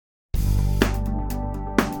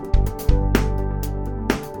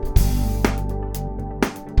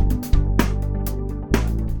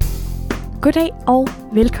Goddag og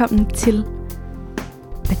velkommen til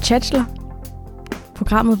Bachelor,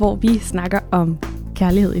 programmet, hvor vi snakker om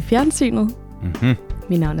kærlighed i fjernsynet. Mm-hmm.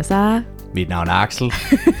 Mit navn er Sara. Mit navn er Axel.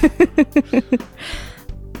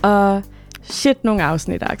 Og shit, nogle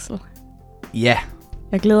afsnit, Axel. Ja,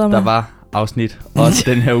 Jeg glæder mig. der var afsnit også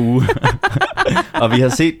den her uge. Og vi har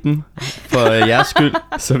set den for jeres skyld,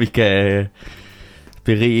 så vi kan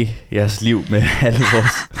berige jeres liv med alle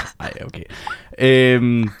vores... Ej, okay.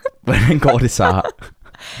 Hvordan går det, Sara?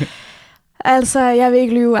 Altså, jeg vil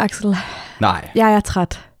ikke lyve, Axel. Nej, Jeg er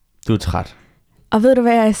træt. du er træt. Og ved du,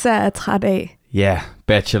 hvad jeg især er træt af? Ja,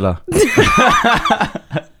 Bachelor.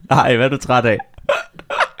 Nej, hvad er du træt af?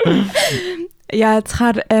 Jeg er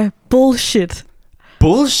træt af bullshit.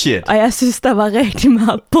 Bullshit. Og jeg synes, der var rigtig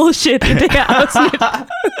meget bullshit i det her afsnit.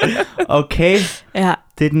 Okay, Ja,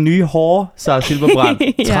 det er den nye hårde Sara Silberbrand.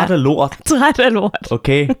 Ja. Træt af lort. træt af lort.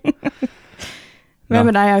 Okay. Hvad Nå.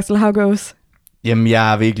 med dig, Axel? How goes? Jamen,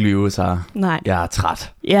 jeg vil ikke lyve, Sara. Nej. Jeg er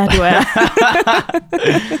træt. Ja, du er.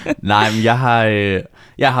 Nej, men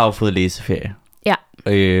jeg har jo fået læseferie. Ja.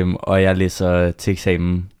 Og jeg læser til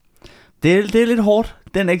eksamen. Det er lidt hårdt,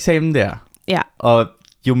 den eksamen der. Ja. Og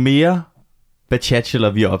jo mere bachelor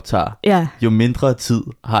vi optager, Ja. jo mindre tid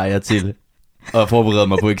har jeg til at forberede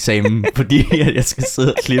mig på eksamen, fordi jeg skal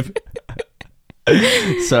sidde og klippe.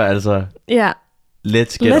 Så altså, Ja. let's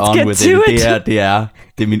get Let's on get with to it. it. Det er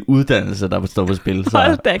min uddannelse, der står på spil. Så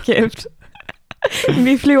Hold da kæft.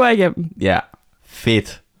 Vi flyver igennem. ja,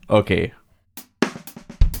 fedt. Okay.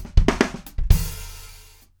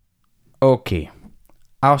 Okay.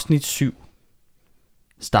 Afsnit 7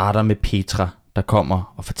 starter med Petra, der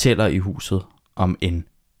kommer og fortæller i huset om en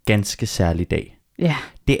ganske særlig dag. Ja.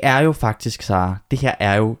 Det er jo faktisk, Sara, det her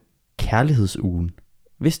er jo kærlighedsugen.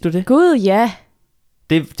 Vidste du det? Gud, ja.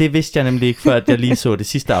 Det vidste jeg nemlig ikke, før at jeg lige så det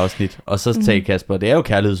sidste afsnit. Og så sagde Kasper, det er jo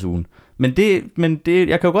kærlighedsugen. Men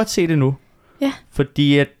jeg kan jo godt se det nu. Ja.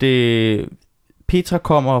 Fordi at Petra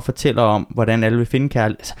kommer og fortæller om, hvordan alle vil finde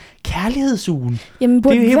kærlighed. Altså, kærlighedsugen. Jamen,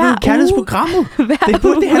 Det er jo helt hver vildt kærlighedsprogrammet. Hver Det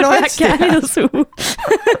burde uge det have være noget sted. kærlighedsuge.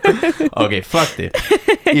 Okay, fuck det.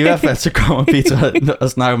 I hvert fald så kommer Petra og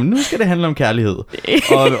snakker om, nu skal det handle om kærlighed.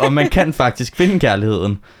 Og man kan faktisk finde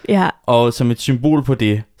kærligheden. Ja. Og som et symbol på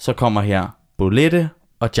det, så kommer her Bolette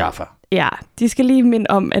og Jaffa. Ja, de skal lige minde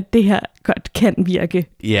om, at det her godt kan virke.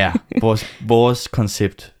 Ja, vores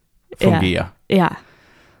koncept fungerer. Ja.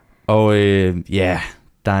 Og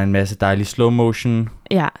der er en masse dejlig slow motion.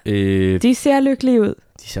 Ja. De ser lykkelige ud.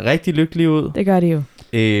 De ser rigtig lykkelige ud. Det gør de jo.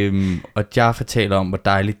 Og Jaffa taler om, hvor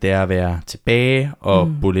dejligt det er at være tilbage.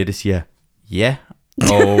 Og Bolette siger ja.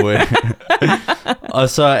 Og, og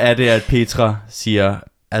så er det, at Petra siger,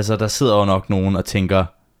 altså der sidder jo nok nogen og tænker,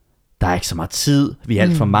 der er ikke så meget tid, vi er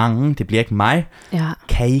alt for mange, det bliver ikke mig. Ja.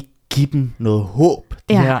 Kan I give dem noget håb,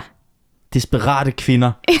 de her desperate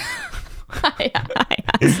kvinder?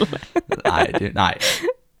 Nej.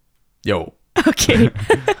 Jo. Okay.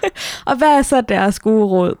 Og hvad er så deres gode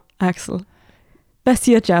råd, Axel? Hvad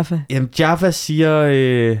siger Jaffa? Jamen, Jaffa siger,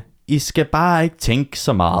 I skal bare ikke tænke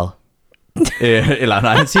så meget.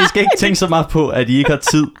 Han siger, I skal ikke tænke så meget på, at I ikke har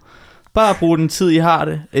tid. Bare brug den tid,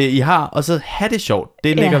 I har, og så have det sjovt.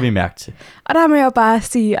 Det lægger vi mærke til. Og der må jeg jo bare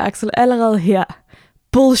sige, Axel, allerede her,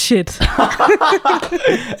 bullshit.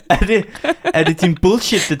 Er det din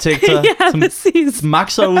bullshit-detektor, Ja, som præcis.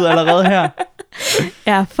 maxer ud allerede her?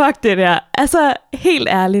 Ja, fuck det der. Altså, helt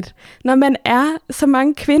ærligt. Når man er så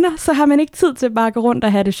mange kvinder, så har man ikke tid til bare at gå rundt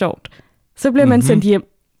og have det sjovt. Så bliver man sendt hjem.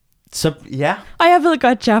 Så ja. Og jeg ved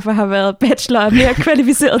godt, Jaffa har været bachelor og mere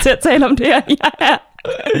kvalificeret til at tale om det her, end jeg er.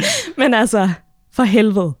 Men altså, for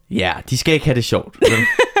helvede. Ja, de skal ikke have det sjovt.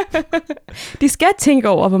 De skal tænke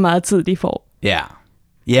over, hvor meget tid de får. Ja,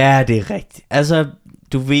 det er rigtigt. Altså,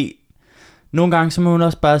 du ved, nogle gange så må man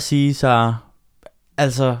også bare sige, så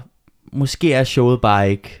altså, måske er showet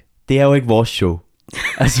bare ikke, det er jo ikke vores show.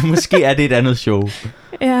 Altså, måske er det et andet show.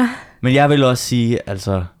 Ja. Men jeg vil også sige,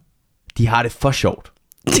 altså, de har det for sjovt.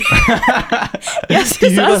 Jeg synes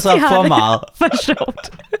hygger også, sig de har for det meget. for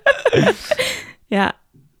sjovt. Ja.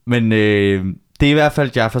 Men det er i hvert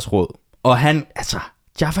fald Jaffas råd. Og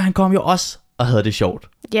Jaffa han kom jo også og havde det sjovt.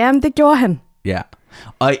 Jamen, det gjorde han. Ja.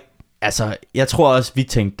 Og altså, jeg tror også, vi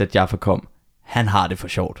tænkte, at Jaffa kom. Han har det for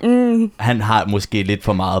sjovt. Han har måske lidt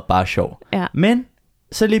for meget bare sjov. Ja. Men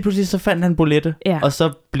så lige pludselig så fandt han Bolette. Ja. Og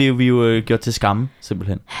så blev vi jo gjort til skamme,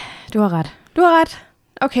 simpelthen. Du har ret.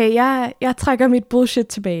 Okay, jeg trækker mit bullshit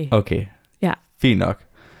tilbage. Okay. Ja. Fint nok.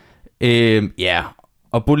 Ja.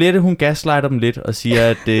 Og Bolette, hun gaslighter dem lidt og siger,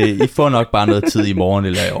 at I får nok bare noget tid i morgen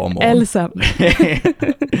eller i overmorgen. Alle sammen.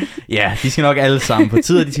 Ja, de skal nok alle sammen på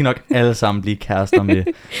tid, og de skal nok alle sammen blive kærester med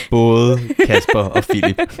både Kasper og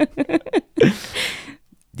Philip.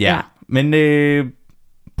 Ja, men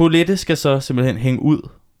Bolette skal så simpelthen hænge ud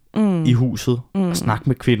i huset og snakke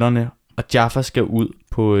med kvinderne, og Jaffa skal ud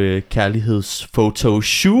på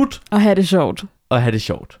kærlighedsfotoshoot. Og have det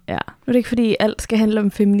sjovt. Ja. Nu er det ikke, fordi alt skal handle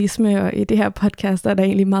om feminisme, og i det her podcast er der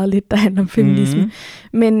egentlig meget lidt, der handler om feminisme.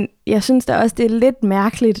 Men jeg synes da også, det er lidt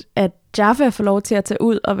mærkeligt, at Jaffa får lov til at tage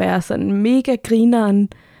ud og være sådan mega grineren,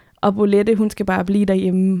 og Bolette, hun skal bare blive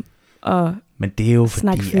derhjemme og Men det er jo fordi,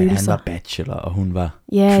 at han var bachelor, og hun var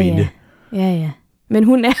kvinde. Ja. Men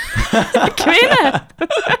hun er kvinde!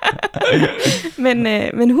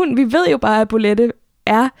 men vi ved jo bare, at Bolette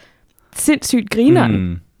er sindssygt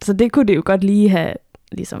grineren. Så det kunne det jo godt lige have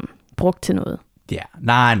ligesom brugt til noget. Ja,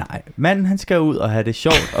 nej. Manden, han skal ud og have det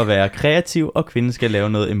sjovt og være kreativ, og kvinden skal lave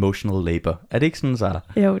noget emotional labor. Er det ikke sådan, Sara?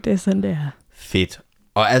 Jo, det er sådan, det er. Fedt.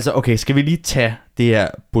 Og altså, okay, skal vi lige tage det her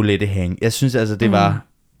Bolette-hang? Jeg synes altså, det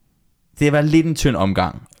var lidt en tynd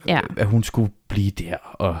omgang, at hun skulle blive der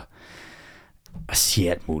og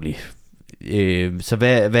sige alt muligt. Så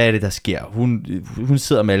hvad er det, der sker? Hun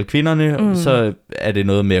sidder med alle kvinderne, og så er det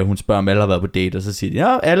noget med, at hun spørger, om alle har været på date, og så siger de,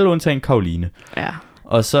 ja, alle undtagen Karoline. Ja.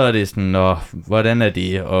 Og så er det sådan, hvordan er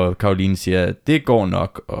det? Og Karoline siger, det går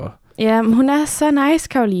nok. Og ja, men hun er så nice,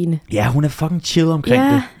 Karoline. ja, hun er fucking chill omkring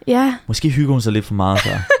det. Ja. Måske hygger hun sig lidt for meget, så.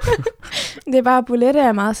 Det er bare, Bolette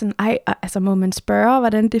er meget sådan, altså må man spørge,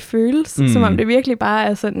 hvordan det føles? Som om det virkelig bare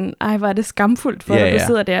er sådan, hvor er det skamfuldt for dig, du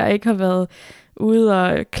sidder der og ikke har været ude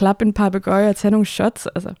og klappe en papegøje og tage nogle shots,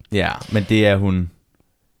 altså. Ja, men det er hun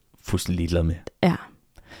fuldstændig ligeglad med. Ja.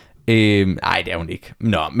 Nej, det er hun ikke.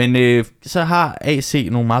 Nå, men så har AC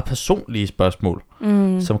nogle meget personlige spørgsmål,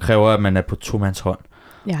 som kræver, at man er på tomands hånd.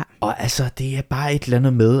 Ja. Og altså, det er bare et eller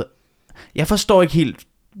andet med. Jeg forstår ikke helt,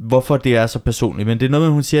 hvorfor det er så personligt, men det er noget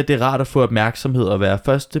med, hun siger, at det er rart at få opmærksomhed og være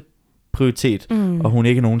første prioritet, og hun er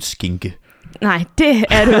ikke nogen skinke. Nej, det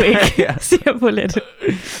er du ikke, siger Bolette.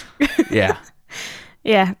 Ja.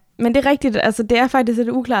 Ja, men det er rigtigt. Altså, det er faktisk lidt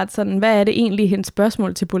uklart sådan, hvad er det egentlig, hendes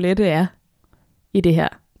spørgsmål til Bolette er i det her.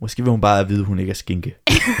 Måske vil hun bare vide, at hun ikke er skinke.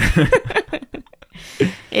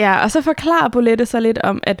 Ja, og så forklarer Bolette så lidt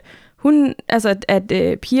om, at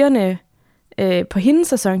pigerne på hendes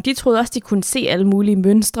sæson, de troede også, de kunne se alle mulige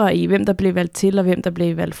mønstre i, hvem der blev valgt til, og hvem der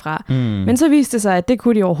blev valgt fra. Men så viste det sig, at det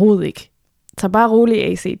kunne de overhovedet ikke. Så bare rolig,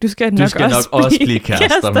 AC. Du skal nok også blive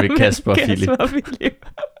kærester med Kasper og Philip.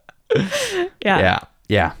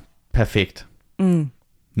 Ja, perfekt.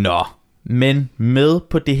 Nå, men med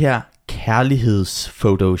på det her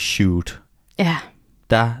kærlighedsfotoshoot,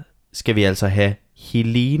 der skal vi altså have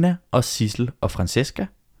Helena og Sissel og Francesca,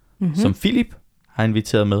 som Philip har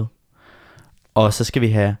inviteret med. Og så skal vi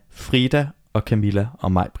have Frida og Camilla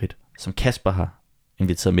og Maj-Brit, som Kasper har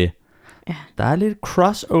inviteret med. Ja. Der er lidt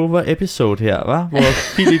crossover episode her, hva? Hvor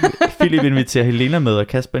Philip inviterer Helena med, og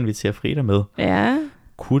Kasper inviterer Frida med. Ja.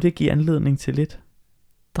 Kunne det give anledning til lidt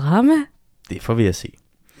drama? Det får vi at se.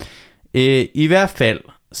 I hvert fald,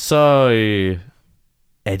 så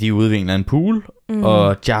er de ude ved en eller anden pool,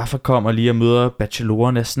 og Jaffa kommer lige og møder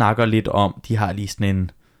bachelorerne og snakker lidt om, de har lige sådan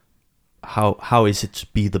en, how is it to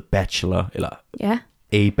be the bachelor, eller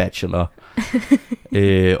a bachelor,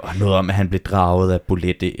 og noget om, at han blev draget af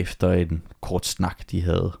Bolette efter en kort snak, de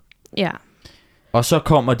havde. Ja. Og så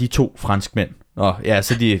kommer de to franskmænd.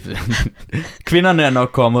 Så de kvinderne er nok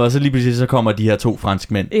kommet, og så lige pludselig så kommer de her to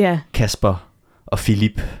franskmænd, Kasper og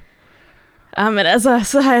Philip. Men altså,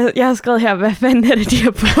 så har jeg har skrevet her, hvad fanden er det, de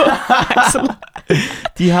har på?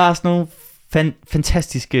 De har sådan nogle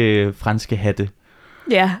fantastiske franske hatte.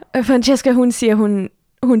 Ja, Francesca, hun siger,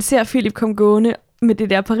 hun ser Philip komme gående med det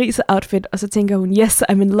der Pariser outfit, og så tænker hun, yes,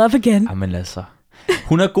 I'm in love again. Jamen altså,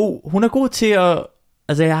 hun er god til at,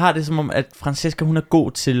 altså jeg har det som om, at Francesca, hun er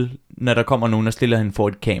god til, når der kommer nogen, der stiller hende for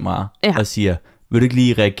et kamera, og siger, vil du ikke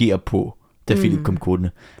lige reagere på, da Philip kom gående?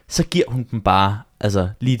 Så giver hun dem bare, altså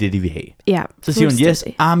lige det, de vil have. Ja, så siger hun, yes,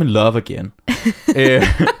 I'm in love again.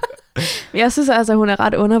 Jeg synes altså, hun er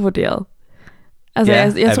ret undervurderet. Altså,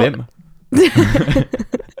 jeg tror, hvem?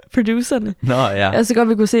 Producerne. Nå, ja. Jeg synes godt,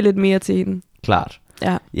 vi kunne se lidt mere til hende. Klart.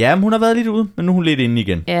 Ja. Ja, men hun har været lidt ude, men nu er hun lidt inde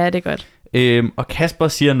igen. Ja, det er godt. Og Kasper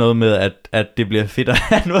siger noget med, at det bliver fedt at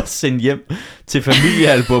have noget at sende hjem til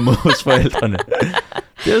familiealbummet hos forældrene.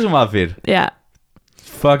 Det er så meget fedt. Ja.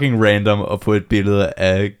 Fucking random at få et billede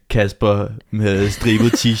af Kasper med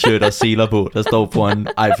stribet t-shirt og seler på, der står foran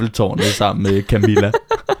Eiffeltårnet sammen med Camilla.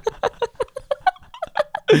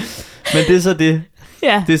 Men det er så det.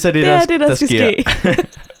 Ja, det er så det, der skal ske.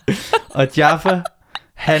 Og Jaffa,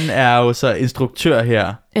 Han er jo så instruktør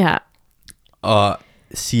her, Ja. og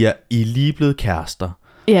siger, I er lige blevet kærester.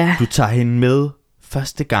 Ja. Du tager hende med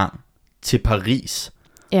første gang til Paris.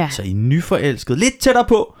 Ja. Så I er nyforelsket. Lidt tættere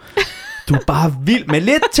på. Du er bare vild, men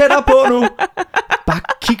lidt tættere på nu. Bare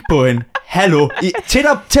kig på hende. Hallo.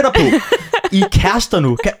 Tættere på. I er kærester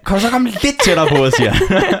nu. Kan du så komme lidt tættere på, siger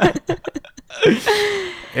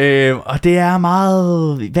og det er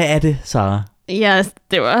meget... Hvad er det, Sarah? Ja,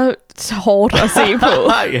 det var hårdt at se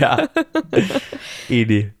på. Ja.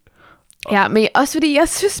 Enig. Ja, men også fordi, jeg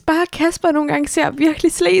synes bare, at Kasper nogle gange ser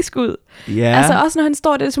virkelig slæsk ud. Ja. Altså også når han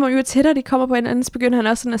står der, som om jo tættere de kommer på hinanden, så begynder han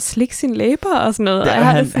også sådan at slikke sine læber og sådan noget.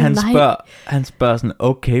 Ja, han spørger sådan,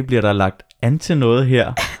 okay, bliver der lagt an til noget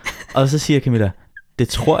her? Og så siger Camilla, det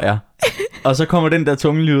tror jeg. Og så kommer den der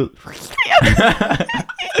tunge lyd.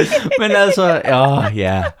 Men altså,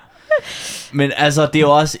 ja. Men altså, det er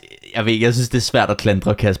jo også, jeg synes, det er svært at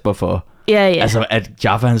klandre Kasper for. Ja. Altså, at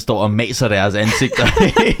Jaffa han står og maser deres ansigter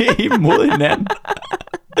imod hinanden.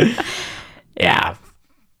 Ja,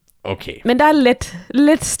 okay. Men der er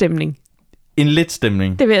lidt stemning. En lidt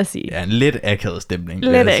stemning. Det vil jeg sige. Ja, en lidt akavet stemning.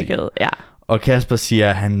 Lidt akavet, ja. Og Kasper siger,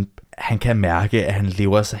 at han kan mærke, at han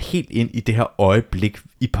lever sig helt ind i det her øjeblik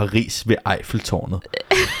i Paris ved Eiffeltårnet.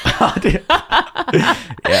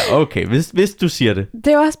 Ja, okay, hvis du siger det.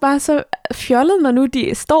 Det er også bare så fjollet, når nu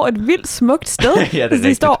de står et vildt smukt sted. Ja, det er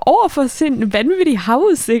de står over for sin vanvittige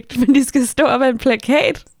havudsigt, men de skal stå op med en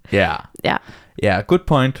plakat. Ja. Ja. Ja, good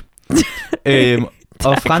point.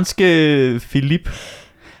 Og franske Philippe,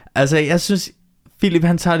 altså jeg synes, Philippe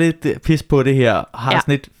han tager lidt pis på det her, har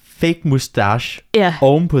sådan et fake mustache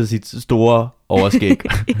oven på sit store overskæg.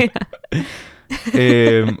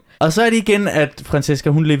 Og så er det igen, at Francesca,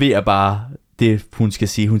 hun leverer bare det, hun skal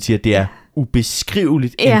sige. Hun siger, at det er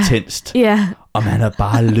ubeskriveligt intenst. Ja. Og man har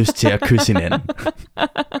bare lyst til at kysse hinanden.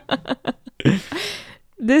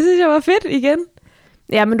 Det synes jeg var fedt igen.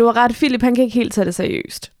 Ja, men du har ret, Philip, han kan ikke helt tage det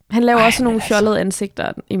seriøst. Han laver også nogle fjollede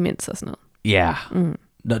ansigter imens og sådan noget. Ja.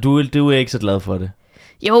 Nå, du er ikke så glad for det.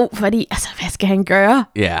 Jo, fordi, altså, hvad skal han gøre?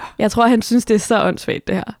 Ja. Jeg tror, han synes, det er så åndssvagt,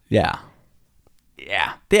 det her. Ja. Ja,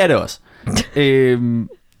 det er det også.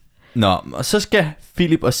 Nå, og så skal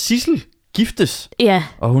Philip og Sissel giftes. Ja.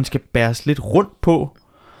 Og hun skal bæres lidt rundt på.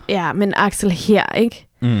 Ja, men Axel her, ikke?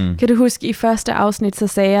 Kan du huske, i første afsnit, så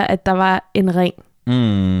sagde jeg, at der var en ring.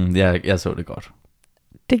 Ja, jeg så det godt.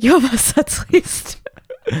 Det gjorde mig så trist.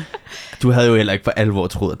 Du havde jo heller ikke for alvor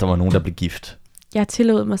troet, at der var nogen, der blev gift. Jeg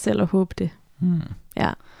tillod mig selv at håbe det. Ja.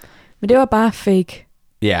 Men det var bare fake.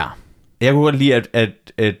 Ja. Jeg kunne godt lide,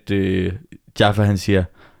 at Jaffa han siger,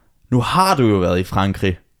 nu har du jo været i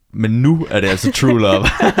Frankrig, men nu er det altså true love.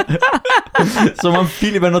 Som om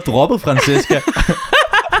Philip han har droppet Francesca.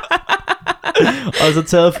 Og så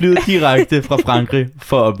taget flyet direkte fra Frankrig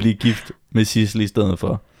for at blive gift med Sissel i stedet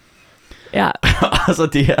for. Ja. Og så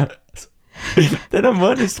det her. Den her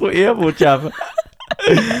måde instruerer på Jaffa.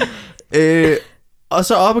 Og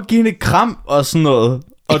så op og give hende et kram og sådan noget.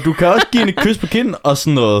 Og du kan også give hende et kys på kinden og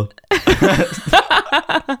sådan noget.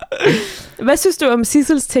 Hvad synes du om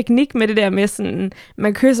Sissels teknik med det der med sådan,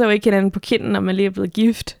 man kysser jo ikke hinanden på kinden, når man lige er blevet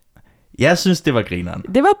gift? Jeg synes, det var grineren.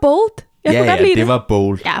 Det var bold. Jeg kunne godt lide det var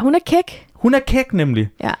bold. Ja, hun er kæk. Hun er kæk nemlig.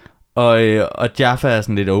 Ja. Og Jaffa er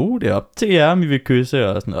sådan lidt, det er op til jer, om I vil kysse.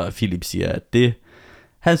 Og, sådan, og Philip siger, at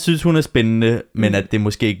han synes, hun er spændende, men at det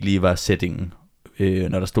måske ikke lige var settingen,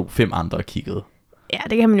 når der stod 5 andre og kiggede. Ja,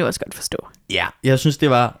 det kan man jo også godt forstå. Ja, jeg synes, det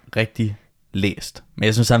var rigtig læst. Men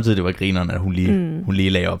jeg synes samtidig, det var grineren, at hun lige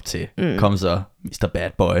lagde op til. Kom så, Mr. Bad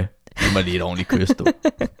Boy. Det var lige et ordentligt kys, du.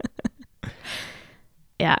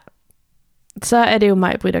 Ja. Så er det jo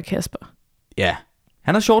mig, Britt og Kasper. Ja.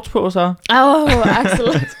 Han har shorts på, så.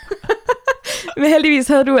 Axel. Men heldigvis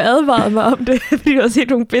havde du advaret mig om det, fordi du har set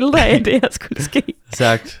nogle billeder af det, her skulle ske.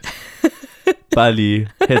 Sagt. Bare lige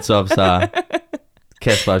heads up, så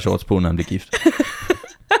Kasper har shorts på, når han bliver gift.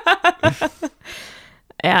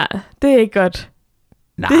 Ja, det er ikke godt.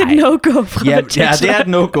 Nej. Det er et no-go fra ja, det er et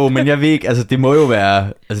no-go, men jeg ved ikke, altså det må jo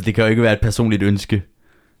være, altså det kan jo ikke være et personligt ønske.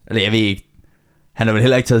 Eller jeg ved ikke, han har vel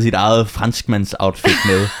heller ikke taget sit eget franskmands outfit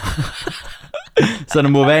med. Så der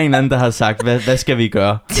må være en eller anden, der har sagt, hvad skal vi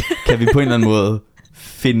gøre? Kan vi på en eller anden måde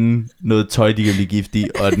finde noget tøj, de kan blive gift i,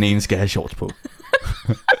 og den ene skal have shorts på?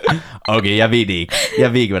 Okay, jeg ved det ikke.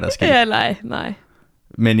 Jeg ved ikke, hvad der sker. Ja, nej.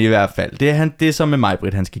 Men i hvert fald, det er så med mig,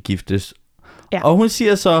 Britt, han skal giftes. Ja. Og hun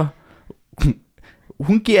siger så,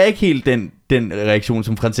 hun giver ikke helt den reaktion,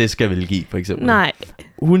 som Francesca ville give, for eksempel. Nej.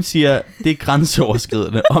 Hun siger, det er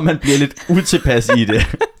grænseoverskridende, og man bliver lidt utilpas i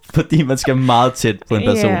det, fordi man skal meget tæt på en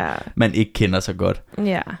person, man ikke kender så godt.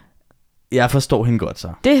 Ja. Jeg forstår hende godt så.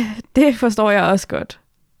 Det forstår jeg også godt.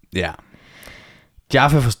 Ja.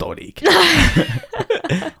 Jaffa forstår det ikke.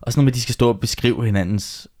 Og sådan noget med, at de skal stå og beskrive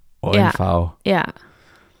hinandens øjenfarve. Ja.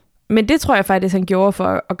 Men det tror jeg faktisk, han gjorde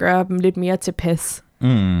for at gøre dem lidt mere tilpas.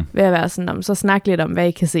 Ved at være sådan, så snak lidt om, hvad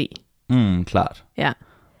I kan se. Klart. Ja.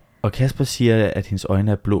 Og Kasper siger, at hendes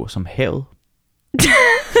øjne er blå som havet.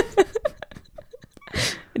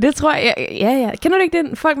 Det tror jeg, ja. Kender du ikke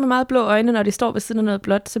den? Folk med meget blå øjne, når de står ved siden af noget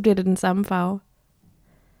blåt, så bliver det den samme farve.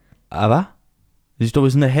 Hvad? Hvis de står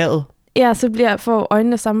ved siden af havet? Ja, så får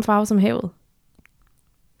øjnene samme farve som havet.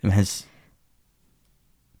 Jamen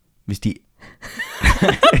hvis de...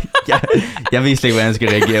 jeg ved slet ikke, hvordan jeg skal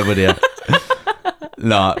reagere på det her.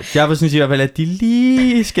 Nå, jeg synes i hvert fald, at de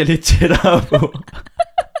lige skal lidt tættere på.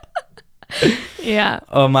 Ja.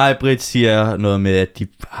 Og Maj-Brit siger noget med, at de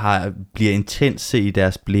bliver intense i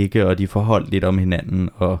deres blikke, og de får holdt lidt om hinanden,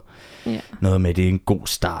 og noget med, at det er en god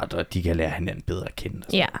start, og de kan lære hinanden bedre at kende.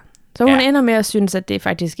 Ja, så hun ender med at synes, at det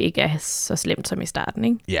faktisk ikke er så slemt som i starten,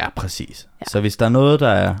 ikke? Ja, præcis. Ja. Så hvis der er noget, der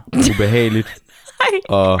er ubehageligt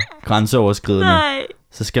og grænseoverskridende,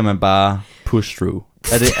 så skal man bare push through.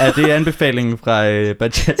 Er det anbefalingen fra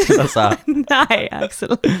Bajaj eller Sara? Nej, Axel.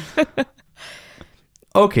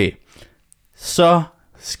 Okay, så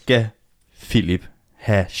skal Philip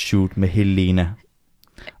have shoot med Helena.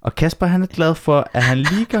 Og Kasper, han er glad for, at han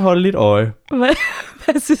lige kan holde lidt øje.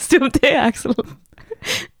 Hvad synes du om det, Axel?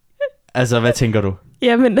 Altså, hvad tænker du?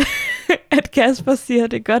 Jamen, at Kasper siger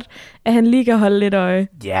det godt, at han lige kan holde lidt øje.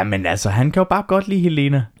 Jamen altså, han kan jo bare godt lide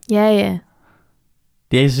Helena. Ja.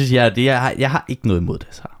 Det synes jeg har ikke noget imod det,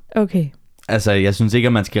 så. Okay. Altså, jeg synes ikke,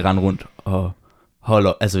 at man skal rende rundt og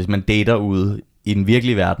holde... Altså, hvis man dater ude i den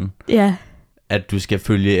virkelige verden, at du skal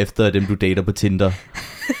følge efter dem, du dater på Tinder,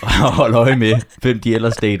 og holde øje med, hvem de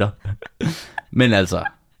ellers dater. Men altså,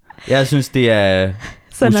 jeg synes, det er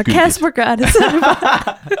så når uskyldigt. Kasper gør det, så er det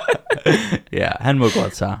bare... Ja, han må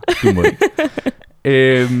godt, så du må ikke.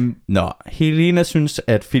 Helena synes,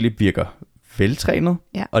 at Philip virker veltrænet,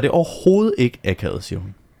 og det er overhovedet ikke akavet, siger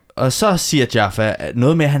hun. Og så siger Jaffa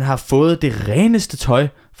noget med, at han har fået det reneste tøj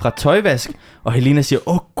fra tøjvask, og Helena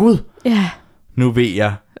siger, Gud, nu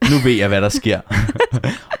ved jeg, hvad der sker.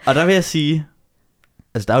 Og der vil jeg sige,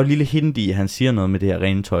 altså der er jo et lille hint i, at han siger noget med det her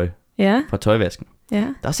rene tøj fra tøjvasken. Ja. Der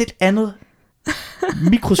er også et andet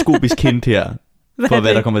mikroskopisk hint her, for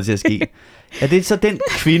hvad der kommer til at ske. Er det så den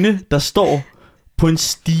kvinde, der står på en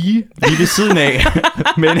stige lige ved siden af,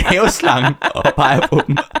 med en haveslange og peger på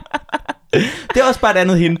dem? Det er også bare et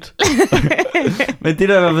andet hint. Men det,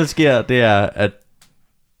 der i hvert fald sker, det er, at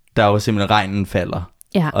der jo simpelthen regnen falder.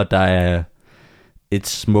 Ja. Og der er et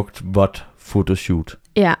smukt, vådt fotoshoot.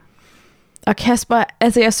 Ja. Og Kasper,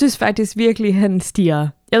 altså jeg synes faktisk virkelig, han stiger.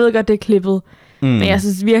 Jeg ved godt, det er klippet. Men jeg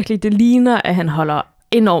synes virkelig, det ligner, at han holder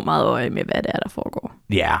enormt meget øje med, hvad det er, der foregår.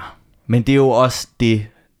 Ja, men det er jo også det,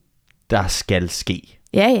 der skal ske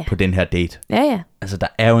på den her date. Ja. Altså, der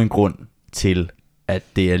er jo en grund til, at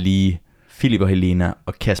det er lige Philip og Helena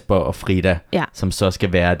og Kasper og Frida, som så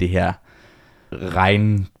skal være det her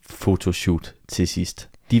regnfotoshoot til sidst.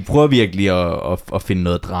 De prøver virkelig at finde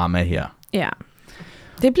noget drama her. Ja.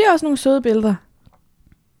 Det bliver også nogle søde billeder.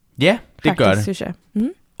 Ja, det faktisk, gør det. Synes jeg.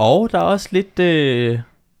 Og der er også lidt...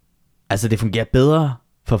 altså, det fungerer bedre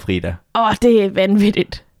for Frida. Det er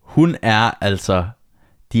vanvittigt. Hun er altså...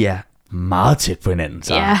 De er meget tæt på hinanden.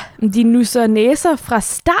 Så. Ja, de nusser næser fra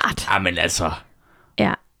start. Jamen altså...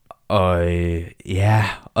 Ja. Og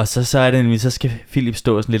og så er det nemlig, så skal Philip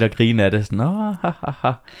stå sådan lidt og grine af det. Sådan,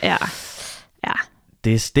 Ja.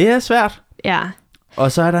 Det er svært. Ja.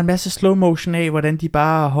 Og så er der en masse slow motion af, hvordan de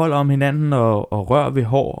bare holder om hinanden og rører ved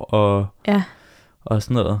hår og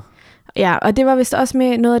sådan noget. Ja, og det var vist også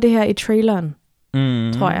med noget af det her i traileren,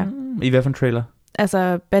 tror jeg. I hvad for en trailer?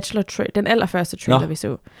 Altså den allerførste trailer, vi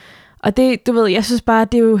så. Og det, du ved, jeg synes bare,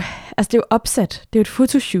 det er jo opsat. Det er jo et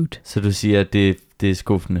fotoshoot. Så du siger, at det er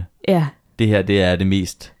skuffende? Ja. Det her, det er det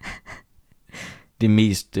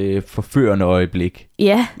mest forførende øjeblik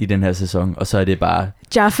i den her sæson. Og så er det bare...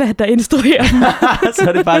 Jaffa, der instruerer så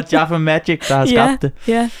er det bare Jaffa Magic, der har skabt det.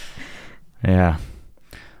 Ja.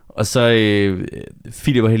 Og så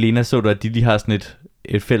Philip og Helena, så du, at de lige har sådan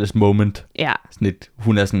et fælles moment. Ja. Sådan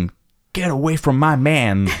hun er sådan, get away from my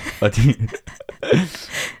man. Og de...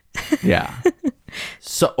 ja.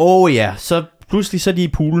 Så, så pludselig så er de i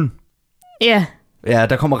poolen. Ja. Ja,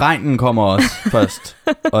 regnen kommer også først.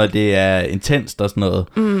 Og det er intenst og sådan noget.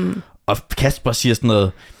 Og Kasper siger sådan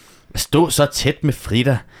noget, stå så tæt med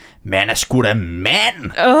Frida. Man er sgu da mand.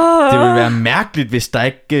 Det ville være mærkeligt, hvis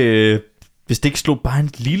det ikke slog bare en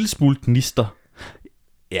lille smule gnister.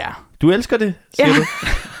 Ja, du elsker det, siger du?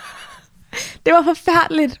 Det var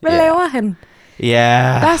forfærdeligt. Hvad laver han?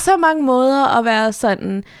 Ja. Der er så mange måder at være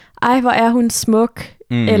sådan, ej, hvor er hun smuk,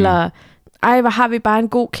 eller ej, hvor har vi bare en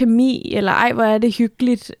god kemi, eller ej, hvor er det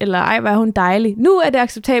hyggeligt, eller ej, hvor er hun dejlig. Nu er det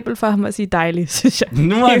acceptabelt for ham at sige dejlig, synes jeg.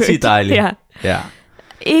 Nu må han sige dejlig. Ja.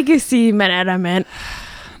 Ikke sige, man er der mand.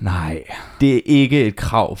 Nej, det er ikke et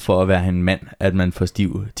krav for at være en mand, at man får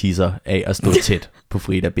stiv tisser af at stå tæt på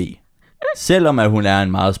Frida B. Selvom at hun er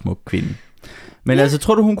en meget smuk kvinde. Men altså,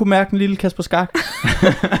 tror du, hun kunne mærke den lille Kasper Skak?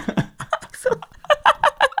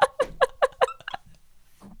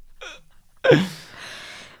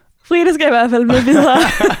 Frida skal i hvert fald med videre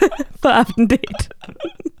på aftendate.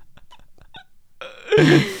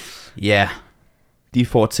 Ja, de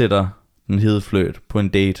fortsætter den hede fløjt på en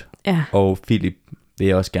date. Ja. Og Philip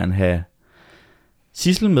vil også gerne have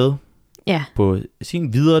Sissel med på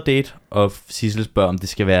sin videre date. Og Sissel spørger, om det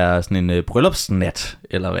skal være sådan en bryllupsnat,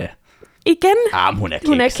 eller hvad? Igen? Hun er kæk.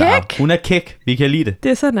 Hun er kæk. Hun er kæk. Vi kan lide det.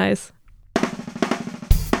 Det er så nice.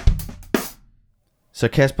 Så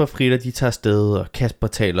Kasper og Frida, de tager afsted, og Kasper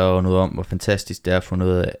taler noget om, hvor fantastisk det er at få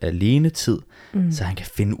noget af alenetid, så han kan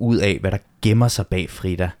finde ud af, hvad der gemmer sig bag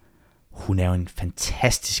Frida. Hun er jo en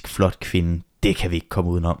fantastisk flot kvinde. Det kan vi ikke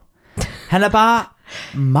komme udenom. Han er bare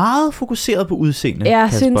meget fokuseret på udseende, Jeg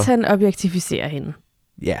Kasper. synes, han objektificerer hende.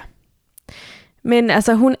 Ja. Men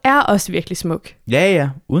altså, hun er også virkelig smuk. Ja,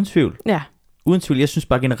 uden tvivl. Ja. Uden tvivl. Jeg synes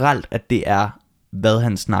bare generelt, at det er, hvad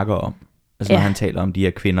han snakker om. Altså, når han taler om de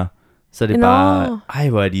her kvinder. Så er det bare, ej,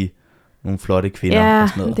 hvor er de nogle flotte kvinder og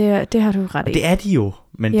sådan noget. Det har du ret i. Og det er de jo,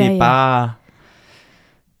 men det er bare...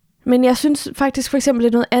 Men jeg synes faktisk for eksempel, det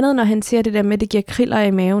er noget andet, når han siger det der med, at det giver kriller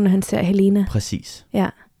i maven, når han ser Helena. Præcis.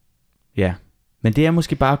 Ja. Men det er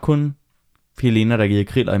måske bare kun Helena, der giver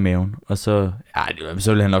kriller i maven. Og så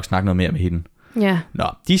vil han nok snakke noget mere med hende. Ja. Nå,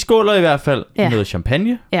 de skåler i hvert fald i noget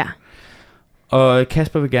champagne. Ja. Og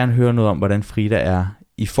Kasper vil gerne høre noget om, hvordan Frida er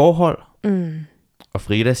i forhold. Og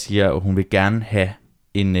Frida siger, at hun vil gerne have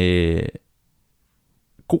en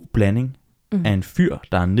god blanding af en fyr,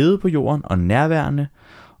 der er nede på jorden og nærværende,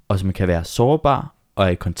 og som kan være sårbar og er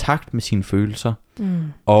i kontakt med sine følelser,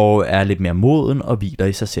 og er lidt mere moden og hviler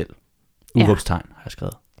i sig selv. Udråbstegn har jeg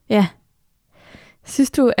skrevet. Ja.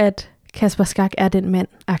 Synes du, at Kasper Skak er den mand,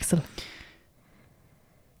 Axel?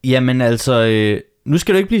 Jamen altså, nu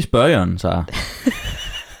skal du ikke blive spørgjørn, Sara.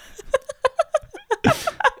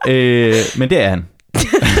 Men det er han.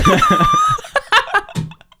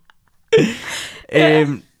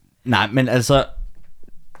 Nej, men altså,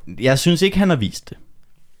 jeg synes ikke, han har vist det.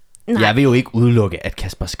 Nej. Jeg vil jo ikke udelukke, at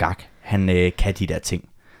Kasper Skak, han kan de der ting.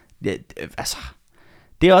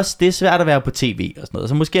 Det er svært at være på tv og sådan noget,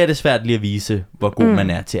 så måske er det svært lige at vise, hvor god man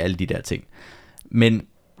er til alle de der ting. Men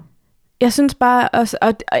jeg synes bare også,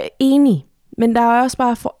 og enig, men der er også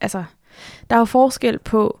bare, der er jo forskel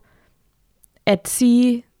på at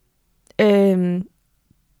sige,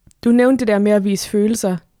 du nævnte det der med at vise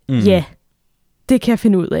følelser. Ja, det kan jeg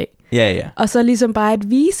finde ud af. Ja. Og så ligesom bare at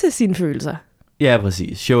vise sine følelser. Ja,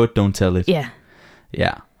 præcis. Show it, don't tell it. Ja.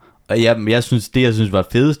 Og jeg synes var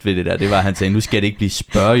fedest ved det der, det var, at han sagde, nu skal det ikke blive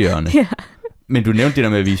spørgjørende. Ja. Men du nævnte det der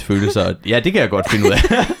med at vise følelser, og ja, det kan jeg godt finde ud af.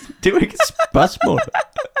 Det er jo ikke et spørgsmål.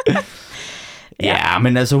 Ja,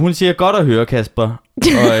 men altså, hun siger godt at høre, Kasper.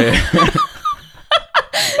 Og,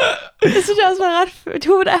 det synes jeg også var ret...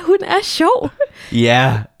 Hun er sjov.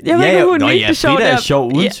 Ja. Jeg ved ikke, om hun er sjov. Frida er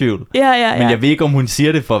sjov, uden tvivl. Ja. Men jeg ved ikke, om hun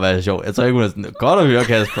siger det for at være sjov. Jeg tror ikke, hun er sådan, godt at høre,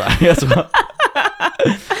 Kasper.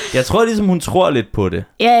 Jeg tror ligesom, hun tror lidt på det.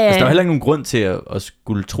 Ja. Altså, der er heller ikke nogen grund til at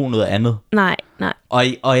skulle tro noget andet. Nej.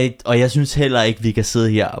 Og jeg synes heller ikke, vi kan sidde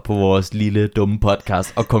her på vores lille dumme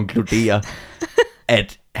podcast og konkludere,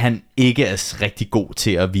 at han ikke er rigtig god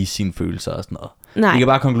til at vise sine følelser og sådan noget. Nej. Vi kan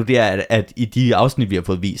bare konkludere, at i de afsnit, vi har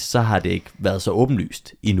fået vist, så har det ikke været så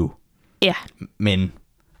åbenlyst endnu. Ja. Men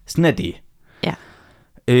sådan er det. Ja.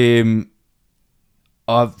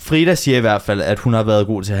 Og Frida siger i hvert fald, at hun har været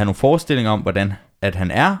god til at have nogle forestillinger om, hvordan at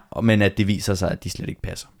han er, men at det viser sig, at de slet ikke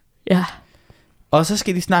passer. Ja. Og så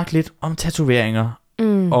skal de snakke lidt om tatoveringer.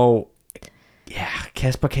 Og ja,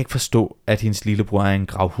 Kasper kan ikke forstå, at hendes lillebror er en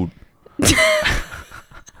gravhund.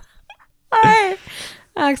 Ej,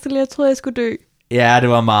 Axel, jeg troede, jeg skulle dø. Ja, det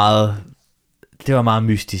var meget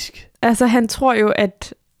mystisk. Altså, han tror jo,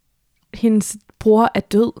 at hendes bror er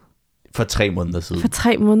død. For 3 måneder siden. For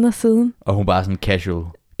 3 måneder siden. Og hun bare sådan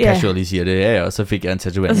casually siger det, ja, og så fik jeg en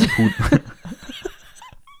tatovering af hund.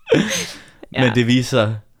 Men det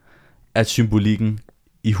viser, at symbolikken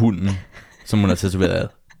i hunden, som hun har tatoveret,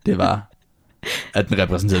 det var, at den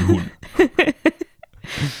repræsenterede en hund.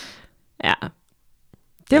 Ja.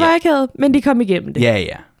 Det var akavet, men de kom igennem det.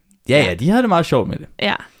 Ja, de havde det meget sjovt med det.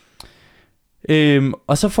 Ja.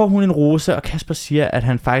 Og så får hun en rose, og Kasper siger, at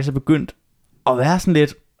han faktisk er begyndt at være sådan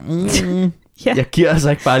lidt, Ja. Jeg giver altså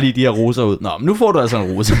ikke bare lige de her roser ud. Nå, men nu får du altså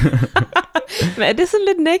en rose. Men er det sådan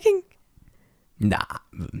lidt necking? Nej,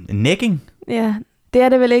 necking? Ja, det er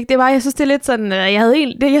det vel ikke. Det var, jeg synes, det er lidt sådan,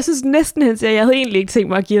 jeg synes næsten, han siger, jeg havde egentlig ikke tænkt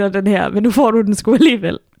mig at give dig den her, men nu får du den sgu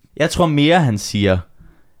alligevel. Jeg tror mere, han siger,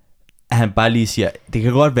 at han bare lige siger, det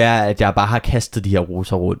kan godt være, at jeg bare har kastet de her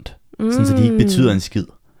roser rundt, sådan så de ikke betyder en skid.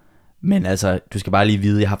 Men altså, du skal bare lige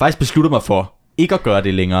vide, jeg har faktisk besluttet mig for ikke at gøre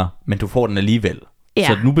det længere, men du får den alligevel. Ja,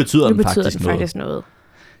 så nu betyder den faktisk noget.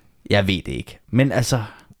 Jeg ved det ikke. Men altså,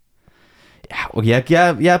 ja, okay,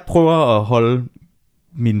 jeg prøver at holde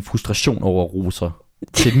min frustration over roser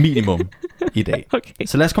til et minimum i dag. Okay.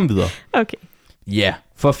 Så lad os komme videre. Okay. Ja,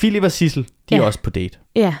 for Philip og Sissel, de er også på date.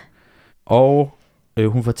 Ja. Og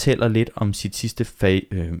hun fortæller lidt om sit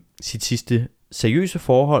sidste seriøse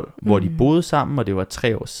forhold, hvor de boede sammen, og det var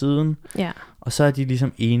 3 år siden. Ja. Og så er de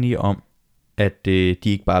ligesom enige om, at de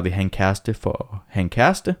ikke bare vil have en kæreste for at have en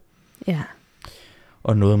kæreste. Ja.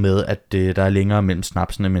 Og noget med, at der er længere mellem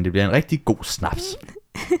snapsene, men det bliver en rigtig god snaps.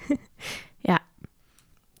 Ja.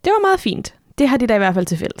 Det var meget fint. Det har de da i hvert fald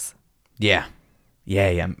til fælles. Ja.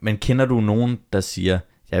 Ja. Men kender du nogen, der siger,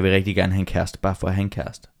 jeg vil rigtig gerne have en kæreste, bare for at have en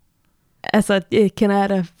kæreste? Altså, kender jeg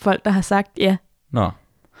da folk, der har sagt ja. Nå.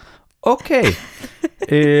 Okay.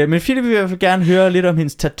 Men Philip vil i hvert fald gerne høre lidt om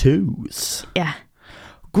hendes tattoos. Ja.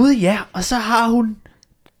 Gud ja, og så har hun...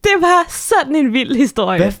 Det var sådan en vild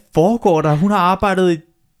historie. Hvad foregår der? Hun har arbejdet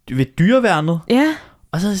ved dyreværnet. Ja.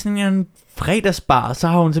 Og så sådan en fredagsbar, så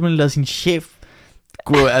har hun simpelthen lavet sin chef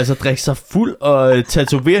drikke sig fuld og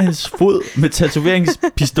tatovere hendes fod med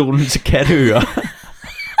tatoveringspistolen til katteører.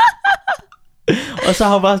 Og så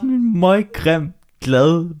har hun bare sådan en møggrim,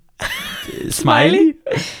 glad smiley.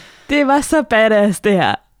 Det var så badass, det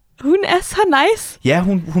her. Hun er så nice. Ja,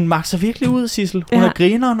 hun makser virkelig ud, Sissel. Hun er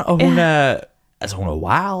grineren, og hun er... Altså, hun er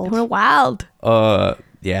wild. Hun er wild. Og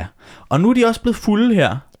ja. Og nu er de også blevet fulde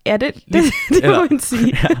her. Ja, det må man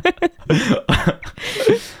sige.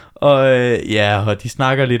 Ja. Og de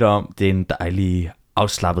snakker lidt om, det er en dejlig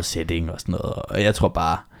afslappet setting og sådan noget. Og jeg tror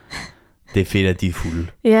bare, det er fedt, at de er fulde.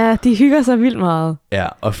 Ja, de hygger sig vildt meget. Ja,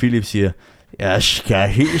 og Philip siger, jeg skal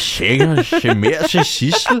helt sikkert se mere til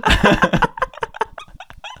Sissel.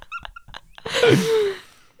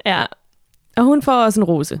 Ja, og hun får også en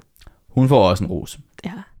rose. Hun får også en rose.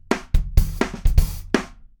 Ja.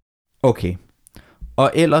 Okay.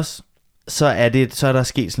 Og ellers, så er der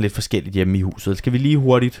sket sådan lidt forskelligt hjemme i huset. Skal vi lige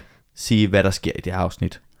hurtigt sige, hvad der sker i det her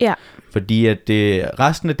afsnit? Ja. Fordi at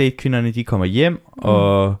resten af datekvinderne, de kommer hjem,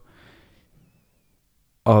 og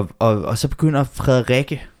så begynder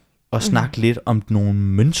Frederikke at snakke lidt om nogle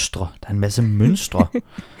mønstre. Der er en masse mønstre.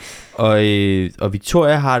 og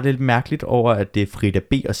Victoria har det lidt mærkeligt over, at det er Frida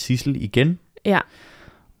B. og Sissel igen. Ja.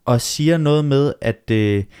 Og siger noget med,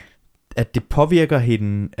 at det påvirker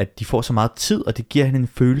hende, at de får så meget tid, og det giver hende en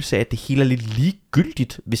følelse af, at det hele er lidt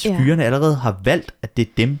ligegyldigt, hvis fyrene allerede har valgt, at det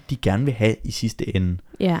er dem, de gerne vil have i sidste ende.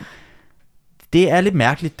 Ja. Det er lidt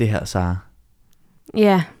mærkeligt, det her, Sara.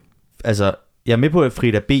 Ja. Altså, jeg er med på, at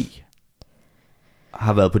Frida B.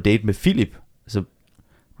 har været på date med Philip. Altså,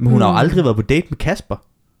 men hun har jo aldrig været på date med Kasper.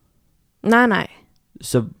 Nej.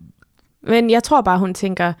 Så... Men jeg tror bare, hun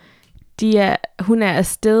tænker, hun er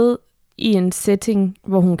afsted i en setting,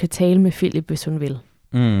 hvor hun kan tale med Philip, hvis hun vil.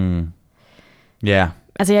 Ja.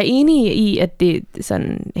 Altså, jeg er enig i, at det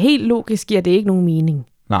sådan helt logisk giver det ikke nogen mening.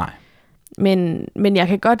 Nej. Men jeg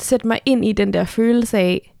kan godt sætte mig ind i den der følelse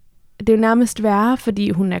af, det er jo nærmest værre, fordi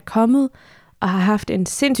hun er kommet og har haft en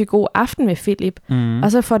sindssygt god aften med Philip,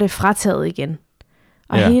 og så får det frataget igen.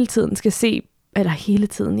 Og hele tiden skal se, eller hele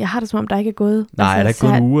tiden, jeg har det som om, der ikke er gået. Nej, er der ikke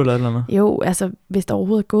gået en uge eller noget? Jo, altså, hvis der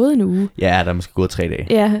overhovedet er gået en uge. Ja, der er måske gået 3 dage.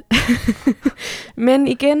 Ja. Men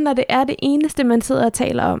igen, når det er det eneste, man sidder og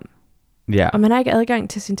taler om, og man har ikke adgang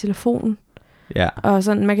til sin telefon, og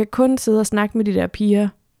sådan, man kan kun sidde og snakke med de der piger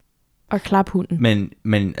og klappe hunden.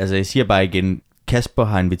 Men altså, jeg siger bare igen, Kasper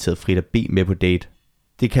har inviteret Frida B. med på date.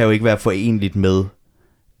 Det kan jo ikke være forenligt med,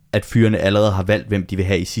 at fyrene allerede har valgt, hvem de vil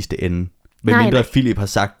have i sidste ende. Men mindre Philip har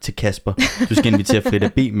sagt til Kasper, du skal invitere Frida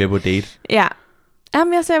B. med på date. Ja.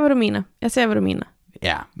 Jamen, jeg ser, hvad du mener.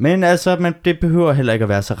 Ja, men altså, det behøver heller ikke at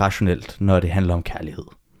være så rationelt, når det handler om kærlighed.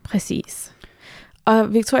 Præcis.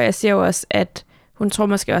 Og Victoria siger jo også, at hun tror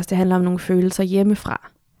måske også, det handler om nogle følelser hjemmefra.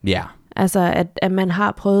 Ja. Altså, at man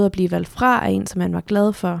har prøvet at blive valgt fra af en, som man var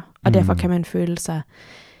glad for, og derfor kan man føle sig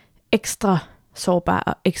ekstra sårbar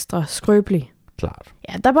og ekstra skrøbelig. Klart.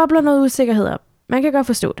 Ja, der bobler noget usikkerhed op. Man kan godt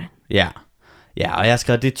forstå det. Ja. Ja, og jeg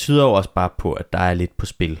skrev, det tyder jo også bare på, at der er lidt på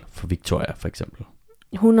spil for Victoria, for eksempel.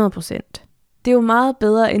 100%. Det er jo meget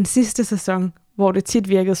bedre end sidste sæson, hvor det tit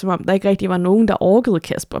virkede, som om der ikke rigtig var nogen, der orkede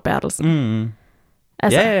Kasper Bertelsen.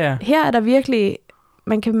 Altså, Ja. her er der virkelig,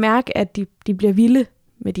 man kan mærke, at de bliver vilde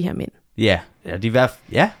med de her mænd. Ja, de er i hvert fald...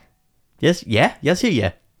 Ja. Yes, ja, jeg siger ja.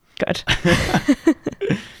 Godt.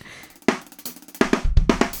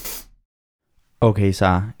 Okay,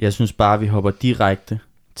 Sara. Jeg synes bare, vi hopper direkte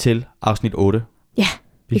til afsnit 8. Ja,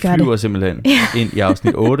 vi gør flyver det. Simpelthen ind i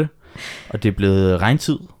afsnit 8. Og det er blevet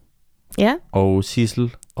regntid. Ja. Og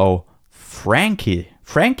Sissel og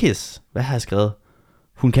Frankis, hvad har jeg skrevet?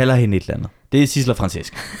 Hun kalder hende et eller andet. Det er Sissel og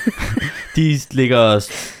Francesca. De ligger og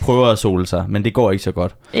prøver at sole sig, men det går ikke så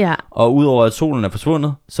godt. Ja. Og udover at solen er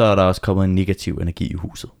forsvundet, så er der også kommet en negativ energi i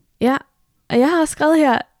huset. Ja, og jeg har skrevet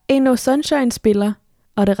her, Ain't No Sunshine spiller,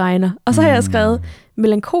 og det regner. Og så har jeg skrevet,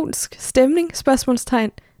 melankolsk stemning,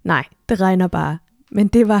 spørgsmålstegn. Nej, det regner bare. Men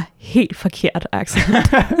det var helt forkert, Axel.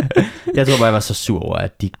 Jeg tror bare, jeg var så sur over,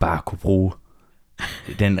 at de ikke bare kunne bruge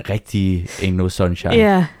den rigtige Ain't No Sunshine.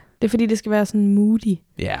 Ja, det er fordi, det skal være sådan moody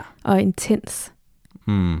Ja. og intens.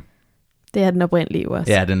 Det er den oprindelige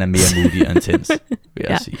også. Ja, den er mere moody og intens, vil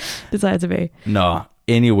jeg sige. Det tager jeg tilbage. Nå,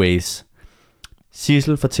 anyways.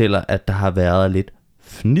 Sissel fortæller, at der har været lidt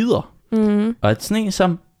fnider. Og at sådan en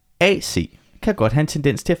som AC kan godt have en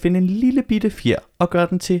tendens til at finde en lille bitte fjer og gøre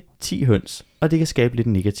den til 10 høns. Og det kan skabe lidt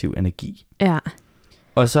negativ energi. Ja.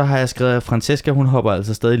 Og så har jeg skrevet, at Francesca, hun hopper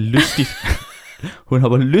altså stadig lystigt. Hun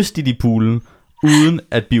hopper lystigt i poolen, uden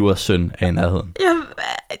at Bivers søn er i nærheden.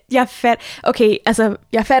 Jeg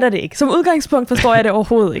fatter det ikke. Som udgangspunkt forstår jeg det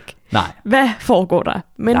overhovedet ikke. Nej. Hvad foregår der?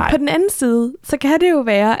 Men på den anden side, så kan det jo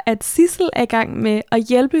være, at Sissel er i gang med at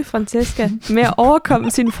hjælpe Francesca med at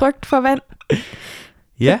overkomme sin frygt for vand.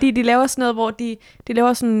 Ja. Fordi de laver sådan noget, hvor de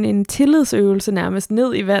laver sådan en tillidsøvelse nærmest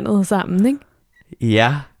ned i vandet sammen, ikke?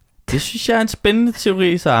 Ja, det synes jeg er en spændende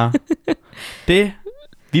teori, Sara.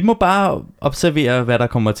 Vi må bare observere, hvad der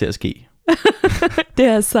kommer til at ske. Det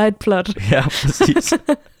er sideplot. Ja, præcis.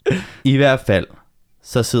 I hvert fald,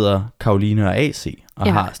 så sidder Caroline og AC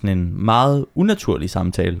og har sådan en meget unaturlig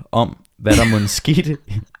samtale om, hvad der må skete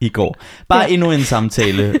i går. Bare endnu en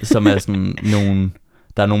samtale, som er sådan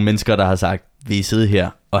der er nogle mennesker, der har sagt, vi sidder her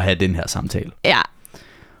og have den her samtale. Ja.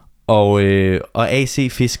 Og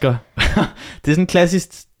AC fisker. Det er sådan en klassisk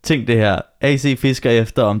ting, det her. AC fisker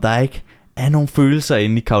efter, om der ikke er nogle følelser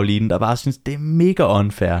inde i Caroline, der bare synes, det er mega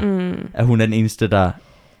unfair, at hun er den eneste, der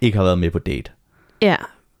ikke har været med på date. Ja,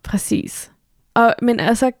 præcis. Men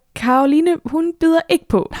altså, Caroline, hun bider ikke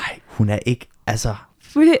på. Nej, hun er ikke, altså...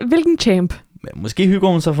 Hvilken champ? Måske hygger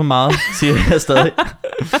hun sig for meget, siger jeg stadig.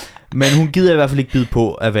 Men hun gider i hvert fald ikke bide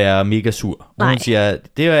på at være mega sur. Og hun siger,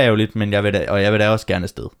 det er jo lidt, men jeg vil da også gerne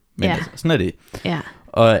afsted. Men altså, sådan er det. Ja.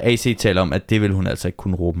 Og AC taler om, at det vil hun altså ikke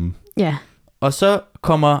kunne råbe. Ja. Og så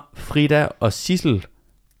kommer Frida og Sissel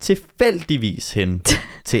tilfældigvis hen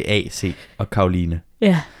til AC og Caroline.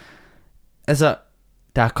 Ja. Altså,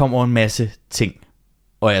 der kommer en masse ting.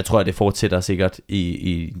 Og jeg tror, at det fortsætter sikkert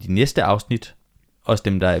i de næste afsnit. Også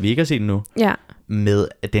dem, vi ikke har set nu. Ja. Med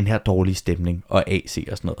den her dårlige stemning og AC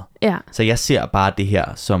og sådan noget. Ja. Så jeg ser bare det her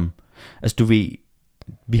som... Altså, du ved...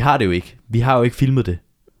 Vi har det jo ikke. Vi har jo ikke filmet det.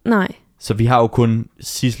 Nej. Så vi har jo kun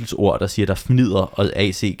Sissels ord, der siger, der fnider, og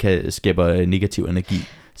AC kan skabe negativ energi.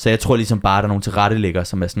 Så jeg tror ligesom bare, der er nogle tilrettelæggere,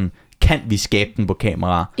 som er sådan, kan vi skabe den på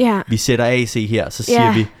kamera? Ja. Vi sætter AC her, så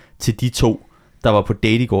siger vi til de to, der var på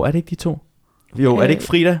date i går. Er det ikke de to? Jo, er det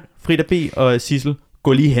ikke Frida B. og Sissel?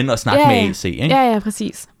 Gå lige hen og snak med AC, ikke? Ja,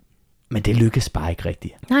 præcis. Men det lykkes bare ikke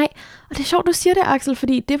rigtigt. Nej, og det er sjovt, du siger det, Axel,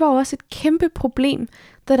 fordi det var jo også et kæmpe problem,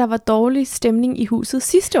 da der var dårlig stemning i huset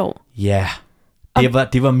sidste år. Ja,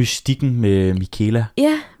 det var mystikken med Michaela.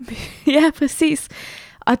 Ja, præcis.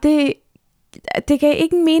 Og det gav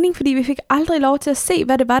ikke en mening, fordi vi fik aldrig lov til at se,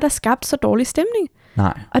 hvad det var, der skabte så dårlig stemning.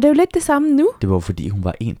 Nej. Og det er jo lidt det samme nu. Det var fordi, hun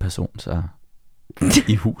var en person, så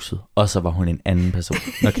i huset, og så var hun en anden person,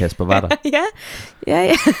 når Kasper var der.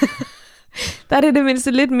 Ja. Der er det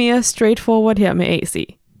mindste lidt mere straightforward her med AC.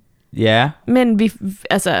 Ja. Men vi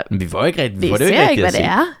får ikke rigtig, vi ser ikke, hvad det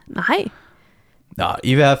er. Nej. Nå,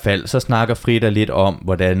 i hvert fald, så snakker Frida lidt om,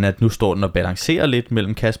 hvordan at nu står den og balancerer lidt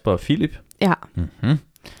mellem Kasper og Philip. Ja.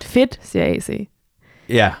 Fedt, siger AC.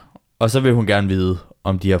 Ja, og så vil hun gerne vide,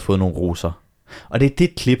 om de har fået nogle roser. Og det er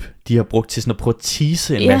det klip, de har brugt til sådan at prøve at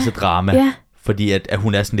tease en masse drama. Ja. Fordi at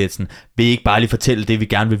hun er sådan lidt sådan, vil I ikke bare lige fortælle det, vi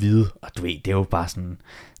gerne vil vide? Og du ved, det er jo bare sådan,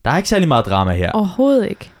 der er ikke særlig meget drama her. Overhovedet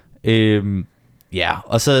ikke. Ja,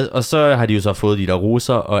 og så har de jo så fået de der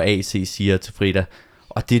roser, og AC siger til Frida,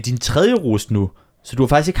 og det er din 3. rose nu, så du har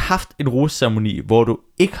faktisk ikke haft en roseceremoni, hvor du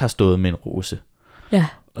ikke har stået med en rose. Ja.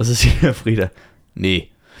 Og så siger Frida, nej.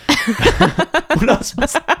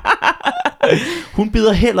 Hun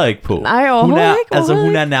bider heller ikke på. Nej, overhovedet ikke. Altså,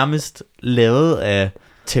 hun er nærmest lavet af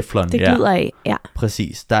teflon. Det glider af, ja.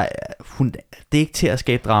 Præcis. Det er ikke til at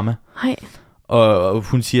skabe drama. Nej. Og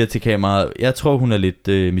hun siger til kameraet, jeg tror, hun er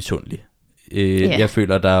lidt misundelig. Jeg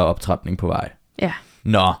føler, der er optrapning på vej. Ja.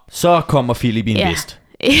 Nå, så kommer Philip i en vest.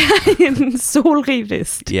 Ja, en solrig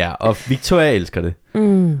vest. Ja, og Victoria elsker det.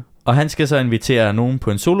 Og han skal så invitere nogen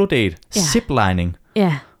på en solo-date. Ziplining.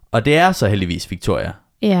 Ja. Og det er så heldigvis Victoria,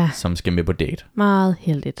 som skal med på date. Meget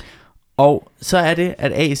heldigt. Og så er det,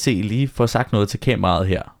 at AC lige får sagt noget til kameraet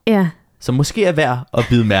her. Ja. Som måske er værd at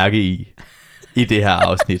bide mærke i det her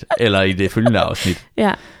afsnit, eller i det følgende afsnit.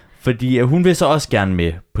 Ja. Fordi hun vil så også gerne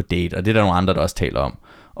med på date, og det er der nogle andre, der også taler om.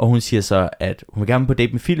 Og hun siger så, at hun vil gerne på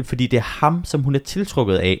date med Philip, fordi det er ham, som hun er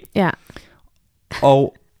tiltrukket af. Ja.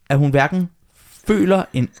 Og at hun hverken føler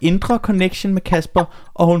en indre connection med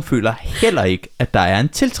Kasper, og hun føler heller ikke, at der er en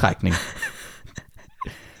tiltrækning.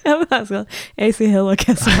 Jeg har bare skrevet, AC hader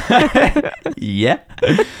Kasper. Ja.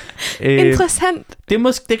 Interessant.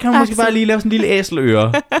 Det kan man måske bare lige lave sådan en lille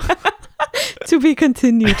æseløre. To be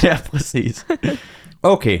continued. Ja, præcis.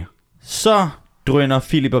 Okay, så drøner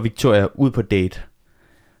Philip og Victoria ud på date.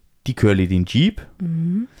 De kører lidt i en jeep.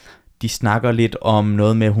 De snakker lidt om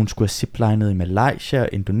noget med, at hun skulle have ziplinet i Malaysia og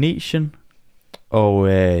Indonesien. Og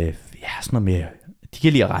sådan noget med, de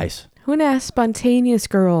kan lide at rejse. Hun er spontaneous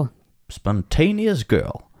girl. Spontaneous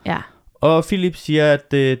girl. Ja. Og Philip siger,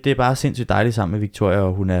 at det er bare sindssygt dejligt sammen med Victoria,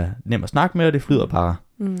 og hun er nem at snakke med, og det flyder bare.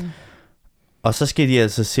 Og så skal de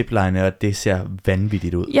altså zipline, og det ser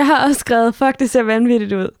vanvittigt ud. Jeg har også skrevet, fuck, det ser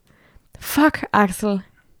vanvittigt ud. Fuck, Axel.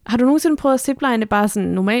 Har du nogensinde prøvet at zipline bare sådan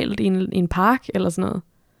normalt i en park, eller sådan noget?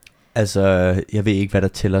 Altså, jeg ved ikke, hvad der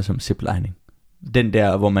tæller som ziplining. Den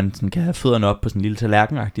der, hvor man sådan kan have fødderne op på sådan en lille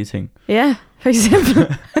tallerkenagtige ting. Ja, for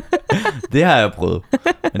eksempel. Det har jeg prøvet.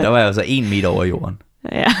 Men der var jeg altså 1 meter over jorden.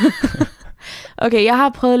 Ja. Okay, jeg har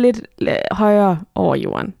prøvet lidt højere over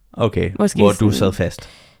jorden. Okay, måske hvor sådan, du sad fast.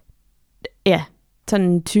 Ja,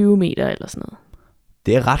 sådan 20 meter eller sådan noget.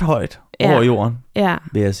 Det er ret højt over jorden,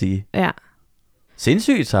 vil jeg sige. Ja.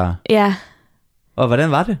 Sindssygt, så. Ja. Og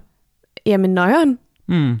hvordan var det? Jamen, nøjeren.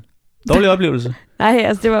 Dårlig oplevelse. Nej,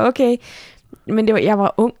 altså det var okay. Men jeg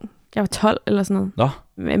var ung. Jeg var 12 eller sådan noget. Nå.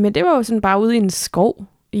 Men det var jo sådan bare ude i en skov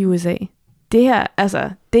i USA. Det her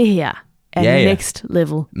er next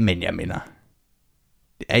level. Men jeg mener,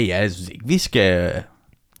 jeg synes ikke, vi skal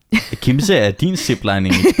kimse af din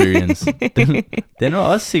ziplining experience. Den var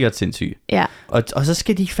også sikkert sindssyg. Ja. Og så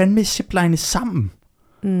skal de fandme zipline sammen.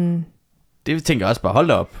 Det tænker jeg også bare, hold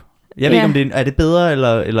da op. Jeg ved ikke, om det er det bedre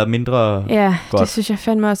eller mindre godt. Det synes jeg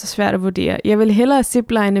fandme også er svært at vurdere. Jeg vil hellere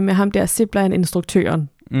zipline med ham der zipline-instruktøren,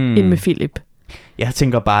 end med Philip. Jeg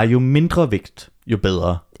tænker bare, jo mindre vægt, jo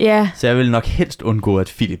bedre. Ja. Så jeg vil nok helst undgå,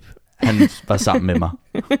 at Philip han var sammen med mig.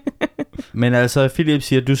 Men altså, Philip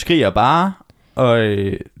siger, du skriger bare, og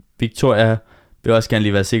Victoria vil også gerne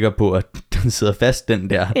lige være sikker på, at den sidder fast, den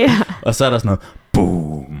der. Ja. Og så er der sådan noget,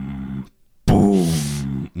 boom, boom,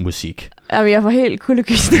 musik. Jamen, jeg får helt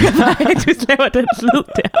kuldegysninger, når du laver den lyd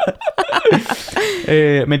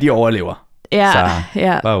der. Men de overlever. Ja, så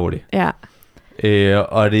bare roligt. Ja.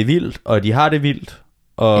 Og det er vildt, og de har det vildt.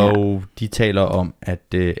 Og de taler om,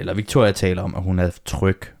 eller Victoria taler om, at hun er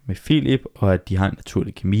tryg med Philip, og at de har en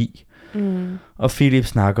naturlig kemi. Og Philip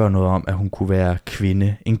snakker noget om, at hun kunne være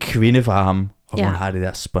en kvinde for ham, og hun har det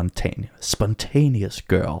der spontaneous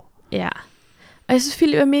girl. Ja. Og jeg synes,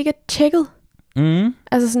 Philip er mega tjekket.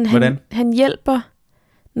 Altså sådan, han hjælper,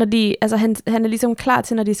 når de, altså han er ligesom klar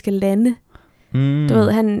til, når de skal lande. Du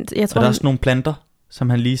ved, jeg tror, og der er sådan nogle planter, som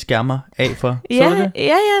han lige skærmer af for. Ja,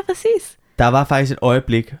 præcis. Der var faktisk et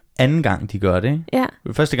øjeblik, anden gang de gør det, ikke? Ja.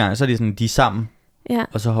 Første gang, så er de er sammen,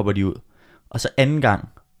 og så hopper de ud. Og så anden gang,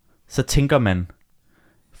 så tænker man,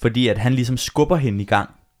 fordi at han ligesom skubber hende i gang,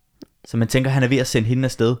 så man tænker, han er ved at sende hende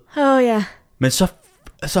afsted. Men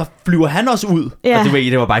så flyver han også ud, og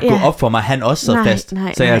det var bare ikke gået op for mig, han også sad fast.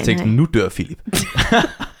 Så jeg tænkte, nu dør Philip.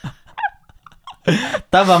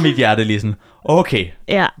 Der var mit hjerte lige sådan, okay.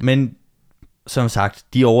 Men som sagt,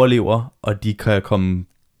 de overlever, og de kan komme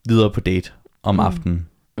videre på date om aftenen.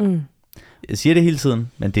 Jeg siger det hele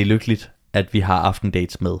tiden, men det er lykkeligt, at vi har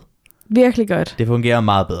aftendates med. Virkelig godt. Det fungerer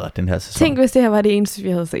meget bedre, den her sæson. Tænk, hvis det her var det eneste, vi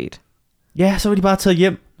havde set. Ja, så var de bare taget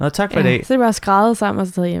hjem. Nå, tak for i dag. Så er de bare skræddet sammen og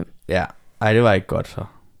så taget hjem. Ja, ej, det var ikke godt så.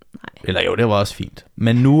 Nej. Eller jo, det var også fint.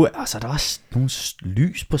 Men nu, altså, der var nogle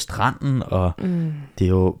lys på stranden, og det er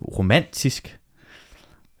jo romantisk.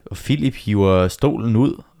 Og Philip hiver stolen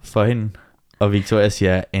ud for hende, og Victoria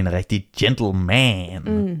siger, en rigtig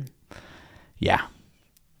gentleman. Ja.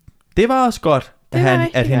 Det var også godt,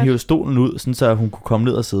 at han hiver stolen ud, sådan så hun kunne komme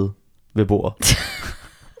ned og sidde ved bordet.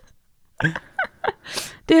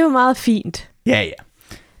 Det er jo meget fint. Ja.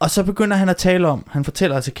 Og så begynder han at tale om, han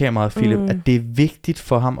fortæller til kameraet, Philip, at det er vigtigt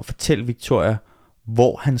for ham at fortælle Victoria,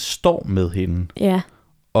 hvor han står med hende. Ja.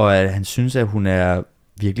 Og at han synes, at hun er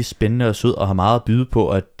virkelig spændende og sød, og har meget at byde på,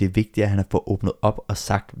 og det er vigtigt, at han har fået åbnet op og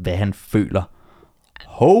sagt, hvad han føler.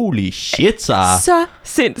 Holy shit, Sara. Så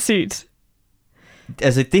sindssygt.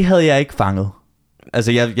 Altså, det havde jeg ikke fanget.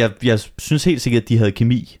 Altså, jeg synes helt sikkert, at de havde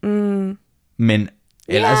kemi. Men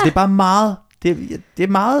altså, det er bare meget... Det er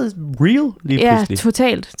meget real lige pludselig. Ja,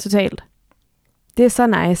 totalt. Det er så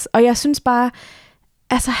nice. Og jeg synes bare,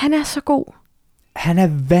 altså han er så god. Han er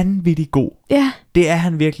vanvittig god. Ja. Det er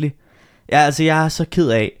han virkelig. Ja, altså jeg er så ked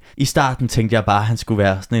af. I starten tænkte jeg bare, at han skulle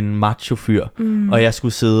være sådan en macho-fyr. Og jeg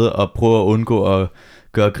skulle sidde og prøve at undgå at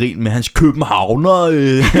gøre grin med hans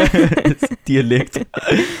københavner-dialekt.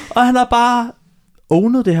 Og han har bare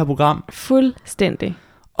ownet det her program. Fuldstændig.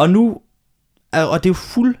 Og nu... Og det er jo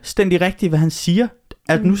fuldstændig rigtigt, hvad han siger.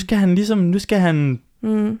 At nu skal han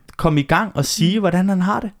komme i gang og sige, hvordan han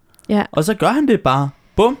har det. Ja. Og så gør han det bare.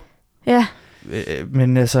 Bum. Ja.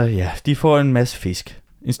 Men altså, ja, de får en masse fisk.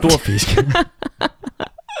 En stor fisk.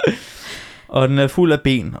 Og den er fuld af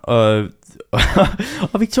ben. Og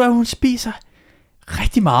Victoria, hun spiser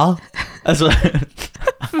rigtig meget. Altså...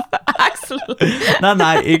 Axel.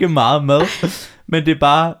 nej, ikke meget mad. Men det er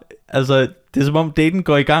bare... Altså, det er som om daten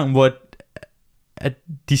går i gang, hvor... at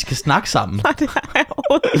de skal snakke sammen. Nej, det har jeg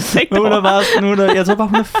overhovedet ikke. Hun er bare sådan, jeg tror bare,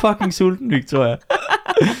 hun er fucking sulten, Victoria.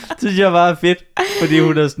 Det synes jeg bare er fedt, fordi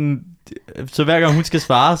hun er sådan, så hver gang hun skal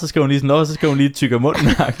svare, så skal hun lige sådan, så skal hun lige tykke af munden.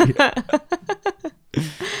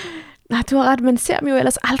 Nej, du har ret, man ser dem jo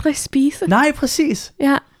ellers aldrig spise. Nej, præcis.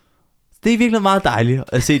 Ja. Det er virkelig meget dejligt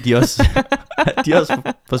at se, at de også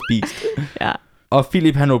får spist. Ja. Og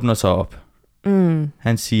Philip, han åbner sig op.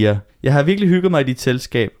 Han siger, jeg har virkelig hygget mig i dit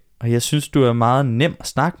selskab, og jeg synes, du er meget nem at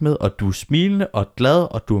snakke med, og du er smilende og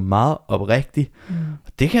glad, og du er meget oprigtig.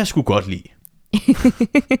 Og det kan jeg sgu godt lide.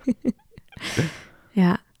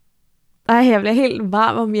 Ja. Ej, jeg bliver helt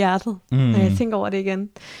varm om hjertet, når jeg tænker over det igen.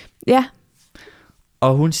 Ja.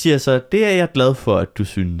 Og hun siger så, det er jeg glad for, at du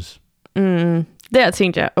synes. Der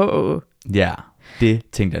tænkte jeg, Ja, det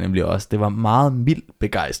tænkte jeg nemlig også. Det var meget mild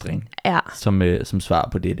begejstring, ja. som svar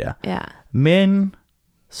på det der. Ja. Men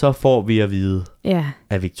så får vi at vide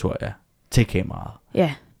af Victoria til kameraet,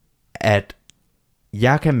 ja. at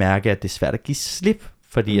jeg kan mærke, at det er svært at give slip,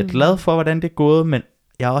 fordi jeg er glad for, hvordan det er gået, men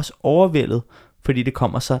jeg er også overvældet, fordi det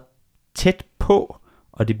kommer så tæt på,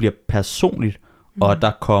 og det bliver personligt, og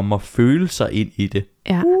der kommer følelser ind i det.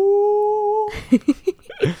 Ja.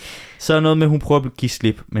 Så er noget med, at hun prøver at give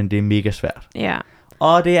slip, men det er mega svært. Ja.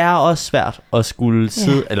 Og det er også svært at skulle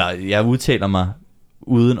sidde, eller jeg udtaler mig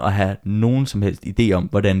uden at have nogen som helst idé om,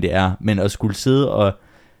 hvordan det er, men at skulle sidde og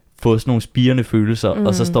få sådan nogle spirende følelser,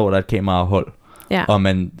 og så står der et kamerahold, og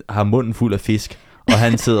man har munden fuld af fisk, og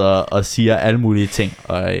han sidder og siger alle mulige ting.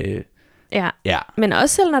 Og, ja, men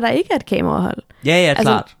også selv når der ikke er et kamerahold. Ja,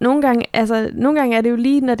 klart. Nogle gange er det jo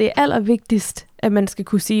lige, når det er allervigtigst, at man skal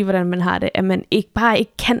kunne sige, hvordan man har det, at man ikke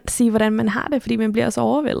kan sige, hvordan man har det, fordi man bliver så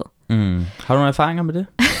overvældet. Har du nogle erfaringer med det?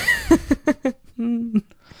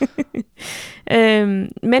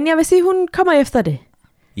 Men jeg vil sige, hun kommer efter det.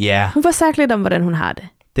 Ja. Hun får sagt lidt om, hvordan hun har det.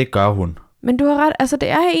 Det gør hun. Men du har ret, altså det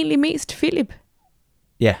er egentlig mest Philip.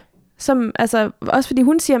 Ja. Som, altså, også fordi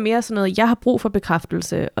hun siger mere sådan noget, jeg har brug for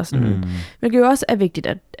bekræftelse og sådan. Hvilket jo også er vigtigt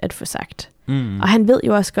at få sagt. Og han ved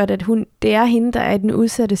jo også godt, at det er hende, der er i den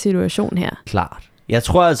udsatte situation her. Klart. Jeg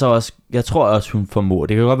tror også, hun formår.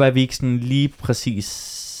 Det kan godt være, at vi ikke sådan lige præcis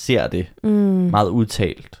ser det meget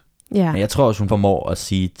udtalt. Ja. Men jeg tror også, hun formår at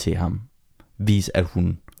sige til ham, vise, at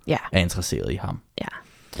hun er interesseret i ham. Ja.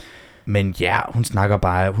 Men ja, hun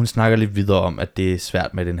snakker lidt videre om, at det er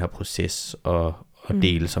svært med den her proces og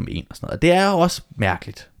dele som en og sådan noget. Det er jo også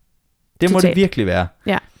mærkeligt. Det må det virkelig være.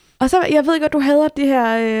 Ja. Og så, jeg ved godt, du hader det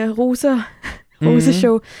her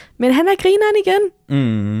Rose-show, men han er grineren igen.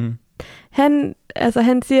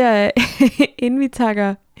 Han siger, inden vi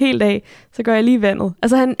takker helt af, så går jeg lige i vandet.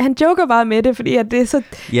 Altså han joker bare med det, fordi at det er så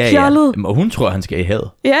fjollet. Ja. Og hun tror, han skal i havet.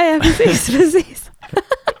 Ja, præcis.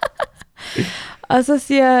 Og så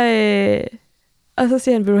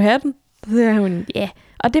siger han, vil du have den? Så siger hun, ja.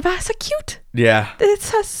 Og det var så cute. Ja. Det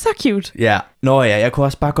er så cute. Ja. Nå ja, jeg kunne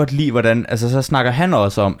også bare godt lide, hvordan... Altså, så snakker han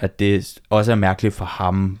også om, at det også er mærkeligt for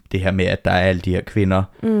ham, det her med, at der er alle de her kvinder.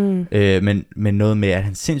 Men noget med, at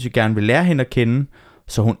han sindssygt gerne vil lære hende at kende,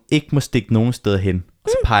 så hun ikke må stikke nogen sted hen. Og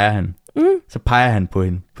så peger han. Så peger han på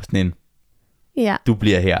hende på sådan en... Ja. Du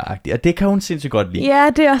bliver her-agtig. Og det kan hun sindssygt godt lide. Ja,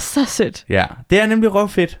 det er så sødt. Ja, det er nemlig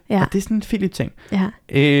røvfedt. Ja. Og det er sådan en Philip-ting. Ja.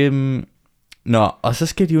 Og så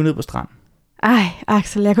skal de jo ned på stranden. Ej,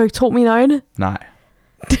 Axel, jeg kan jo ikke tro mine øjne. Nej.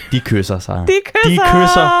 De kysser sig. De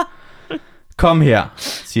kysser! Kom her,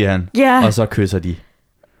 siger han. Ja. Og så kysser de.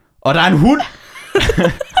 Og der er en hund!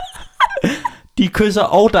 De kysser,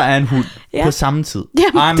 og der er en hund på samme tid.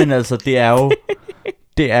 Ej, men altså,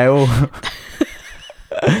 det er jo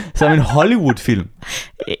som en Hollywood-film.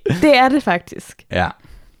 Det er det faktisk. Ja.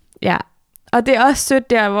 Ja. Og det er også sødt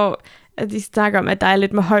der, hvor de snakker om, at der er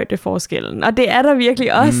lidt med højdeforskellen. Og det er der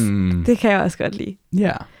virkelig også. Det kan jeg også godt lide.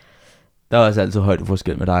 Ja. Der er også altid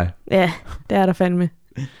højdeforskel med dig. Ja, det er der fandme.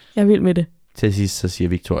 Jeg er vild med det. Til sidst så siger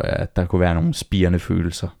Victoria, at der kunne være nogle spirende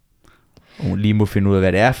følelser. Og hun lige må finde ud af,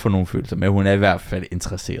 hvad det er for nogle følelser. Men hun er i hvert fald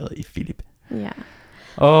interesseret i Philip. Ja.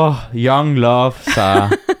 Young love,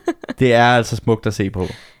 Sarah. Det er altså smukt at se på.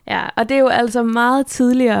 Ja, og det er jo altså meget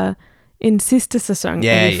tidligere end sidste sæson,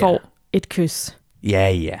 at vi får et kys.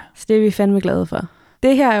 Ja. Så det er vi fandme glade for.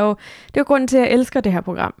 Det her er jo grunden til, at jeg elsker det her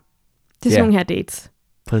program. Det er sådan nogle her dates.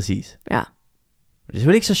 Præcis. Ja. Det er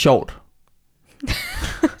selvfølgelig ikke så sjovt.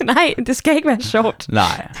 Nej, det skal ikke være sjovt.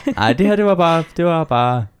 Nej, det her det var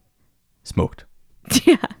bare smukt.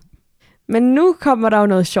 Ja. Men nu kommer der jo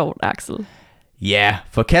noget sjovt, Axel. Ja,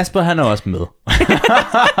 for Kasper han er også med.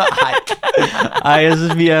 Ej, jeg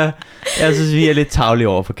synes vi er lidt tarvelige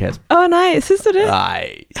over for Kasper. Nej, synes du det? Nej,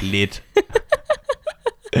 lidt.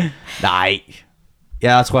 Nej.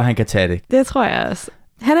 Jeg tror han kan tage det. Det tror jeg også.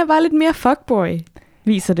 Han er bare lidt mere fuckboy,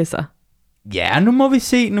 viser det sig. Ja, nu må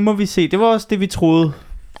vi se. Det var også det vi troede.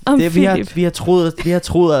 Vi har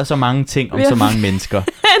troet så mange ting om så mange mennesker.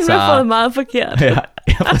 Han har fået meget forkert. Ja,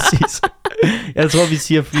 præcis. Jeg tror, vi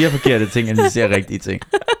siger flere forkerte ting, end vi siger rigtige ting.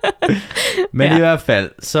 Men i hvert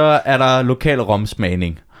fald, så er der lokal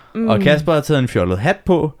romsmagning. Og Kasper har taget en fjollet hat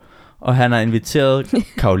på, og han har inviteret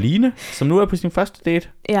Caroline, som nu er på sin første date,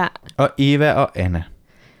 og Eva og Anna.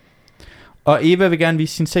 Og Eva vil gerne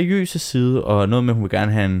vise sin seriøse side, og noget med, hun vil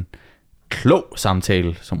gerne have en klog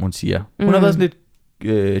samtale, som hun siger. Hun har været sådan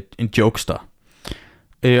lidt en jokester.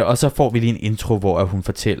 Og så får vi lige en intro, hvor hun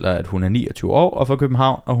fortæller, at hun er 29 år og fra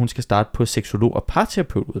København, og hun skal starte på seksolog- og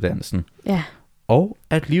parterapeutuddannelsen. Ja. Og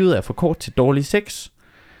at livet er for kort til dårlig sex.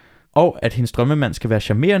 Og at hendes drømmemand skal være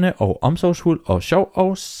charmerende og omsorgsfuld og sjov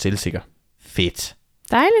og selvsikker. Fedt.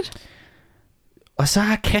 Dejligt. Og så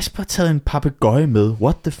har Kasper taget en papegøje med.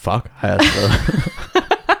 What the fuck, har jeg skrevet.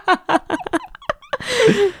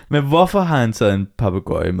 Men hvorfor har han taget en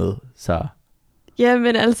papegøje med, så?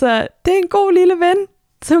 Jamen altså, det er en god lille ven,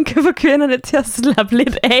 som kan få kvinderne til at slappe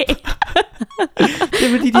lidt af. Det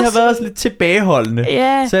er fordi, de har været lidt tilbageholdende.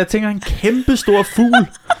 Yeah. Så jeg tænker, en kæmpe stor fugl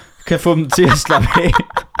kan få dem til at slappe af.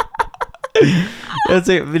 Jeg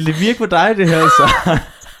tænker, vil det virke på dig, det her så?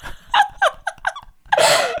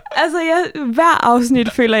 Altså, hver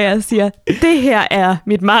afsnit føler jeg, at siger, det her er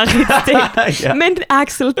mit mareridtsdate. Ja. Men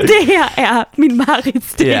Axel, det her er min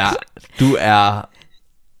mareridtsdate. Ja, du er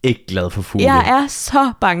ikke glad for fugle. Jeg er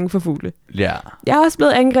så bange for fugle. Ja. Jeg er også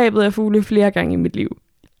blevet angrebet af fugle flere gange i mit liv.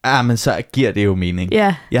 Ja, men så giver det jo mening.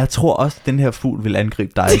 Ja. Jeg tror også, at den her fugl vil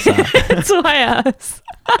angribe dig, så. Det tror jeg også.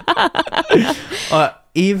 Og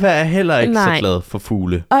Eva er heller ikke så glad for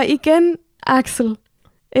fugle. Og igen, Axel,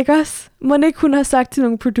 ikke også? Må ikke hun have sagt til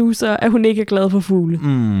nogle producer, at hun ikke er glad for fugle?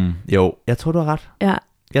 Jo, jeg tror, du har ret. Ja.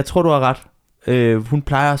 Jeg tror, du har ret. Hun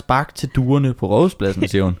plejer at sparke til duerne på Rådhuspladsen,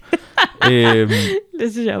 siger hun.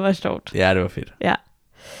 Det synes jeg var sjovt. Ja, det var fedt. Ja.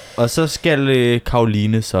 Og så skal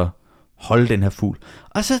Caroline så holde den her fugl.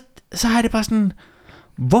 Og så har det bare sådan,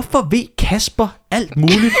 hvorfor ved Kasper alt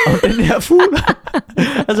muligt om den her fugl?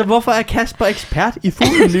 Altså, hvorfor er Kasper ekspert i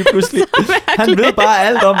fuglen lige pludselig? Han ved bare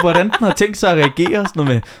alt om, hvordan den har tænkt sig at reagere. Sådan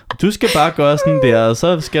med, du skal bare gøre sådan der, og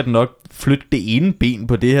så skal den nok flytte det ene ben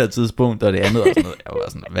på det her tidspunkt, og det andet og sådan noget. Jeg var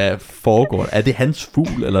sådan, hvad foregår? Er det hans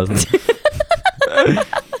fugl, eller sådan?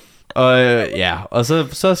 Og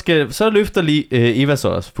så løfter lige Eva så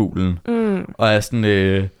også fuglen, og er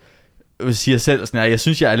sådan, siger selv sådan, jeg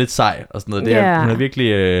synes, jeg er lidt sej, og sådan noget. Det er, hun er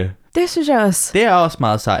virkelig... det synes jeg også. Det er også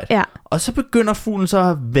meget sejt. Ja. Og så begynder fuglen så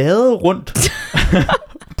at vade rundt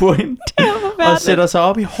på hende, og sætter sig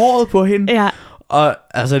op i håret på hende. Ja. Og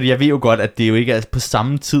altså, jeg ved jo godt, at det jo ikke er på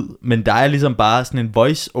samme tid, men der er ligesom bare sådan en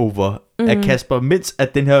voice-over af Kasper, mens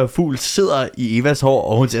at den her fugl sidder i Evas hår,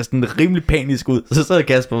 og hun ser sådan rimelig panisk ud. Så sidder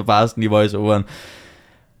Kasper bare sådan i voice-overen.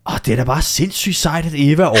 Det er da bare sindssygt sejt, at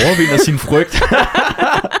Eva overvinder sin frygt.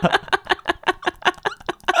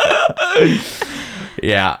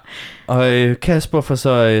 Ja, og Kasper får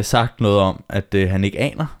så sagt noget om, at han ikke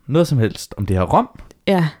aner noget som helst om det her rom.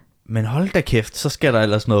 Ja. Men hold da kæft, så skal der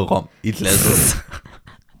ellers noget rom i glasset.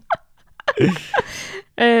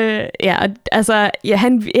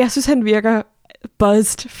 Jeg synes, han virker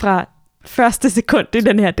buzzed fra første sekund i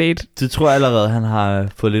den her date. Du tror allerede, han har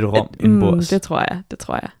fået lidt rom indenbords. Det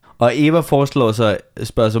tror jeg. Og Eva foreslår så,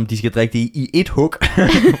 spørger om de skal drikke det i et hug,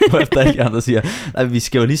 efter alle de andre siger, nej, vi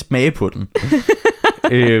skal jo lige smage på den.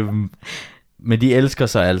 Men de elsker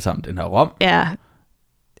så alle sammen den her rom. Ja,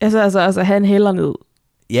 altså han hælder ned.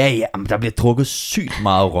 Ja, men der bliver drukket sygt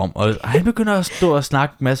meget rom, og han begynder at stå og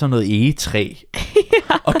snakke masser af noget egetræ,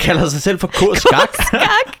 og kalder sig selv for K-skak.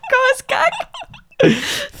 K-skak.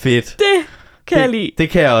 Fedt. Det kan jeg lide. Det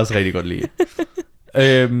kan jeg også rigtig godt lide.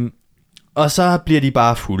 Og så bliver de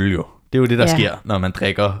bare fulde jo. Det er jo det, der sker, når man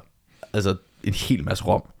drikker altså en hel masse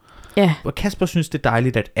rom. Ja. Og Kasper synes, det er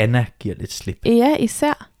dejligt, at Anna giver lidt slip. Ja,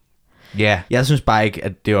 især. Ja, jeg synes bare ikke,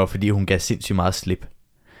 at det var, fordi hun gav sindssygt meget slip.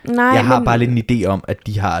 Nej, jeg har bare lidt en idé om, at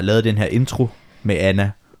de har lavet den her intro med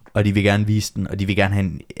Anna, og de vil gerne vise den, og de vil gerne have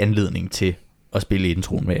en anledning til at spille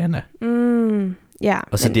introen med Anna. Ja.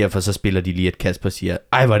 Og så derfor så spiller de lige, at Kasper siger,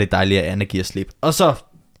 ej, hvor er det dejligt, at Anna giver slip. Og så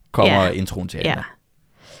kommer introen til Anna. Ja.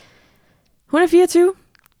 Hun er 24.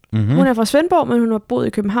 Mm-hmm. Hun er fra Svendborg, men hun har boet i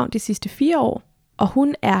København de sidste 4 år. Og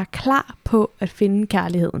hun er klar på at finde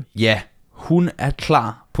kærligheden. Ja, hun er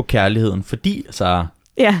klar på kærligheden, fordi så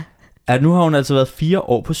at nu har hun altså været 4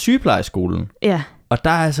 år på sygeplejeskolen. Ja. Og der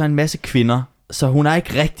er altså en masse kvinder, så hun har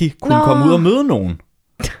ikke rigtig kunnet komme ud og møde nogen.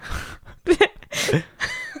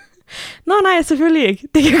 Nej, selvfølgelig ikke.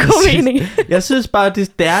 Det kan god mening. Jeg synes bare,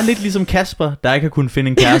 det er lidt ligesom Kasper, der ikke har kunnet finde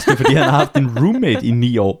en kæreste, fordi han har haft en roommate i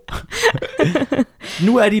 9 år.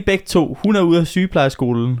 Nu er de begge to. Hun er ude af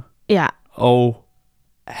sygeplejeskolen. Ja. Og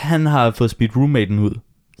han har fået smidt roommaten ud.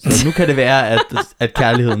 Så nu kan det være, at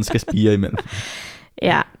kærligheden skal spire imellem.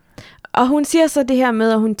 Ja. Og hun siger så det her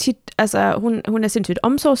med, at hun tit, altså hun er sindssygt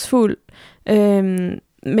omsorgsfuld,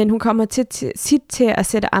 men hun kommer tit til at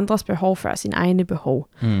sætte andres behov før sine egne behov.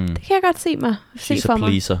 Det kan jeg godt se for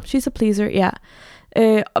mig. She's a pleaser, ja.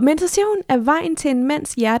 Men så siger hun, at vejen til en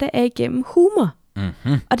mands hjerte er igennem humor.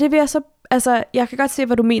 Mm-hmm. Og det vil jeg så, altså jeg kan godt se,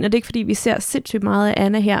 hvad du mener. Det er ikke, fordi vi ser sindssygt meget af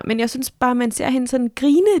Anna her, men jeg synes bare, man ser hende sådan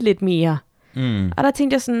grine lidt mere. Og der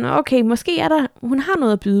tænkte jeg sådan, okay, måske hun har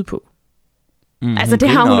noget at byde på. Altså det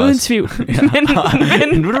har hun uden tvivl.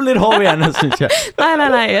 men nu er du lidt hård ved Anna, synes jeg.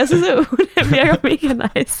 Nej, jeg synes, at hun virker mega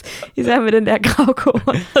nice. Især med den der gravkår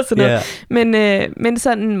og sådan noget. Men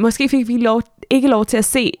sådan, måske fik vi ikke lov til at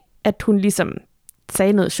se, at hun ligesom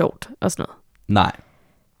sagde noget sjovt og sådan noget. Nej,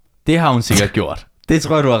 det har hun sikkert gjort. Det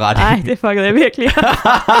tror jeg, du har ret i. Nej, det fuckede jeg virkelig.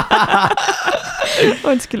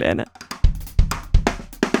 Undskyld, Anna.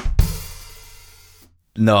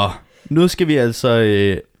 Nå, nu skal vi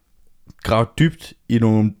altså grave dybt i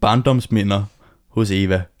nogle barndomsminder hos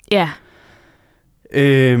Eva. Ja.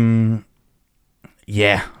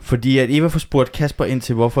 Ja, fordi at Eva får spurgt Kasper ind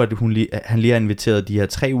til, hvorfor at han lige har inviteret de her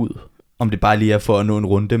 3 ud. Om det bare lige er for at nå en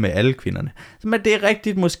runde med alle kvinderne. Men det er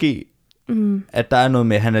rigtigt måske, at der er noget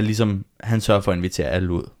med, at han sørger for at invitere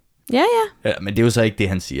alle ud. Ja. Men det er jo så ikke det,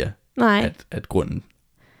 han siger. Nej. At grunden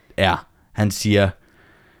er. Han siger,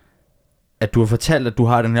 at du har fortalt, at du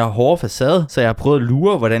har den her hårde facade, så jeg har prøvet at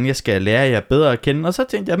lure, hvordan jeg skal lære jer bedre at kende. Og så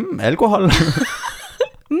tænkte jeg, alkohol.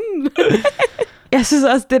 Jeg synes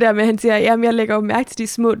også det der med, at han siger, jamen jeg lægger jo mærke til de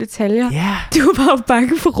små detaljer. Yeah. Du var jo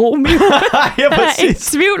bange for Romeo. Ja, der er ikke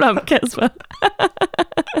tvivl om, Kasper.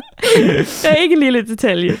 Der er ikke en lille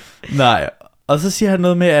detalje. Nej, og så siger han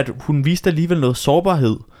noget med, at hun viste alligevel noget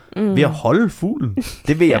sårbarhed ved at holde fuglen.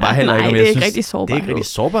 Det ved jeg bare heller ikke, om jeg synes. Det er ikke rigtig sårbarhed. Det er ikke rigtig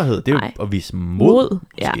sårbarhed, det er jo at vise mod.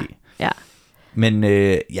 Ja. Men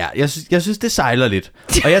jeg synes, det sejler lidt.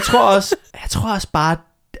 Og jeg tror også bare,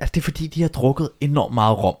 at det er fordi, de har drukket enormt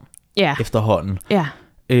meget rom efterhånden. Ja.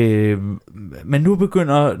 Men nu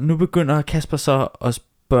begynder Kasper så at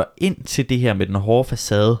spørge ind til det her med den hårde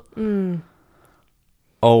facade.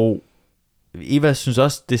 Og Eva synes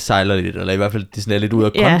også, det sejler lidt, eller i hvert fald, det er lidt ud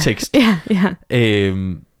af kontekst. Ja.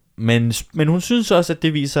 Men hun synes også, at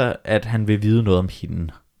det viser, at han vil vide noget om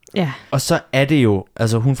hende. Ja. Og så er det jo,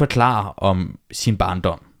 altså hun forklarer om sin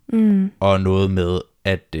barndom, og noget med,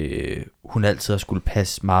 at hun altid har skulle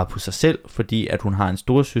passe meget på sig selv, fordi at hun har en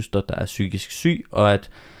storesøster, der er psykisk syg, og at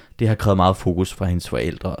det har krævet meget fokus fra hendes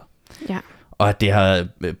forældre. Ja. Og at det har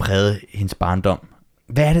præget hendes barndom.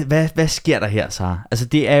 Hvad sker der her, Sara? Altså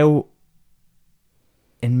det er jo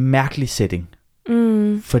en mærkelig setting,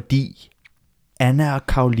 fordi Anna og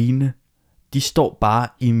Caroline, de står bare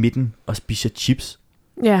i midten og spiser chips.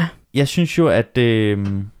 Ja. Jeg synes jo, at det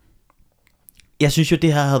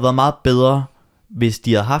havde været meget bedre, hvis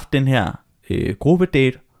de havde haft den her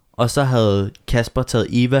gruppedate, og så havde Kasper taget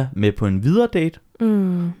Eva med på en videre date,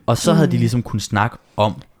 og så havde de ligesom kunnet snakke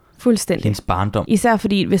om hendes barndom. Især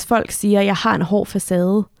fordi, hvis folk siger, at jeg har en hård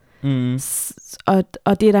facade,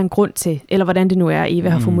 Og det er der en grund til, eller hvordan det nu er, Eva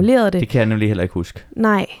har formuleret det. Det kan jeg nemlig heller ikke huske.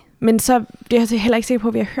 Nej, men så, det er jeg heller ikke sikker på,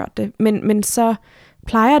 at vi har hørt det, men så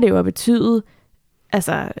plejer det jo at betyde,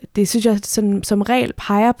 altså det synes jeg som regel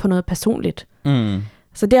peger på noget personligt.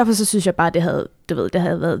 Så derfor så synes jeg bare, det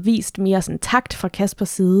havde været vist mere sådan takt fra Kaspers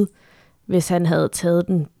side, hvis han havde taget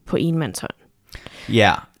den på enmandshånd.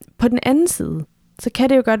 Ja. På den anden side, så kan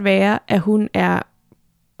det jo godt være, at hun er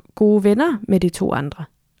gode venner med de to andre.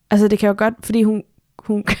 Altså det kan jo godt, fordi hun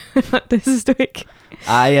det synes du ikke?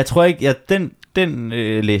 Ej, jeg tror ikke, den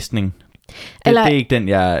læsning, det er ikke den,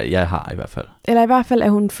 jeg har i hvert fald. Eller i hvert fald,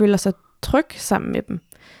 at hun føler sig tryg sammen med dem.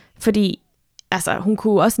 Fordi, altså, hun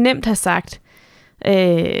kunne også nemt have sagt,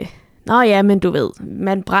 nå ja, men du ved,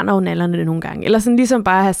 man brænder jo nallerne nogle gange. Eller sådan ligesom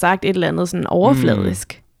bare have sagt et eller andet sådan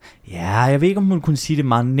overfladisk. Ja, jeg ved ikke, om hun kunne sige det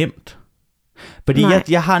meget nemt. Fordi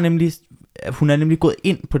jeg har nemlig, hun er nemlig gået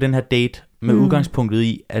ind på den her date med udgangspunktet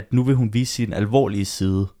i, at nu vil hun vise sin alvorlige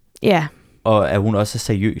side. Ja. Og at hun også er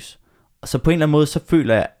seriøs. Og så på en eller anden måde, så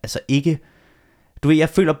føler jeg altså ikke, du ved, jeg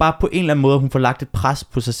føler bare på en eller anden måde, at hun får lagt et pres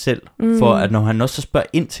på sig selv, for at når han også spørger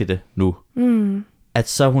ind til det nu, at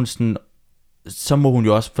så hun sådan, så må hun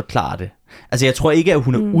jo også forklare det. Altså jeg tror ikke, at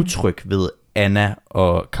hun er utryg ved Anna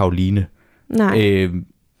og Caroline. Nej.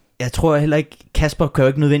 Jeg tror heller ikke, Kasper kan jo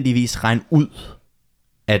ikke nødvendigvis regne ud,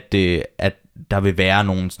 at der vil være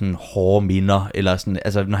nogle sådan hårde minder, eller sådan,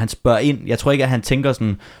 altså når han spørger ind, jeg tror ikke, at han tænker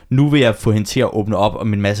sådan, nu vil jeg få hende til at åbne op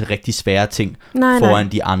om en masse rigtig svære ting foran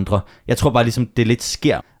de andre. Jeg tror bare ligesom, det lidt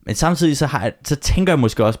sker. Men samtidig så tænker jeg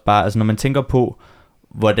måske også bare, altså når man tænker på,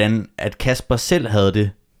 hvordan at Kasper selv havde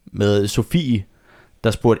det med Sofie,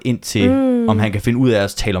 der spurgte ind til, om han kan finde ud af at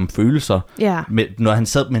tale om følelser. Yeah. Når han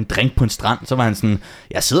sad med en drink på en strand, så var han sådan,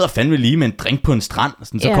 jeg sidder fandme lige med en drink på en strand.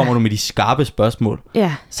 Sådan, så kommer du med de skarpe spørgsmål.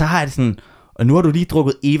 Så har jeg det sådan, og nu har du lige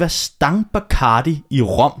drukket Eva Stang Bacardi i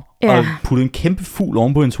rom, og puttet en kæmpe fugl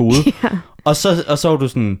oven på hendes hoved. Og så var du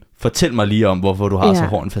sådan, fortæl mig lige om, hvorfor du har så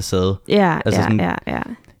hård en facade.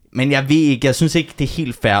 Men jeg ved ikke, jeg synes ikke, det er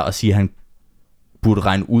helt fair at sige, at han burde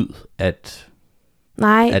regne ud, at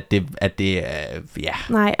det ja.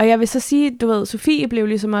 Nej, og jeg vil så sige, du ved, Sofie blev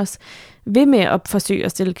ligesom også ved med at forsøge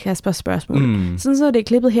at stille Kaspers spørgsmål. Sådan så det er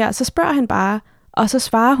klippet her, så spørger han bare, og så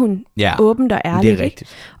svarer hun åbent og ærligt. Det er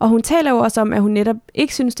rigtigt. Og hun taler jo også om, at hun netop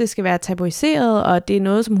ikke synes, det skal være tabuiseret, og det er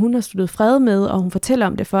noget, som hun har sluttet fred med, og hun fortæller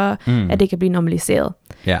om det for, at det kan blive normaliseret.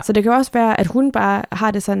 Så det kan også være, at hun bare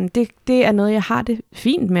har det sådan, det er noget, jeg har det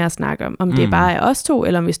fint med at snakke om det bare er os to,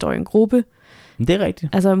 eller om vi står i en gruppe. Det er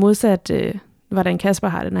rigtigt. Altså modsat, hvordan Kasper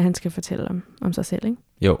har det, når han skal fortælle om sig selv, ikke?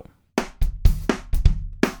 Jo.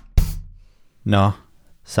 Nå,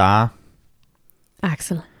 Sara.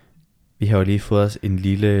 Axel. Vi har jo lige fået os en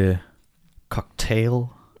lille cocktail.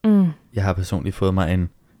 Jeg har personligt fået mig en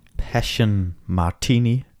Passion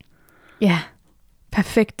Martini. Ja,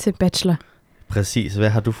 perfekt til bachelor. Præcis. Hvad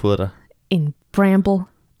har du fået dig? En Bramble.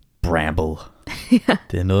 Bramble.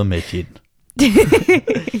 Det er noget med gin.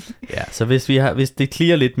 Ja, så hvis det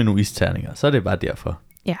klirer lidt med nogle isterninger, så er det bare derfor.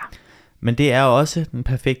 Ja. Men det er også den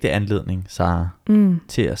perfekte anledning, Sara,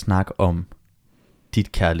 til at snakke om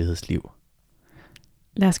dit kærlighedsliv.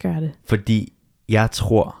 Lad os gøre det. Fordi jeg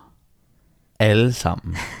tror alle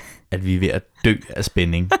sammen, at vi er ved at dø af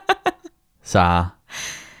spænding. Sara,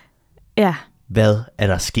 ja. Hvad er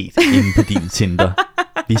der sket inde på din Tinder?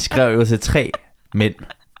 Vi skrev jo til 3 mænd.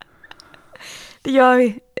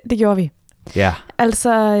 Det gjorde vi. Ja.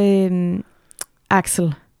 Altså,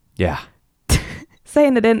 Axel. Ja.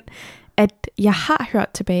 Sagen er den, at jeg har hørt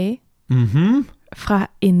tilbage fra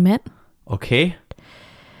en mand. Okay.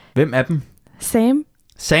 Hvem er dem? Sam.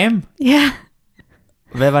 Sam? Ja.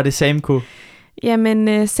 Hvad var det, Sam kunne?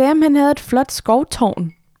 Jamen, Sam han havde et flot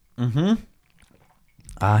skovtårn.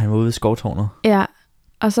 Han var ude i skovtårnet. Ja,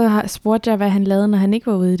 og så spurgte jeg, hvad han lavede, når han ikke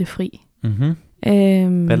var ude i det fri.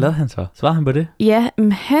 Hvad lavede han så? Svarede han på det? Ja,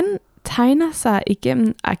 han tegner sig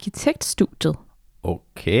igennem arkitektstudiet.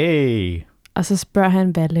 Okay. Og så spørger han,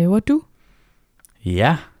 hvad laver du?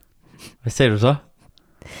 Ja. Hvad sagde du så?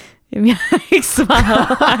 Jamen, jeg har ikke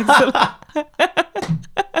svaret, Axel.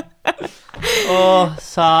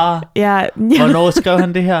 Sara. Ja. Hvornår skrev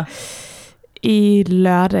han det her? I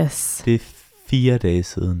lørdags. Det er 4 dage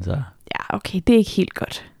siden, så. Ja, okay, det er ikke helt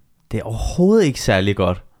godt. Det er overhovedet ikke særlig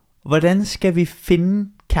godt. Hvordan skal vi finde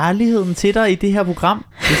kærligheden til dig i det her program,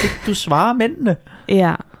 hvis ikke du svarer mændene?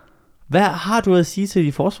 Ja. Hvad har du at sige til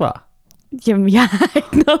dit forsvar? Jamen, jeg har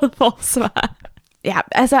ikke noget forsvar. Ja,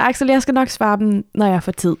 altså Axel, jeg skal nok svare dem, når jeg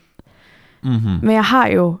får tid. Men jeg har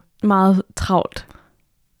jo meget travlt.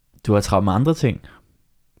 Du har travlt med andre ting?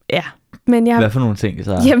 Ja, men jeg... Hvad for nogle ting,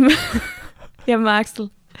 så? Jamen Axel,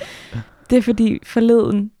 det er fordi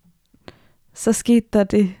forleden, så skete der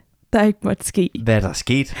det, der ikke måtte ske. Hvad er der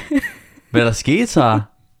sket? Hvad er der sket, så?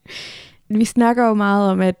 Vi snakker jo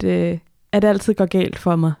meget om, at det altid går galt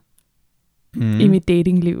for mig i mit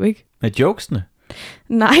datingliv, ikke? Med jokesene?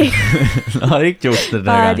 Nej. Nå, det er ikke jokesene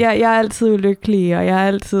der gang. Jeg er altid ulykkelig, og jeg er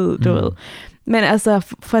altid, du ved. Men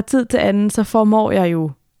altså, fra tid til anden, så formår jeg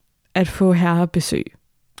jo at få herrebesøg.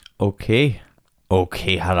 Okay.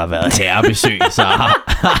 Okay, har der været herrebesøg, så?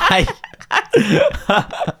 Nej.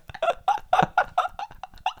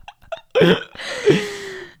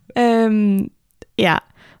 Ja,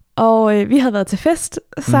 og vi havde været til fest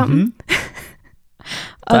sammen. Mm-hmm.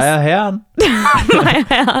 Der er herren. Nej,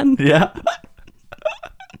 herren. Ja.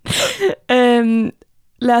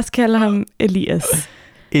 Lad os kalde ham Elias.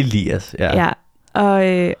 Elias, ja. Ja,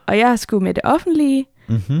 og jeg skulle med det offentlige,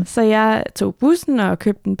 så jeg tog bussen og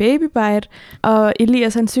købte en babybite, og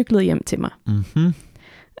Elias han cyklede hjem til mig. Mm-hmm.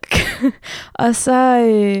 og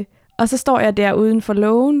så står jeg der uden for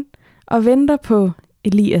lågen og venter på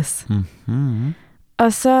Elias. Mm-hmm.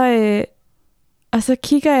 Og så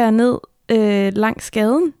kigger jeg ned langs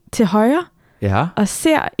gaden til højre, Ja. og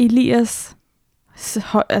ser Elias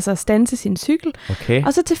standse sin cykel. Okay.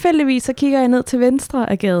 Og så tilfældigvis så kigger jeg ned til venstre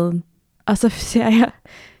af gaden, og så ser jeg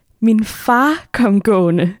min far komme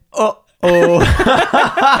gående.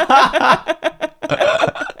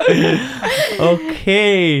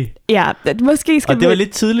 Okay. Ja, måske skal Og det var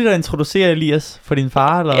lidt tidligt at introducere Elias for din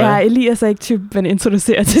far, eller hvad? Ja, Elias er ikke typen, man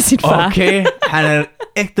introducerer til sin far. Okay, han er en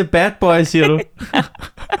ægte bad boy, siger du.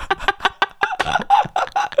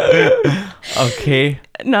 Okay.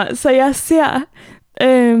 Nå, så jeg ser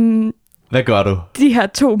Hvad gør du? de her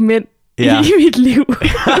 2 mænd i mit liv.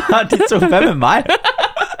 De 2, hvad med mig?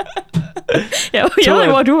 Jeg ved,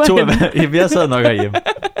 hvor du er henne. Jamen, jeg sad nok herhjemme.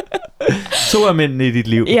 2 af mændene i dit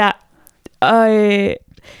liv. Ja,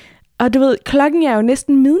 og du ved, klokken er jo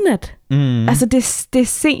næsten midnat. Altså, det er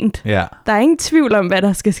sent. Ja. Der er ingen tvivl om, hvad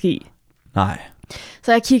der skal ske. Nej.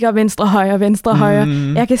 Så jeg kigger venstre, højre.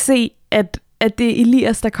 Jeg kan se, at det er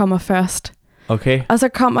Elias, der kommer først. Okay. Og så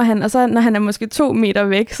kommer han, og så når han er måske 2 meter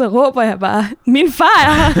væk, så råber jeg bare, min far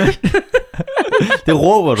er her. Det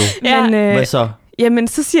råber du? Ja. Hvad så? Jamen,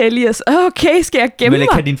 så siger Elias, okay, skal jeg gemme mig?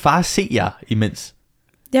 Men kan din far se jer imens?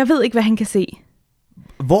 Jeg ved ikke, hvad han kan se.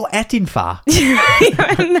 Hvor er din far?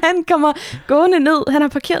 Jamen, han kommer gående ned. Han har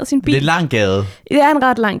parkeret sin bil. Det er en lang gade. Det er en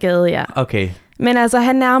ret lang gade, ja. Okay. Men altså,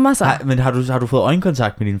 han nærmer sig. Men har du fået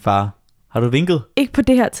øjenkontakt med din far? Har du vinket? Ikke på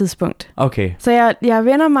det her tidspunkt. Okay. Så jeg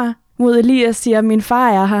vender mig mod Elias og siger, min far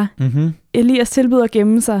er her. Mm-hmm. Elias tilbyder at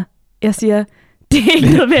gemme sig. Jeg siger, det er ikke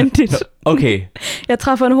nødvendigt. Okay. Jeg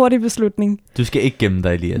træffer en hurtig beslutning. Du skal ikke gemme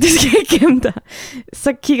dig, Elias. Du skal ikke gemme dig.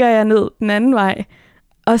 Så kigger jeg ned den anden vej.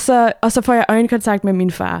 Og så får jeg øjenkontakt med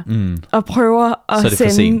min far. Og prøver at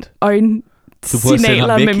sende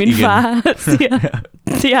øjensignaler med min far. Og siger,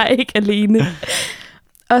 det er ikke alene.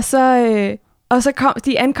 Og så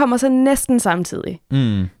de ankommer så næsten samtidig.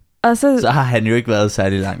 Og så har han jo ikke været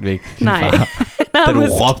særlig langt væk. Nej. Far, da du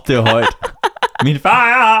råbte højt. Min far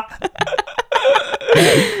er her!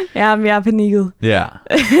 Ja, men jeg er panikket. Ja,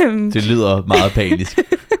 det lyder meget panisk.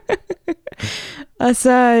 Og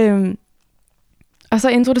så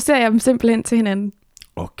introducerer jeg dem simpelthen til hinanden.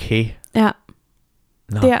 Okay. Ja.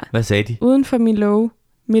 Nå, der. Hvad sagde de? Uden for min låge,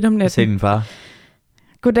 midt om natten. Hvad sagde din far?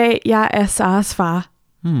 Goddag, jeg er Saras far.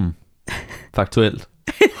 Faktuelt.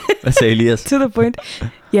 Hvad sagde Elias? To the point.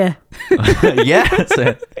 Ja. Ja,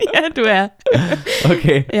 sagde. Ja, du er.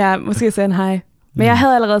 Okay. Ja, måske sagde han hej. Men jeg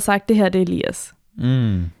havde allerede sagt, det her, det er Elias.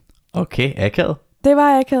 Okay, akavet. Det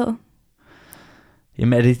var akavet.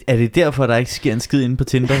 Jamen, er det derfor, der ikke sker en skid inde på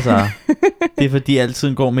Tinder, så? Det er fordi, jeg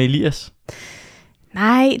altid går med Elias?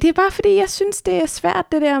 Nej, det er bare fordi, jeg synes, det er svært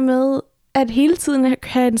det der med, at hele tiden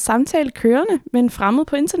have en samtale kørende med en fremmed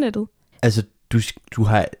på internettet. Altså, du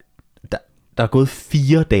har... Der er gået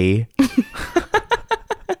 4 dage.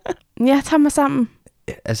 Jeg tager mig sammen.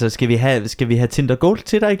 Altså, skal vi have Tinder Gold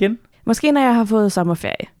til dig igen? Måske når jeg har fået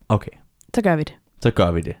sommerferie. Okay. Så gør vi det. Så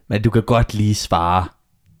gør vi det. Men du kan godt lige svare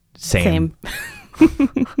Sam.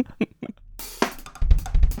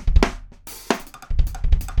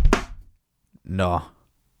 Nå.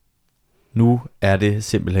 Nu er det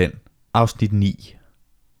simpelthen afsnit 9.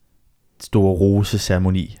 Store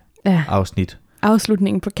roseceremoni. Ja. Afsnit.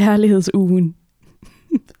 Afslutningen på kærlighedsugen.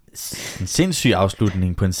 En sindssyg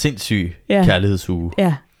afslutning på en sindssyg kærlighedsuge.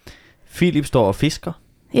 Ja. Philip står og fisker.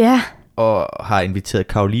 Ja. Og har inviteret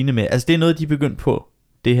Karoline med. Altså det er noget, de er begyndt på,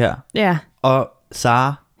 det her. Ja. Og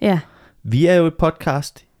Sara, vi er jo et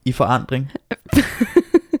podcast i forandring.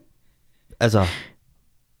 Altså,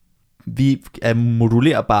 vi er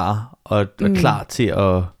modulerbare og er klar til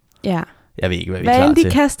at Jeg ved ikke, hvad vi er klar Hvad til.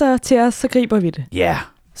 end de kaster til os, så griber vi det. Ja,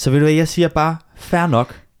 så ved du hvad, jeg siger bare, fair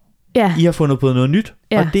nok. Ja. I har fundet på noget nyt,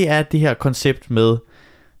 Ja. og det er det her koncept med,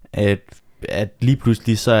 at lige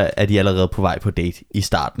pludselig så er de allerede på vej på date i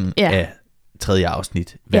starten af 3.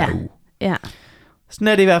 afsnit hver uge. Ja. Sådan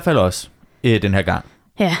er det i hvert fald også den her gang.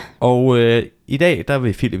 Ja. Og i dag, der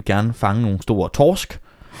vil Philip gerne fange nogle store torsk.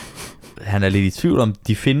 Han er lidt i tvivl om,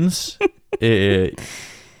 de findes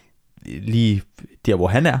lige der, hvor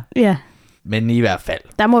han er. Ja. Men i hvert fald.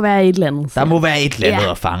 Der må være et eller andet. Der må være et eller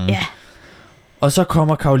andet at fange. Ja. Og så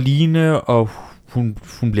kommer Caroline, og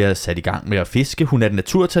hun bliver sat i gang med at fiske. Hun er et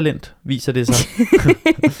naturtalent, viser det sig.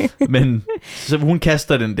 Men så hun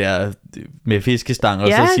kaster den der med fiskestang,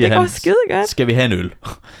 og så siger han, skal vi have en øl?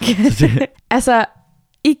 Altså,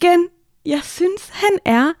 igen, jeg synes, han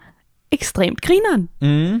er ekstremt grineren.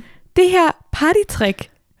 Mm. Det her partytrick.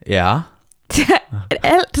 Ja.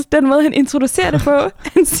 Alt den måde, han introducerer det på.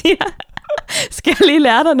 Han siger, skal jeg lige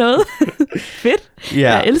lære dig noget? Fedt. Ja.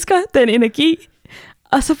 Jeg elsker den energi.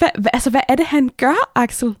 Og så, hvad er det, han gør,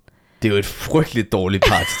 Axel? Det er jo et frygteligt dårligt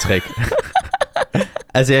partytrick.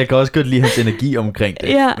 Altså, jeg kan også godt lide hans energi omkring det.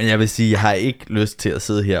 Ja. Men jeg vil sige, jeg har ikke lyst til at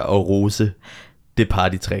sidde her og rose det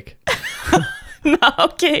partytrick. Nå,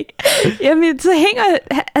 okay. Jamen, så hænger...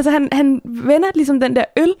 Altså, han vender ligesom den der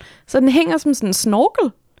øl, så den hænger som sådan en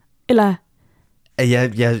snorkel. Eller...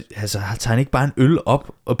 Altså, tager han ikke bare en øl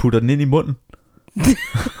op og putter den ind i munden?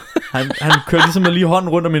 han kører ligesom lige hånden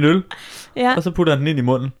rundt om en øl, og så putter han den ind i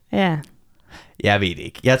munden. Ja. Jeg ved det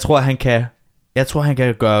ikke. Jeg tror, han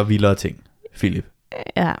kan gøre vildere ting, Philip.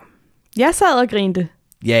 Ja. Jeg sad og grinte.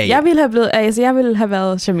 Ja. Jeg ville have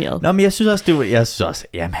været charmeret. Nå, men jeg synes også,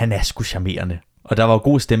 jamen, han er sgu charmerende. Og der var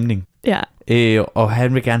god stemning. Ja. Og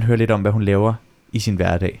han vil gerne høre lidt om, hvad hun laver i sin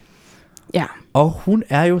hverdag. Ja. Og hun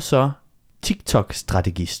er jo så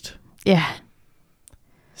TikTok-strategist. Ja.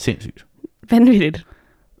 Sindssygt. Vanvittigt.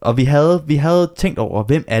 Og vi havde tænkt over,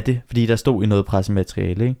 hvem er det? Fordi der stod i noget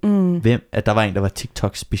pressemateriale, ikke? At der var en, der var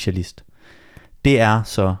TikTok-specialist. Det er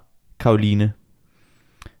så Caroline.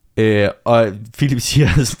 Og Philip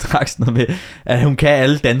siger straks noget med, at hun kan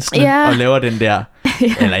alle dansene og laver den der.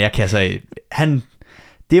 Eller jeg kan så...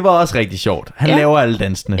 Det var også rigtig sjovt. Han laver alle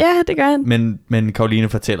dansene. Ja, det gør han. Men Caroline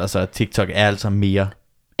fortæller så, at TikTok er altså mere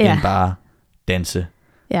end bare danse.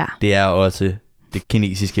 Ja. Det er også det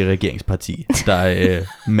kinesiske regeringsparti, der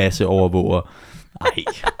masse overvåger. Ej.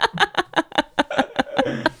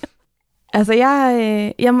 Altså,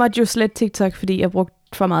 jeg måtte jo slet TikTok, fordi jeg brugte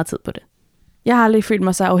for meget tid på det. Jeg har aldrig følt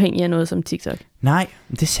mig så afhængig af noget som TikTok. Nej,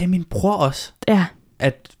 det sagde min bror også. Ja.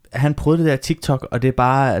 At han prøvede det der TikTok, og det er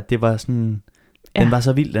bare, at det var sådan... Den var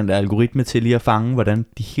så vild, den der algoritme til lige at fange, hvordan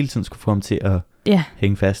de hele tiden skulle få ham til at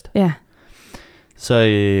hænge fast. Ja. Så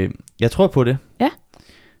jeg tror på det. Ja.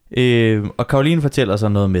 Og Caroline fortæller så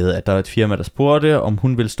noget med, at der er et firma, der spurgte, om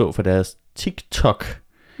hun ville stå for deres TikTok.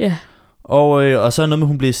 Ja. Og så noget med,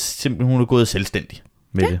 hun er gået selvstændig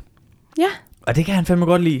med det. Ja. Og det kan han fandme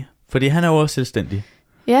godt lide, fordi han er jo også selvstændig.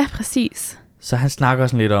 Ja, præcis. Så han snakker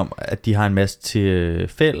sådan lidt om, at de har en masse til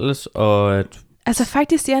fælles, og at... Altså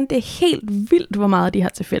faktisk siger han, det er helt vildt, hvor meget de har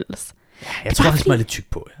til fælles. Ja, jeg tror, han smager lidt tyk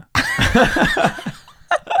på, ja.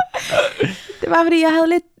 Det var fordi, jeg havde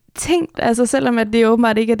lidt tænkt, altså selvom at det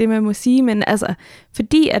åbenbart ikke er det, man må sige, men altså,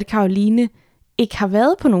 fordi at Caroline ikke har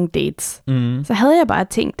været på nogle dates, så havde jeg bare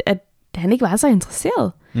tænkt, at han ikke var så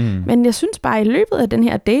interesseret. Men jeg synes bare, i løbet af den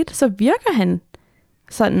her date, så virker han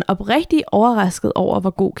sådan oprigtigt overrasket over, hvor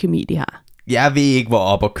god kemi de har. Jeg ved ikke, hvor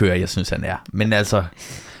op at køre jeg synes, han er. Men altså...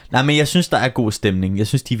 Nej, men jeg synes, der er god stemning. Jeg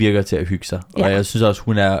synes, de virker til at hygge sig. Ja. Og jeg synes også,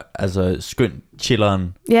 hun er altså skøn,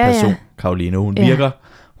 chilleren person, Caroline.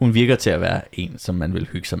 Hun virker til at være en, som man vil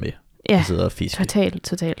hygge sig med. Ja, og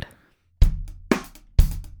totalt.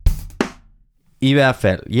 I hvert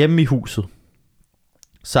fald, hjemme i huset,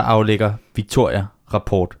 så aflægger Victoria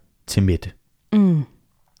rapport til Mette.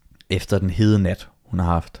 Efter den hede nat, hun har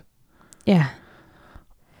haft. Ja.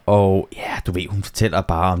 Og ja, du ved, hun fortæller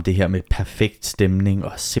bare om det her med perfekt stemning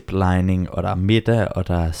og ziplining, og der er middag, og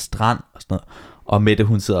der er strand og sådan noget. Og Mette,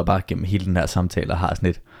 hun sidder bare gennem hele den her samtale og har sådan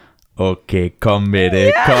et, okay, kom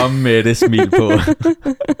med det, smil på.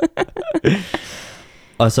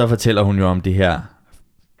 Og så fortæller hun jo om det her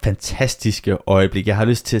fantastiske øjeblik. Jeg har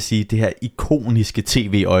lyst til at sige, det her ikoniske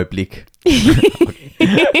tv-øjeblik.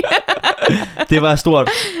 Det var stort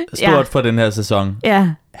for den her sæson.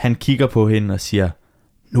 Ja. Han kigger på hende og siger,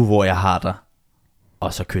 nu hvor jeg har dig.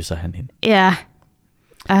 Og så kysser han hende. Ja.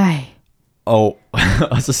 Ej. Og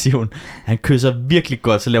så siger hun, han kysser virkelig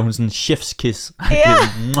godt, så laver hun sådan en chef's kiss. Ja,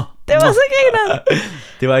 det var så griner.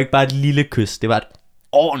 Det var ikke bare et lille kys, det var et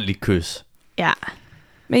ordentligt kys. Ja.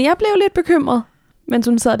 Men jeg blev lidt bekymret. mens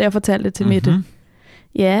hun sad der og fortalte det til Mette.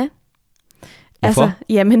 Ja. Hvorfor? Altså,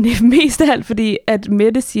 jamen mest af alt, fordi at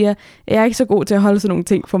Mette siger, at jeg er ikke så god til at holde sådan nogle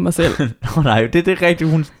ting for mig selv. Nej, det er rigtigt.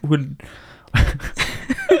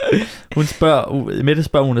 Hun spørger, Mette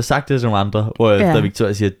spørger, hun har sagt det til nogle andre, hvor efter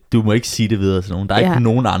Victoria siger, du må ikke sige det videre til nogen. Der er ikke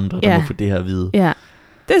nogen andre, der må få det her at vide. Ja,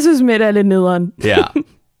 det synes Mette er lidt nederen. Ja.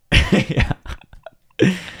 Ja.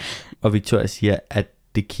 Og Victoria siger, at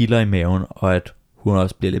det kilder i maven, og at hun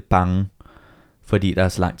også bliver lidt bange, fordi der er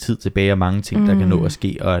så lang tid tilbage, og mange ting, der kan nå at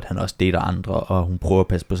ske, og at han også dater andre, og hun prøver at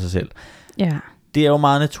passe på sig selv. Ja. Det er jo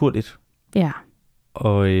meget naturligt. Ja.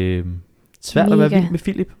 Og svært at være vild med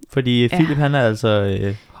Philip, fordi Philip, han er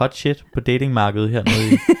altså hot shit på datingmarkedet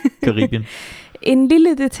hernede i Karibien. En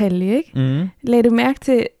lille detalje, ikke? Lad du mærke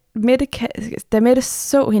til, da Mette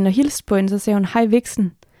så hende og hilste på hende, så sagde hun, hej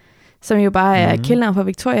Vixen, som jo bare er kældnavn for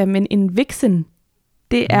Victoria, men en Vixen,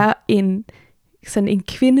 det er sådan en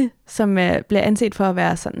kvinde, som bliver anset for at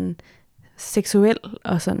være sådan seksuel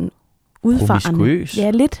og sådan udfarende. Promiskuøs?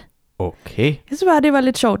 Ja, lidt. Okay. Jeg synes bare, det var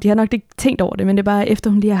lidt sjovt. De har nok ikke tænkt over det, men det er bare efter,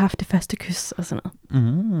 hun lige har haft det første kys og sådan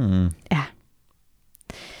noget. Ja.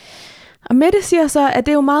 Og Mette siger så, at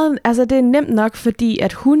det er jo meget, altså det er nemt nok, fordi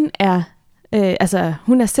at hun er,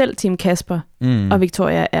 hun er selv Team Kasper, og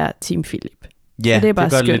Victoria er Team Philip. Ja, det gør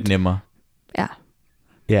det lidt nemmere. Ja.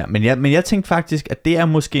 Ja, men jeg tænkte faktisk, at det er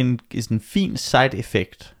måske en fin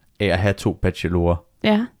side-effekt af at have 2 bachelorer.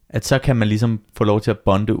 Ja. At så kan man ligesom få lov til at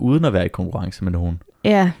bonde, uden at være i konkurrence med nogen.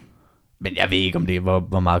 Ja. Men jeg ved ikke, om det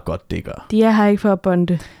hvor meget godt det gør. De er her ikke for at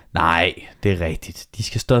bonde. Nej, det er rigtigt. De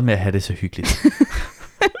skal stå med at have det så hyggeligt.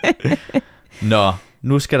 Nå,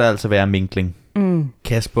 nu skal der altså være minkling.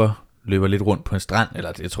 Kasper løber lidt rundt på en strand,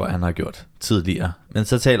 eller det tror jeg, han har gjort tidligere. Men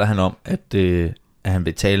så taler han om, at han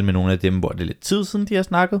vil tale med nogle af dem, hvor det er lidt tid siden, de har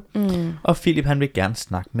snakket. Og Philip, han vil gerne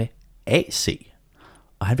snakke med AC.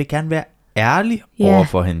 Og han vil gerne være ærlig over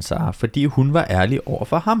for hende, Sara, fordi hun var ærlig over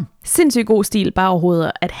for ham. Sindssygt god stil bare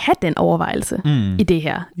overhovedet at have den overvejelse i det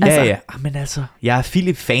her. Altså. Ja. Men altså, jeg er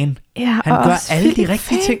Philip-fan. Ja, han gør alle de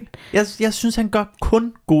rigtige ting. Jeg synes, han gør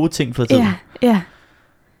kun gode ting for tiden. Ja.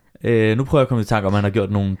 Nu prøver jeg at komme i tanke om, han har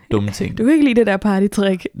gjort nogle dumme ting. Du kan ikke lide det der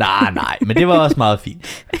partytrick. Nej, men det var også meget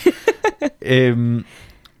fint.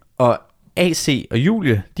 Og AC og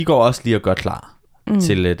Julie, de går også lige og gør klar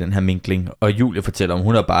til den her minkling. Og Julie fortæller, om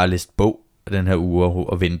hun har bare læst bog den her uge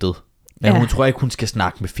og ventet. Men hun tror ikke, hun skal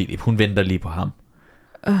snakke med Philip. Hun venter lige på ham.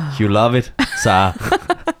 You love it, Sara.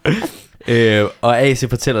 Og AC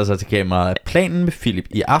fortæller sig til kameraet, at planen med Philip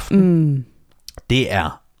i aften, det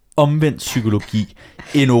er omvendt psykologi.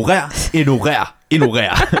 Ignorer.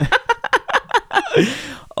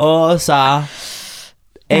 Og Sara,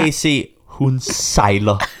 AC, hun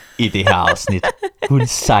sejler i det her afsnit. Hun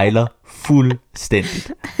sejler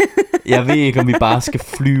fuldstændigt. Jeg ved ikke, om vi bare skal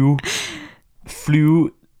flyve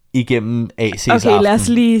igennem AC's aften. Okay, lad os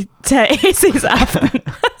lige tage AC's aften.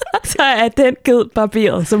 Så er den ged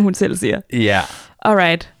barberet, som hun selv siger. Ja.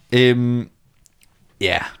 Alright.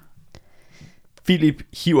 Ja. Philip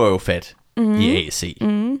hiver jo fat i AC.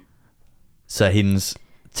 Så hendes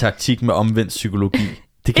taktik med omvendt psykologi,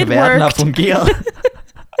 det kan være, den har fungeret.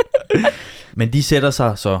 Men de sætter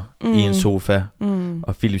sig så i en sofa,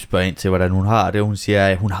 og Philip spørger ind til, hvordan hun har det, og hun siger,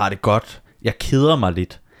 at hun har det godt. Jeg keder mig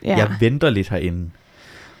lidt. Jeg venter lidt herinde.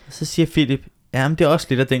 Og så siger Philip, jamen det er også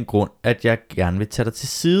lidt af den grund, at jeg gerne vil tage dig til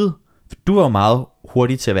side. For du er jo meget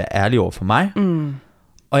hurtig til at være ærlig over for mig,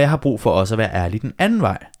 og jeg har brug for også at være ærlig den anden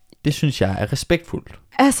vej. Det synes jeg er respektfuldt.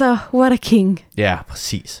 Altså, what a king. Ja,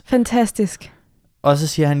 præcis. Fantastisk. Og så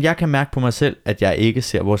siger han, jeg kan mærke på mig selv, at jeg ikke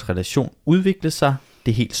ser vores relation udvikle sig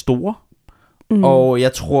det helt store. Og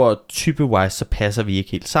jeg tror, type-wise, så passer vi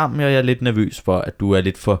ikke helt sammen, og jeg er lidt nervøs for, at du er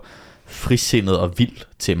lidt for frisindet og vild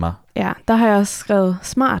til mig. Ja, der har jeg også skrevet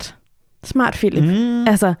smart Philip.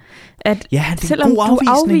 Altså, at selvom du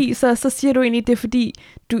afviser, så siger du egentlig, det er fordi,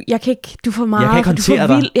 du får meget, jeg kan ikke håndtere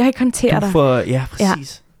dig. Jeg kan ikke håndtere dig. Ja,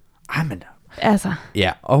 præcis. Ej, men altså.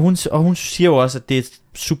 Ja, og hun siger jo også, at det er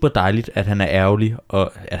super dejligt, at han er ærgerlig,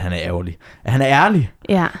 og at han er ærlig.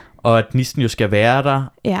 Ja. Og at gnisten jo skal være der.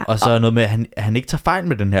 Ja. Og så er noget med, at han ikke tager fejl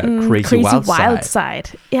med den her crazy wild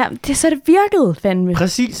side. Ja, så det virkede fandme.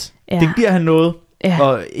 Præcis. Ja. Det giver han noget. Ja.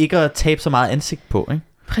 Og ikke at tabe så meget ansigt på, ikke?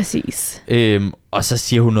 Præcis. Og så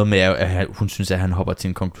siger hun noget med, at hun synes, at han hopper til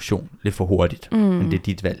en konklusion lidt for hurtigt. Men det er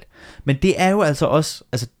dit valg. Men det er jo altså også,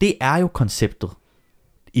 det er jo konceptet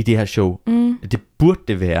i det her show. Det burde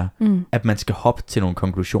det være, at man skal hoppe til nogle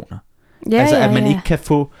konklusioner. Ja, at man ikke kan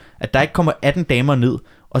få, at der ikke kommer 18 damer ned,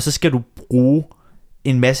 og så skal du bruge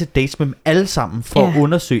en masse dates med dem alle sammen, for at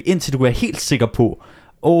undersøge, indtil du er helt sikker på,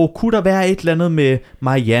 kunne der være et eller andet med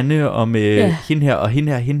Marianne og med hende her og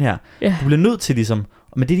hende her og hende her. Du bliver nødt til ligesom,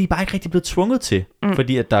 men det er de bare ikke rigtig blevet tvunget til,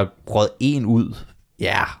 fordi at der er røget en ud.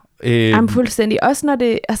 Jamen fuldstændig. Også når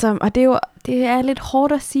det, altså, og det er lidt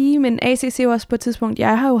hårdt at sige, men AC siger jo også på et tidspunkt,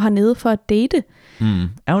 jeg har jo hernede for at date.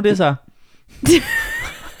 Er hun det så?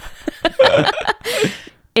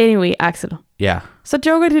 Anyway, Axel. Ja. Så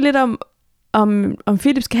joker de lidt om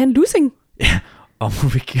Philip skal have en lussing. Ja,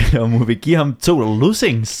 om hun vil give ham 2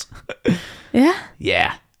 losings. Ja. Ja.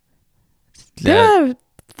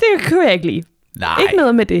 Det kunne jeg ikke lide. Nej. Ikke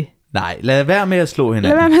noget med det. Nej, lad være med at slå hinanden.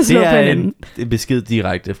 Lad være med at slå på hinanden. Det er besked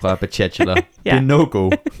direkte fra Bachelor. Det er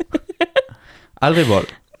no-go. Aldrig vold.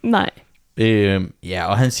 Nej.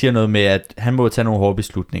 Og han siger noget med, at han må tage nogle hårde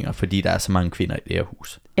beslutninger, fordi der er så mange kvinder i det her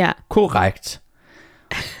hus. Ja. Korrekt.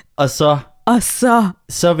 Og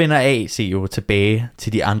så vender AC jo tilbage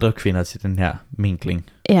til de andre kvinder til den her minkling.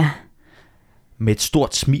 Ja. Med et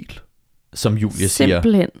stort smil, som Julie siger.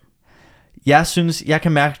 Simpelthen. Jeg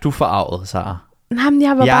kan mærke, at du er forarvet, Sara. Jamen,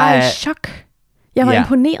 jeg var bare i chok. Jeg var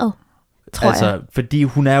imponeret, tror jeg. Fordi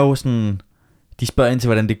hun er jo sådan, de spørger ind til,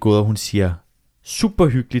 hvordan det er gået, og hun siger, super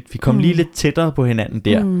hyggeligt, vi kom lige lidt tættere på hinanden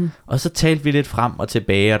der, og så talte vi lidt frem og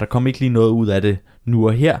tilbage, og der kom ikke lige noget ud af det nu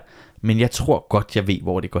og her, men jeg tror godt, jeg ved,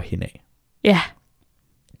 hvor det går hen af. Ja.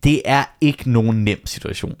 Det er ikke nogen nem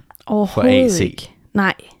situation for AC. Ikke.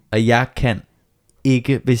 Nej. Og jeg kan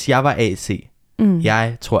ikke, hvis jeg var AC,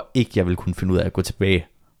 jeg tror ikke, jeg ville kunne finde ud af at gå tilbage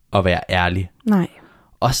og være ærlig. Nej.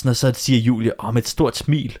 Også når så siger Julie, med et stort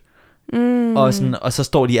smil, og så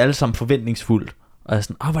står de alle sammen forventningsfuldt, og er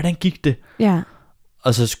sådan, hvordan gik det? Ja.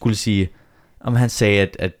 Og så skulle sige, om han sagde,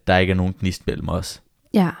 at der ikke er nogen gnist mellem os.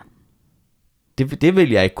 Ja. Det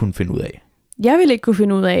vil jeg ikke kunne finde ud af. Jeg vil ikke kunne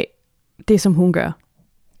finde ud af det, som hun gør.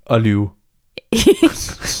 Og lyve.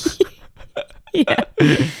 Ja.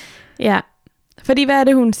 Ja. Fordi hvad er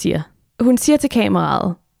det, hun siger? Hun siger til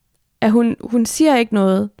kameraet, at hun siger ikke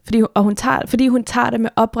noget, fordi hun tager det med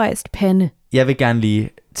oprejst pande. Jeg vil gerne lige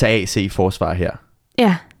tage AC i forsvar her.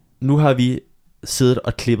 Ja. Nu har vi siddet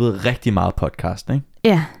og klippet rigtig meget podcast, ikke?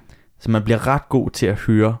 Ja. Så man bliver ret god til at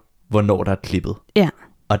høre, hvornår der er klippet. Ja.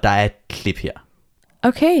 Og der er et klip her.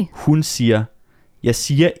 Okay. Hun siger, jeg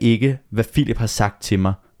siger ikke, hvad Philip har sagt til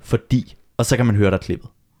mig, fordi... Og så kan man høre, der er klippet.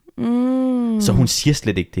 Så hun siger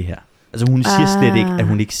slet ikke det her. Altså hun siger slet ikke, at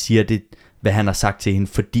hun ikke siger det, hvad han har sagt til hende,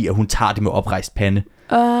 fordi at hun tager det med oprejst pande.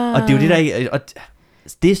 Og det er jo det, der ikke...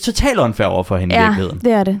 Det er totalt unfair over for hende i virkeligheden.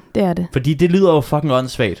 Det er det. Fordi det lyder jo fucking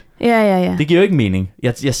åndssvagt. Ja. Det giver jo ikke mening.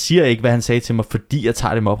 Jeg siger ikke, hvad han sagde til mig, fordi jeg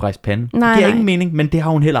tager det med oprejst pande. Nej, det giver ingen mening, men det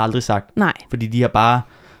har hun heller aldrig sagt. Nej. Fordi de har bare...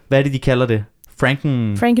 Hvad er det, de kalder det?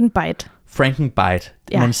 Frankenbite.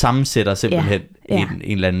 Ja. Man sammensætter simpelthen en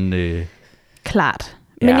eller anden... Klart.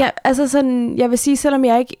 Men jeg vil sige, selvom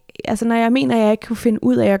jeg ikke... Altså, når jeg mener, at jeg ikke kunne finde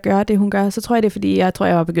ud af at gøre det, hun gør, så tror jeg, det er, fordi jeg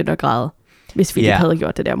var begyndt at græde, hvis Philip havde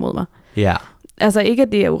gjort det der mod mig. Ja. Altså, ikke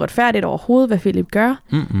at det er uretfærdigt overhovedet, hvad Philip gør,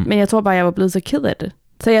 men jeg tror bare, jeg var blevet så ked af det.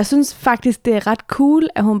 Så jeg synes faktisk, det er ret cool,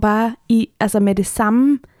 at hun bare med det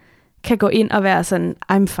samme kan gå ind og være sådan,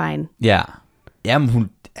 I'm fine. Ja. Jamen,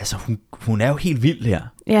 hun er jo helt vild her.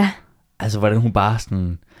 Ja. Altså, hvordan hun bare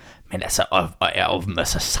sådan... Men altså,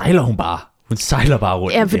 så sejler hun bare. Hun sejler bare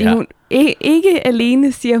rundt. Ja, fordi hun ikke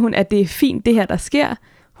alene siger hun, at det er fint, det her, der sker.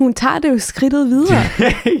 Hun tager det jo skridtet videre.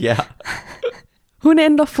 Ja. Hun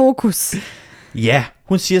ændrer fokus. Ja,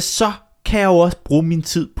 hun siger, så kan jeg jo også bruge min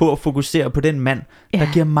tid på at fokusere på den mand,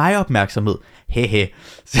 der giver mig opmærksomhed. Hehe.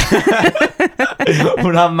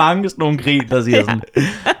 Hun har mange sådan nogle grin, der siger sådan,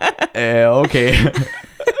 okay.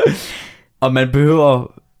 Og man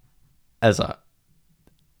behøver, altså,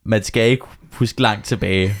 man skal ikke huske langt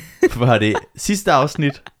tilbage, for det sidste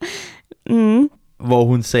afsnit, hvor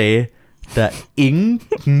hun sagde, der er ingen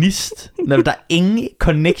gnist, der er ingen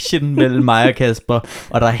connection mellem mig og Kasper,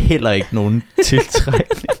 og der er heller ikke nogen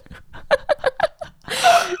tiltrækning.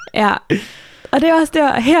 Ja, og det er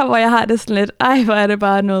også her, hvor jeg har det sådan lidt, hvor er det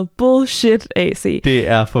bare noget bullshit, AC. Det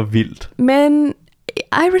er for vildt. Men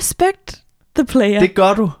I respect the player. Det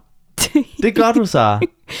gør du. Det gør du, Sara.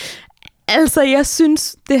 Altså, jeg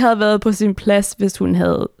synes, det havde været på sin plads, hvis hun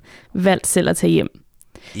havde valgt selv at tage hjem.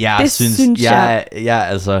 Jeg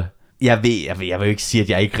vil jo ikke sige, at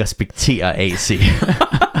jeg ikke respekterer AC.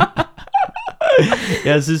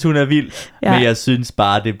 Jeg synes, hun er vild, men jeg synes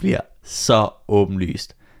bare, det bliver så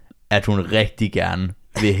åbenlyst, at hun rigtig gerne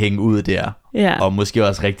vil hænge ud der, og måske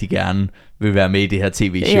også rigtig gerne vil være med i det her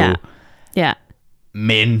tv-show. Ja.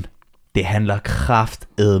 Men det handler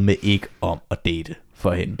kraftedme ikke om at date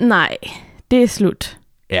for hende. Nej, det er slut.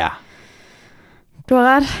 Ja. Du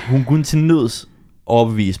har ret. Hun kunne til nøds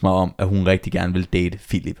overbevise mig om, at hun rigtig gerne vil date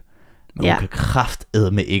Philip. Men hun kan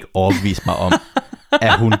kraftedme ikke overbevise mig om,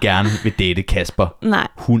 at hun gerne vil date Kasper. Nej.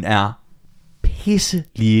 Hun er pisse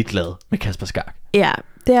ligeglad med Kasper Skak. Ja,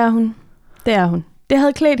 det er hun. Det er hun. Det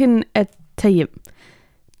havde klædt hende at tage hjem.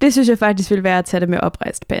 Det synes jeg faktisk ville være at tage det med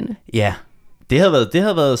oprejst pande. Ja, det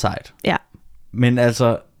havde været sejt. Ja. Men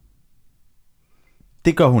altså,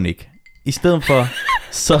 det gør hun ikke. I stedet for,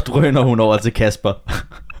 så drøner hun over til Kasper.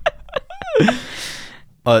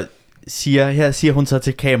 Og her siger hun så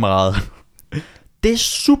til kameraet: det er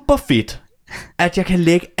super fedt, at jeg kan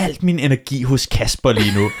lægge alt min energi hos Kasper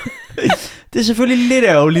lige nu. Det er selvfølgelig lidt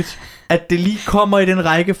ærgerligt, at det lige kommer i den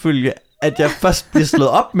rækkefølge, at jeg først bliver slået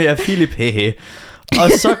op med af Philip, hehe,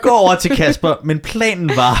 og så går over til Kasper. Men planen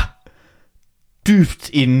var dybt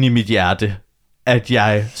inde i mit hjerte, at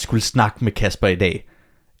jeg skulle snakke med Kasper i dag.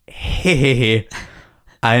 Hehehe.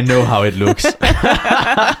 I know how it looks.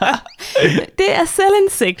 Det er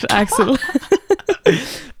selvindsigt, Axel.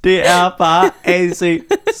 Det er bare AC,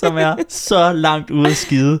 som er så langt ude at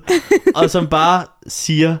skide, og som bare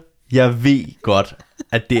siger, jeg ved godt,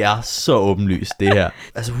 at det er så åbenlyst, det her.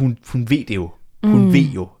 Altså, hun ved det jo. Hun ved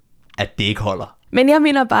jo, at det ikke holder. Men jeg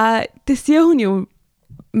mener bare, det siger hun jo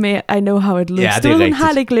med I know how it looks. Ja, det er rigtigt. Hun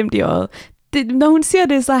har det glemt i øjet. Når hun siger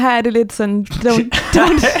det, så har det lidt sådan,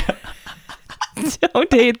 don't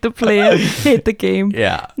hate the player, hate the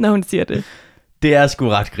game, når hun siger det. Det er sgu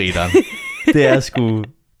ret grineren. Det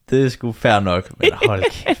er sgu fair nok. Men hold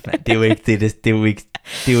kæft, man. Det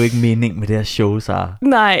er jo ikke meningen med det her show, Sara.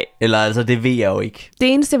 Nej. Eller altså, det ved jeg jo ikke.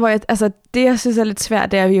 Det eneste, det jeg synes er lidt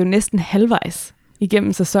svært, det er, at vi jo næsten halvvejs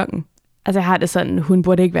igennem sæsonen. Altså, jeg har det sådan, hun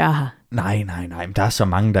burde ikke være her. Nej, men der er så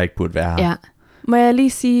mange, der ikke burde være her. Ja. Må jeg lige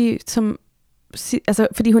sige,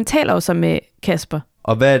 fordi hun taler jo så med Kasper.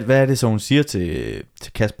 Og hvad er det så, hun siger til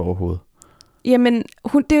Kasper overhovedet? Jamen,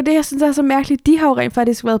 det er jo det, jeg synes er så mærkeligt. De har jo rent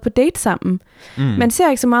faktisk været på date sammen. Man ser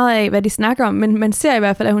ikke så meget af, hvad de snakker om, men man ser i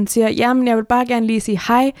hvert fald, at hun siger, jamen, jeg vil bare gerne lige sige,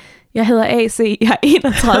 hej, jeg hedder AC, jeg er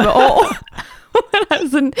 31 år.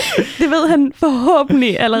 Altså, det ved han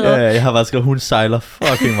forhåbentlig allerede. Ja, jeg har bare skrevet, hun sejler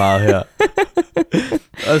fucking meget her.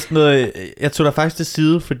 Også noget, jeg tog dig faktisk til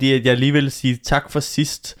side, fordi at jeg lige ville sige tak for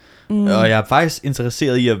sidst. Og jeg er faktisk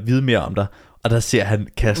interesseret i at vide mere om dig. Og der ser han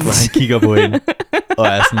Kasper, han kigger på hende, og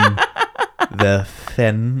er sådan, hvad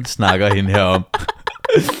fanden snakker hende her om?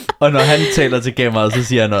 Og når han taler til kameraet, så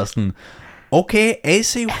siger han også sådan, okay,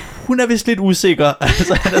 AC, hun er vist lidt usikker.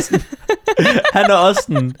 Altså, han er også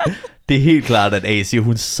sådan, det er helt klart, at AC,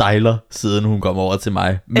 hun sejler, siden hun kommer over til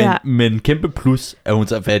mig. Men kæmpe plus, at hun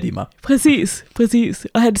tager fat i mig. Præcis.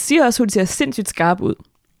 Og han siger også, at hun ser sindssygt skarp ud.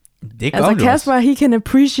 Det gør altså Kasper, he can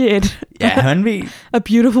appreciate han ved a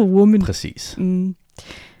beautiful woman. Præcis.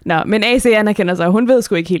 Nå, men AC anerkender sig, hun ved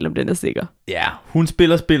sgu ikke helt, om den er sikker. Ja, hun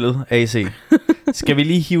spiller spillet, AC. Skal vi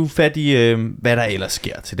lige hive fat i, hvad der ellers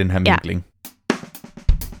sker til den her mingling?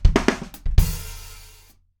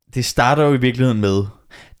 Det starter jo i virkeligheden med,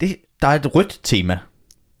 der er et rødt tema.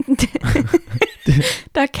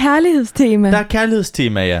 Der er kærlighedstema. Der er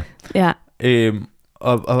kærlighedstema, ja.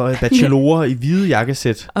 Og bachelorer i hvide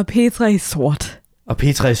jakkesæt. Og Petra i sort. Og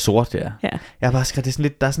Petra i sort, ja. Jeg har bare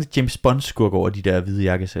skrevet, der er sådan lidt James Bond-skurk over de der hvide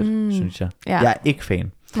jakkesæt, synes jeg. Ja. Jeg er ikke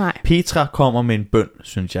fan. Nej. Petra kommer med en bøn,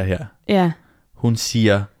 synes jeg her. Ja. Hun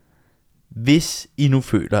siger, hvis I nu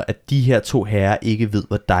føler, at de her to herrer ikke ved,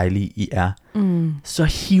 hvor dejlige I er, så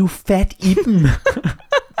hiv fat i dem.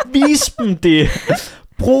 Vis dem det.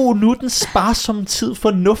 Brug nu den sparsomme tid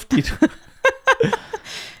fornuftigt.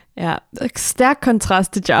 Ja, stærk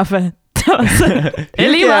kontrast til Jaffa. Det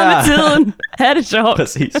er lige meget med tiden. Ha' det sjovt.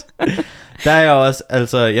 Præcis. Der er jeg også,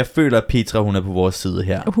 altså, jeg føler, at Petra, hun er på vores side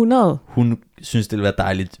her. 100. Hun synes, det ville være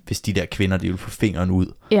dejligt, hvis de der kvinder, de ville få fingeren ud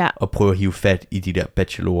og prøve at hive fat i de der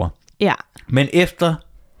bachelorer. Ja. Men efter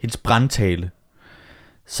hendes brandtale,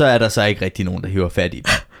 så er der så ikke rigtig nogen, der hiver fat i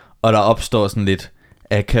dem. Og der opstår sådan lidt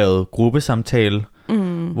akavet gruppesamtale,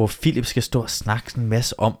 hvor Philip skal stå og snakke en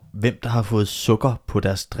masse om, hvem der har fået sukker på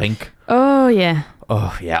deres drink.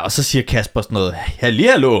 Og så siger Kasper sådan noget,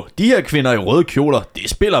 hallo, de her kvinder i røde kjoler, de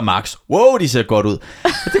spiller Max. Wow, de ser godt ud.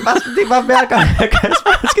 Og det er bare hver gang, at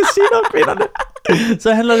Kasper skal sige noget om kvinderne.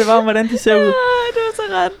 Så handler det bare om, hvordan de ser ud. Det var så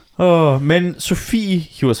ret. Men Sofie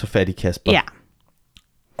hiver så fat i Kasper. Ja.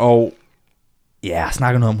 Og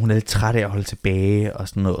snakker noget om, hun er lidt træt af at holde tilbage og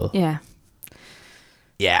sådan noget. Ja.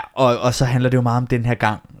 Ja, og så handler det jo meget om den her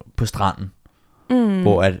gang på stranden.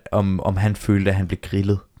 Hvor om han følte, at han blev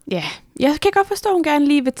grillet. Ja, jeg kan godt forstå, at hun gerne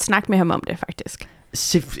lige vil snakke med ham om det, faktisk.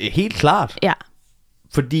 Helt klart. Ja.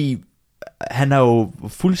 Fordi han har jo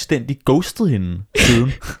fuldstændig ghostet hende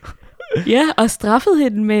siden. Ja, og straffet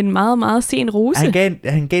hende med en meget, meget sen rose.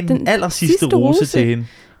 Han gav den aller sidste rose til hende.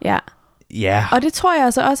 Ja. Ja. Og det tror jeg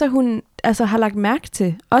altså også, at hun har lagt mærke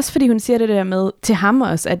til. Også fordi hun siger det der med til ham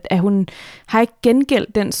også, at hun har ikke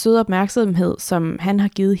gengældt den søde opmærksomhed, som han har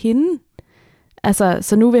givet hende. Altså,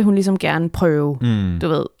 så nu vil hun ligesom gerne prøve, du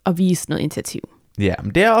ved, at vise noget initiativ. Ja,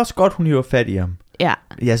 men det er også godt, hun hiver fat i ham. Ja.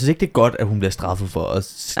 Jeg synes ikke, det er godt, at hun bliver straffet for at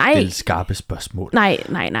stille skarpe spørgsmål. Nej.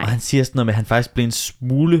 Og han siger sådan noget med, at han faktisk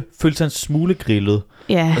følte sig en smule grillet.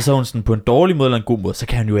 Ja. Og så er hun sådan, på en dårlig måde eller en god måde, så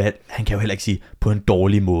kan han jo heller ikke sige, på en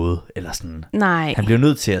dårlig måde, eller sådan. Nej. Han bliver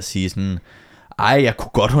nødt til at sige sådan, jeg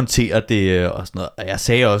kunne godt håndtere det, og sådan noget. Og jeg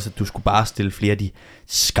sagde også, at du skulle bare stille flere af de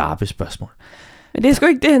skarpe spørgsmål. Men det er sgu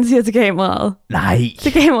ikke det, han siger til kameraet. Nej.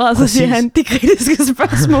 Til kameraet, så siger han, de kritiske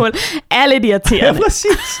spørgsmål er lidt irriterende. Ja,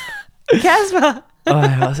 præcis. Kasper.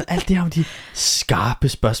 Og også alt det her om de skarpe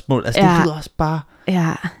spørgsmål. Altså, det lyder også bare...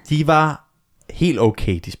 Ja. De var helt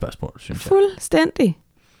okay, de spørgsmål, synes jeg. Fuldstændig.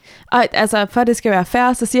 Og altså, for at det skal være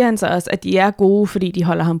fair, så siger han så også, at de er gode, fordi de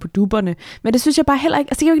holder ham på dupperne. Men det synes jeg bare heller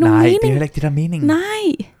ikke... Altså, det giver jo ikke nogen mening. Nej, det er heller ikke det, der er meningen.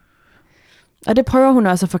 Nej. Og det prøver hun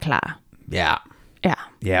også at forklare. Ja. Ja.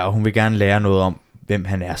 Ja, og hun vil gerne lære noget om, hvem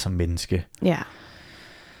han er som menneske. Ja.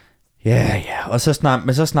 Ja. Og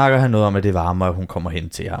så snakker han noget om, at det varmer, at hun kommer hen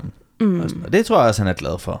til ham. Og det tror jeg også, han er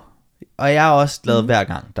glad for. Og jeg er også glad hver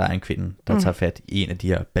gang, der er en kvinde, der tager fat i en af de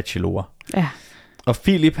her bachelorer. Ja. Og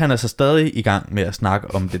Philip, han er så stadig i gang med at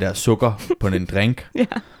snakke om det der sukker på en drink. Ja.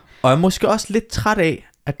 Og er måske også lidt træt af,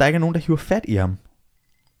 at der ikke er nogen, der hiver fat i ham.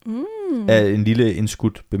 Af en lille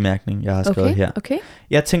indskudt bemærkning, jeg har skrevet her. Okay.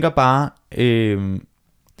 Jeg tænker bare,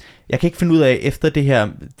 jeg kan ikke finde ud af, efter det her,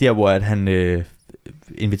 der hvor at han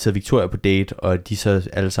inviterede Victoria på date, og de så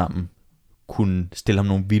alle sammen kunne stille ham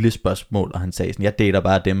nogle vilde spørgsmål, og han sagde sådan, jeg dater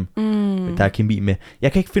bare dem, der er kemi med.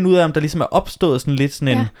 Jeg kan ikke finde ud af, om der ligesom er opstået sådan lidt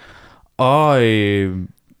sådan en,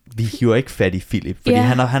 vi hiver ikke fat i Philip, fordi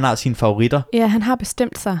han har sine favoritter. Ja, han har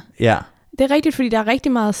bestemt sig. Ja. Det er rigtigt, fordi der er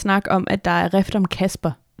rigtig meget snak om, at der er rift om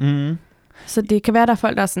Kasper. Så det kan være, der er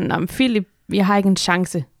folk, der er sådan, Philip, jeg har ikke en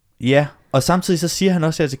chance. Ja, og samtidig så siger han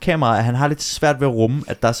også her til kameraet, at han har lidt svært ved at rumme,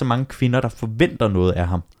 at der er så mange kvinder, der forventer noget af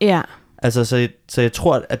ham. Ja. Altså, så jeg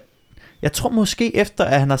tror, jeg tror måske efter,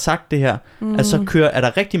 at han har sagt det her, at så er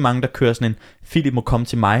der rigtig mange, der kører sådan en, Philip må komme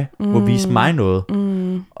til mig, må vise mig noget.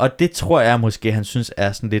 Og det tror jeg måske, han synes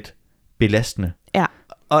er sådan lidt belastende. Ja.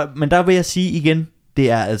 Men der vil jeg sige igen,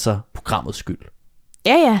 det er altså programmets skyld.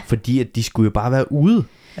 Ja. Fordi at de skulle jo bare være ude,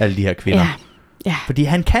 alle de her kvinder. Ja. Fordi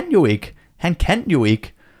han kan jo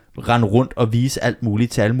ikke rende rundt og vise alt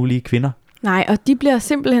muligt til alle mulige kvinder. Nej, og de bliver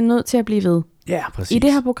simpelthen nødt til at blive ved. Ja, præcis. I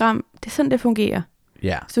det her program, det er sådan, det fungerer.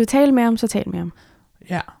 Ja. Så vi taler med ham, så tal med ham.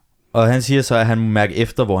 Ja. Og han siger så, at han må mærke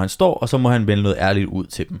efter, hvor han står, og så må han vende noget ærligt ud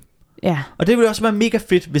til dem. Ja. Og det ville også være mega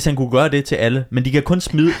fedt, hvis han kunne gøre det til alle, men de kan kun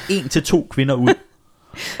smide 1 til 2 kvinder ud.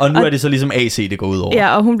 Og nu er det så ligesom AC, det går ud over.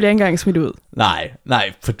 Ja, og hun bliver ikke engang smidt ud.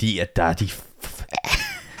 Nej, fordi at der er de...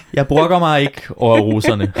 Jeg brokker mig ikke over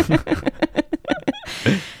roserne.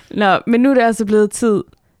 Nå, men nu er det altså blevet tid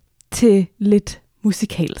til lidt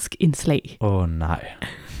musikalsk indslag. Nej.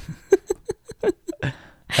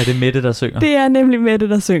 Er det Mette, der synger? Det er nemlig Mette,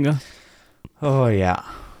 der synger. Ja.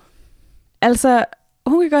 Altså,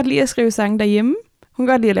 hun kan godt lide at skrive sange derhjemme. Hun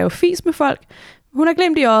kan godt lide at lave fis med folk. Hun har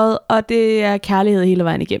glemt i øjet, og det er kærlighed hele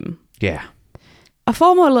vejen igennem. Ja. Yeah. Og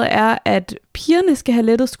formålet er, at pigerne skal have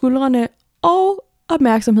lettet skuldrene og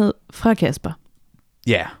opmærksomhed fra Kasper.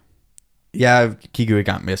 Ja. Yeah. Jeg gik jo i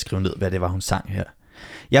gang med at skrive ned, hvad det var, hun sang her.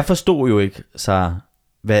 Jeg forstod jo ikke, så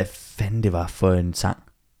hvad fanden det var for en sang.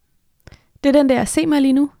 Det er den der, se mig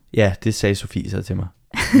lige nu. Ja, det sagde Sofie så til mig.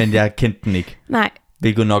 Men jeg kendte den ikke. Nej.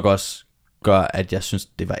 Hvilket nok også gør, at jeg synes,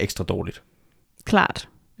 det var ekstra dårligt. Klart.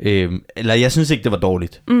 Eller jeg synes ikke, det var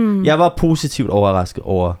dårligt. Jeg var positivt overrasket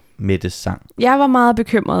over Mettes sang. Jeg var meget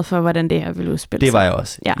bekymret for, hvordan det her ville udspille sig. Det var jeg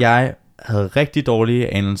også. Ja. Jeg havde rigtig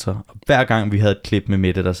dårlige anelser. Og hver gang vi havde et klip med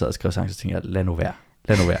Mette, der sad og skrev sang, så tænkte jeg, lad nu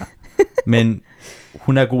være. Men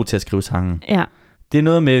hun er god til at skrive sangen. Ja. Det er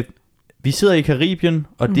noget med, vi sidder i Karibien,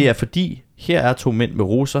 og det er fordi, her er 2 mænd med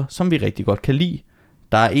roser, som vi rigtig godt kan lide.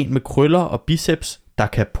 Der er en med krøller og biceps, der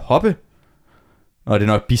kan poppe. Og det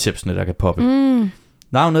er nok bicepsene, der kan poppe.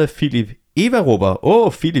 Navnet er Philip. Eva råber,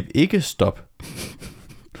 Philip, ikke stop.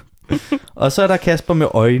 Og så er der Kasper med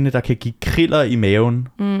øjne, der kan give kriller i maven.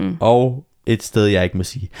 Og et sted, jeg ikke må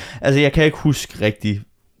sige. Altså, jeg kan ikke huske rigtig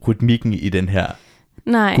rytmikken i den her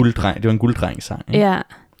gulddreng. Det var en gulddreng-sang. Ikke? Ja.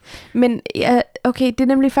 Men ja, okay, det er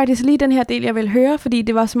nemlig faktisk lige den her del, jeg vil høre, fordi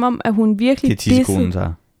det var som om, at hun virkelig dissede. Det er tissekonen,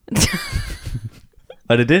 så.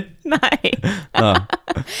 Var det det? Nej. Nå.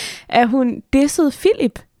 At hun dissede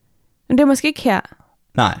Philip. Men det er måske ikke her.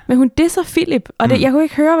 Nej. Men hun disser Philip, og det, jeg kunne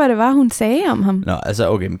ikke høre, hvad det var, hun sagde om ham. Nå, altså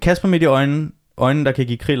okay. Men Kasper midt i øjnene, der kan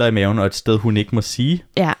give kriller i maven, og et sted, hun ikke må sige.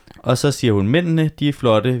 Ja. Og så siger hun, mændene, de er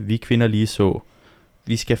flotte, vi kvinder lige så.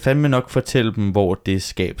 Vi skal fandme nok fortælle dem, hvor det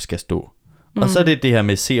skab skal stå. Og så er det det her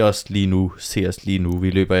med, se os lige nu, se os lige nu. Vi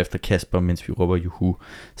løber efter Kasper, mens vi råber juhu,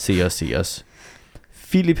 se os, se os.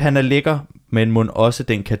 Philip, han er lækker, men mon også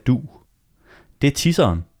den kan du. Det er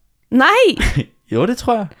tisseren. Nej! Jo, det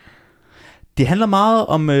tror jeg. Det handler meget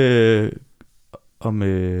om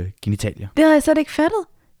genitalier. Det havde jeg slet ikke fattet.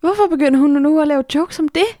 Hvorfor begynder hun nu at lave jokes om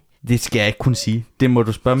det? Det skal jeg ikke kunne sige. Det må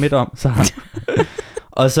du spørge midt om, så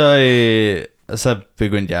Og så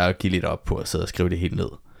begyndte jeg at give lidt op på at sidde og skrive det helt ned.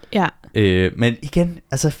 Ja. Men igen,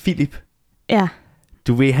 altså Philip. Ja.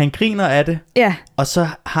 Du ved, han griner af det. Ja. Og så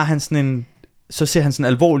har han sådan så ser han sådan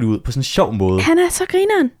alvorlig ud på sådan en sjov måde. Han er så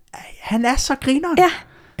grineren. Han er så grineren. Ja.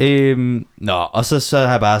 Og så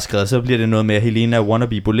har jeg bare skrevet, så bliver det noget med, at Helena er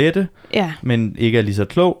wannabe Bolette, men ikke er lige så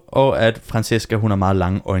klog, og at Francesca, hun har meget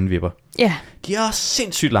lange øjenvipper. Ja. De er også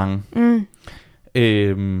sindssygt lange.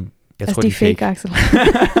 Jeg tror, de er fake, Axel.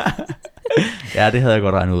 Ja, det havde jeg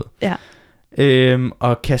godt regnet ud. Ja.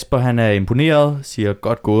 Og Kasper, han er imponeret, siger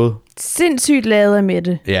godt gået. Sindssygt lavet af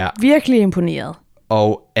Mette. Ja. Virkelig imponeret.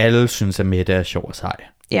 Og alle synes, at Mette er sjov og sej.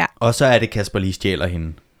 Ja. Og så er det, Kasper lige stjæler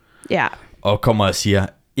hende. Ja. Og kommer og siger,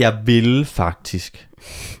 jeg ville faktisk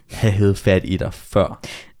have hævet fat i dig før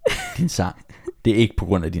din sang. Det er ikke på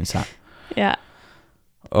grund af din sang. Ja.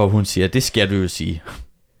 Og hun siger, det skal du jo sige.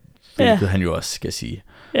 Hvilket han jo også skal sige.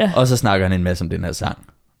 Ja. Og så snakker han en masse om den her sang.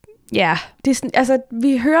 Ja, det er sådan, altså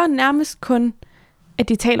vi hører nærmest kun, at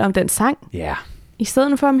de taler om den sang. Ja. I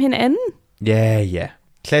stedet for om hinanden. Ja.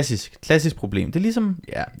 Klassisk problem. Det er ligesom,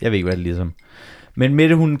 jeg ved ikke, hvad det er ligesom. Men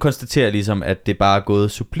Mette, hun konstaterer ligesom, at det bare er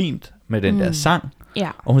gået sublimt med den der sang. Ja.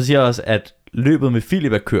 Og hun siger også, at løbet med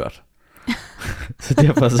Philip er kørt. Så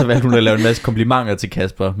derfor så valgte hun at lave en masse komplimenter til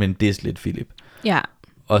Kasper, men det er lidt Philip. Ja.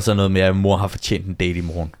 Og så noget med, at mor har fortjent en date i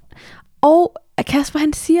morgen. Og Kasper,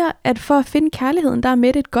 han siger, at for at finde kærligheden, der er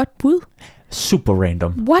Mette et godt bud. Super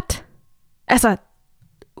random. What? Altså,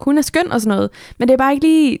 hun er skøn og sådan noget, men det er bare ikke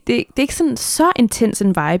lige, det er ikke sådan så intens en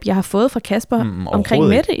vibe, jeg har fået fra Kasper omkring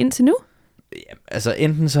Mette indtil nu. Ja, altså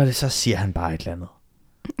enten så siger han bare et eller andet,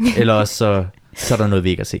 eller også så er der noget, vi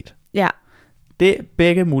ikke har set. Ja. Det er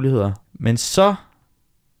begge muligheder, men så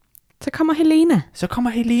kommer Helena. Så kommer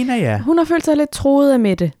Helena, ja. Hun har følt sig lidt troet af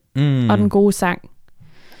Mette og den gode sang.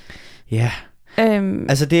 Ja.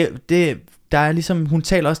 Altså der er ligesom, hun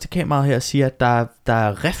taler også til kameraet her og siger, at der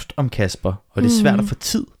er rift om Kasper, og det er svært at få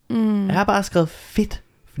tid. Jeg har bare skrevet fedt.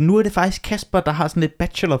 Nu er det faktisk Kasper, der har sådan et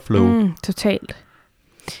bachelor flow. Totalt.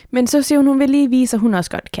 Men så siger hun vil lige vise, at hun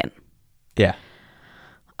også godt kan. Ja.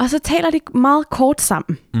 Og så taler de meget kort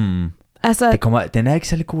sammen. Altså, den er ikke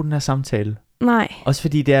særlig god, den her samtale. Nej. Også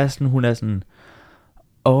fordi det er sådan, hun er sådan,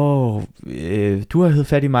 du har hævet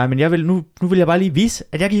fat i mig, men nu vil jeg bare lige vise,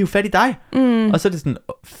 at jeg kan hive fat i dig. Og så er det sådan,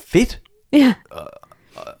 fedt. Ja.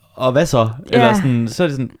 Og hvad så? Eller sådan, så er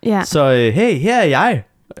det sådan, så hey, her er jeg.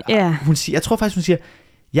 Ja. Jeg tror faktisk, hun siger,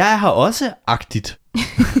 jeg er her også agtigt.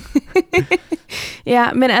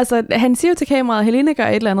 Ja, men altså, han siger jo til kameraet, at Helena gør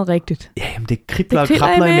et eller andet rigtigt. Ja, jamen det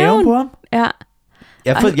kribler i maven på ham. Ja.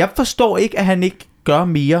 Jeg forstår ikke, at han ikke gør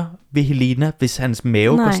mere ved Helena, hvis hans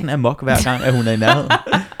mave går sådan amok hver gang, at hun er i nærheden.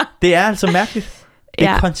 Det er altså mærkeligt. Det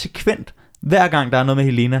er konsekvent. Hver gang der er noget med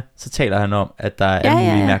Helena, så taler han om, at der er alle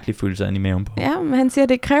mulige mærkelige følelser inde i maven på. Ja, men han siger, at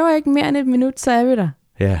det kræver ikke mere end et minut, så er vi der.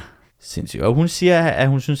 Ja, sindssygt. Og hun siger, at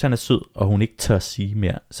hun synes, han er sød, og hun ikke tør sige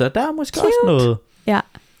mere. Så der er måske også noget. Ja.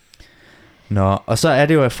 Nå, og så er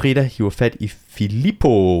det jo, at Frida hiver fat i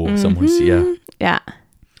Filippo, som hun siger. Ja.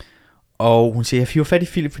 Og hun siger, jeg hiver fat i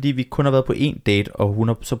Philip, fordi vi kun har været på én date, og hun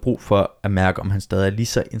har så brug for at mærke, om han stadig er lige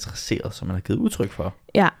så interesseret, som han har givet udtryk for.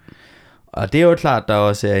 Ja. Og det er jo klart, der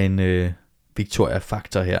også er en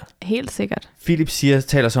Victoria-faktor her. Helt sikkert. Philip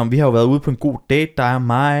taler så om, vi har jo været ude på en god date, der er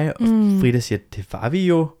mig, og Frida siger, det var vi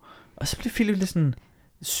jo. Og så bliver Philip lidt sådan,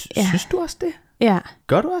 synes du også det? Ja.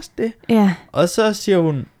 Gør du også det? Ja. Og så siger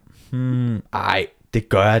hun, ej, det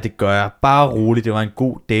gør jeg. Bare roligt, det var en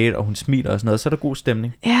god date, og hun smiler og sådan noget, så er der god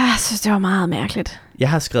stemning. Ja, jeg synes, det var meget mærkeligt. Jeg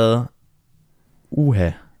har skrevet,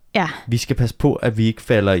 vi skal passe på, at vi ikke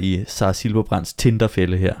falder i Sara Silverbrands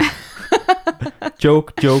Tinderfælde her.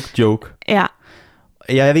 Joke. Ja.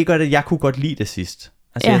 Jeg ved godt, at jeg kunne godt lide det sidst.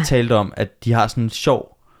 Altså jeg talte om, at de har sådan en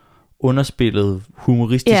sjov, underspillet,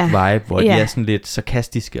 humoristisk vibe, hvor de er sådan lidt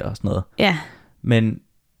sarkastiske og sådan noget. Ja. Men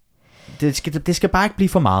det skal bare ikke blive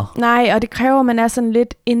for meget. Nej, og det kræver, at man er sådan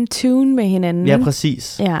lidt in tune med hinanden. Ja,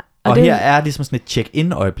 præcis. Ja. Og her er det ligesom sådan et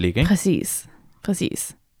check-in øjeblik, ikke?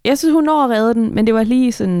 Præcis. Jeg synes, hun når at redde den, men det var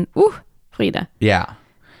lige sådan, Frida. Ja.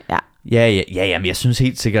 Ja, men jeg synes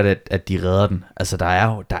helt sikkert, at de redder den. Altså, der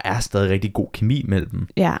er stadig rigtig god kemi mellem dem.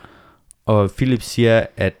 Ja. Og Philip siger,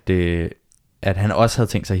 at han også havde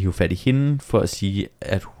tænkt sig at hive fat i hende, for at sige,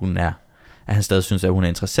 at han stadig synes, at hun er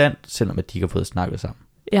interessant, selvom at de ikke har fået snakket sammen.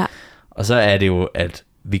 Ja. Og så er det jo, at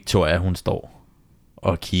Victoria, hun står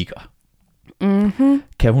og kigger. Mhm.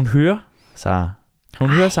 Kan hun høre, Sarah? Kan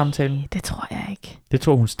hun høre samtalen? Det tror jeg ikke. Det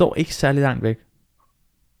tror hun står ikke særlig langt væk.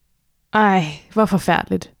 Ej, hvor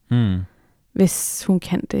forfærdeligt, Hmm. hvis hun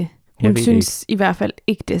kan det. Jeg Hun ved synes i hvert fald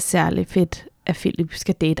ikke, det er særlig fedt, at Philip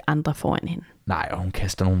skal date andre foran hende. Nej, og hun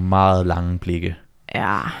kaster nogle meget lange blikke.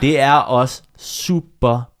 Ja. Det er også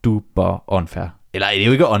super duper unfair. Eller det er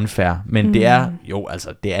jo ikke unfair, men det er jo,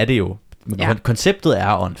 altså det er det jo. Ja. Konceptet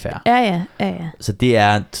er unfair. Ja. Så det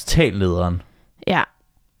er totalt lederen. Ja.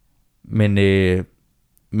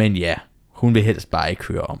 Men ja, hun vil helst bare ikke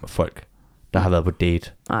høre om folk, der har været på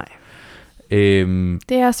date. Nej. Øhm,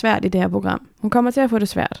 Det er svært i det her program. Hun kommer til at få det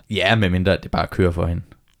svært. ja, medmindre det bare kører for hende.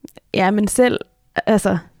 Ja, men selv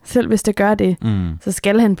hvis det gør det, så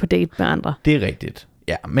skal han på date med andre. Det er rigtigt.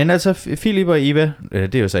 Ja, men altså Philip og Eva,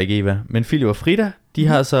 det er jo så ikke Eva, men Philip og Frida, de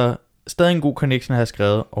har så stadig en god connection, har jeg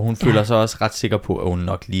skrevet, og hun føler sig også ret sikker på, at hun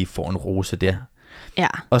nok lige får en rose der. Ja.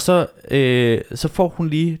 Og så får hun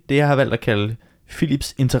lige det, jeg har valgt at kalde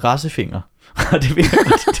Philips interessefinger. Og det vil jeg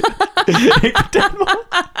godt. Ikke på den måde.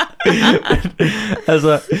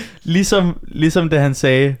 Altså, ligesom da han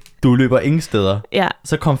sagde, du løber ingen steder, Ja.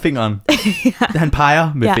 så kom fingeren. Han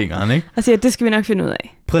peger med fingeren, ikke? Og siger, det skal vi nok finde ud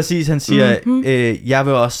af. Præcis, han siger, jeg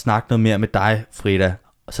vil også snakke noget mere med dig, Frida,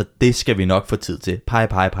 så det skal vi nok få tid til.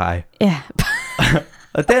 Pege. Ja.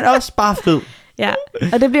 Og den er også bare fed. Ja,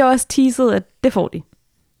 og det bliver også teaset, at det får de.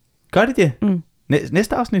 Gør de det?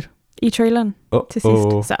 Næste afsnit? I traileren til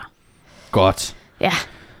sidst. Så. Godt. Ja.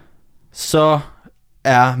 Så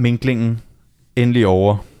er minklingen endelig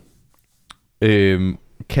over.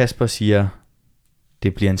 Kasper siger,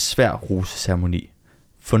 det bliver en svær roseceremoni,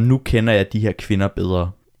 for nu kender jeg de her kvinder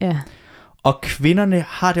bedre. Ja. Og kvinderne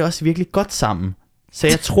har det også virkelig godt sammen. Så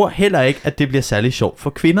jeg tror heller ikke, at det bliver særlig sjovt for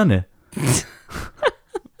kvinderne.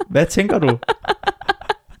 Hvad tænker du?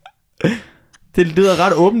 Det lyder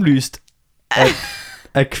ret åbenlyst,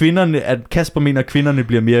 at Kasper mener, at kvinderne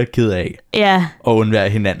bliver mere ked af at undvære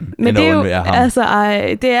hinanden, men end det at er jo, undvære ham. altså,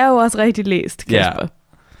 det er jo også rigtig læst, Kasper.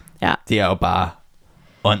 Ja. Det er jo bare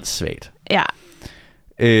åndssvagt. Ja.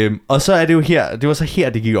 Og så er det jo her, det var så her,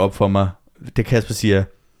 det gik op for mig, det Kasper siger,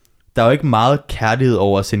 der er jo ikke meget kærlighed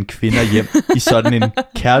over at sende kvinder hjem i sådan en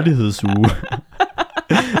kærlighedsuge.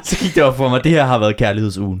 Så gik det op for mig, at det her har været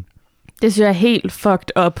kærlighedsugen. Det synes jeg er helt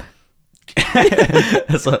fucked up.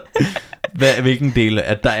 Altså, hvilken del?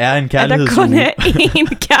 At der er en kærlighedsuge? At der kun er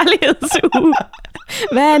én kærlighedsuge.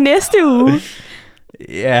 Hvad er næste uge?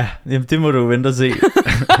 Ja, jamen, det må du vente og se.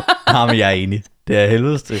 Men jeg er enig. Det er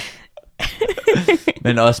helvedes til.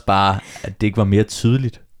 Men også bare, at det ikke var mere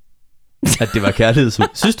tydeligt. At det var kærlighedsuge.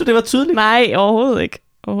 Synes du, det var tydeligt? Nej, overhovedet ikke.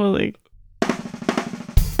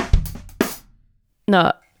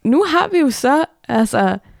 Nå, nu har vi jo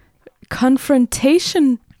så,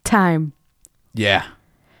 confrontation time. Ja. Yeah.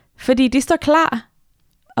 Fordi de står klar,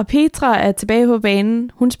 og Petra er tilbage på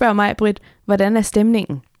banen. Hun spørger Maj-Brit, hvordan er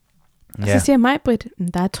stemningen? Og så siger Maj-Brit,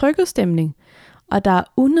 der er trykket stemning, og der er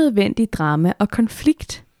unødvendig drama og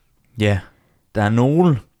konflikt. Ja, der er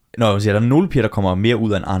nogle piger, der kommer mere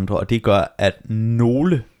ud end andre, og det gør, at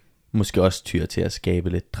nogle måske også tyrer til at skabe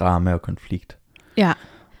lidt drama og konflikt. Ja.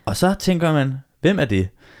 Og så tænker man, hvem er det?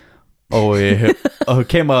 Og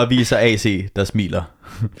kameraet viser AC, der smiler.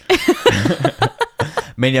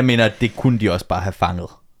 Men jeg mener, det kunne de også bare have fanget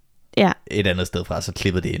et andet sted fra, så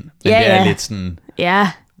klippet det ind. Men det er lidt sådan...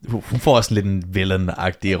 Ja. Hun får også lidt en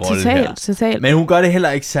villain-agtig rolle her. Totalt. Men hun gør det heller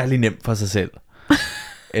ikke særlig nemt for sig selv.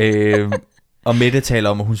 Og Mette taler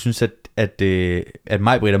om, at hun synes, at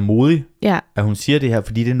Maj-Brit er modig, at hun siger det her,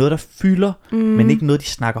 fordi det er noget, der fylder, men ikke noget, de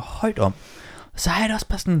snakker højt om. Så er det også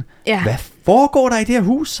bare sådan, hvad foregår der i det her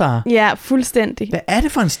hus, Sarah? Ja, fuldstændig. Hvad er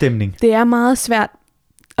det for en stemning? Det er meget svært,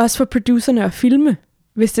 også for producerne at filme,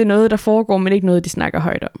 hvis det er noget, der foregår, men ikke noget, de snakker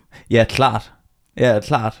højt om. Ja, klart.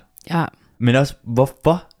 Ja. Men også,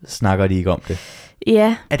 hvorfor snakker de ikke om det?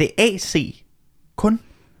 Ja. Er det AC kun?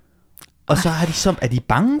 Og så er de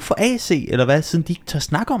bange for AC, eller hvad, siden de ikke tør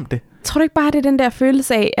snakke om det? Tror du ikke bare, det er den der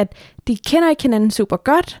følelse af, at de kender ikke hinanden super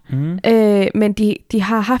godt, men de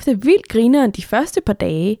har haft det vildt grineren de første par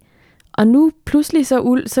dage, og nu pludselig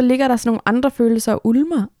så ligger der sådan nogle andre følelser og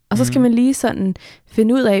ulmer, og så skal man lige sådan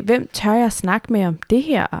finde ud af, hvem tør jeg snakke med om det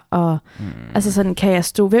her, og altså sådan,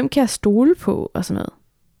 hvem kan jeg stole på, og sådan noget.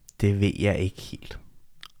 Det ved jeg ikke helt.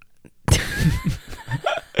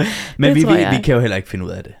 Men vi kan jo heller ikke finde ud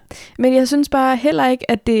af det. Men jeg synes bare heller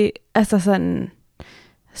ikke, at det, altså sådan,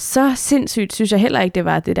 så sindssygt synes jeg heller ikke, det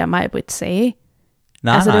var det der Maj-Brit sagde.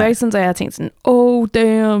 Nej, Altså, det var ikke sådan, at jeg tænkte sådan, oh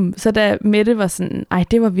damn. Så da Mette var sådan, ej,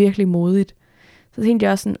 det var virkelig modigt. Så tænkte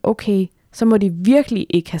jeg også sådan, okay, så må de virkelig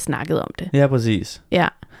ikke have snakket om det. Ja, præcis. Ja.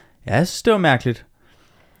 Ja, jeg synes, det var mærkeligt.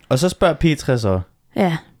 Og så spørger Petra så,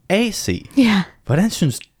 Ja. AC, Ja. hvordan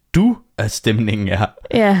synes du, at stemningen er?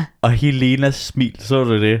 Ja. Og Helenas smil, så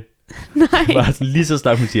du det? Nej. Bare sådan, lige så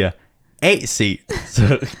snart hun siger, AC, så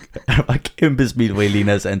er der bare kæmpe smil på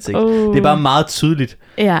Helenas ansigt. Det er bare meget tydeligt,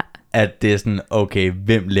 Ja. at det er sådan, okay,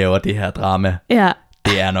 hvem laver det her drama? Ja.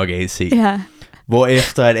 Det er nok AC. Ja.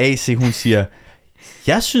 Hvorefter at AC, hun siger,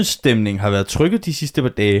 jeg synes stemningen har været trykket de sidste par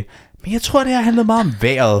dage, men jeg tror, det har handlet meget om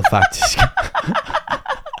vejret, faktisk.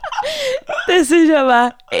 Det synes jeg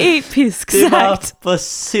var episk Det var sagt. for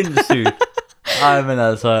sindssygt. Ej, men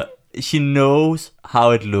altså, she knows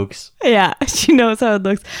how it looks. Ja, she knows how it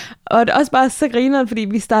looks. Og det er også bare så grineren, fordi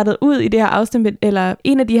vi startede ud i det her afsnit, eller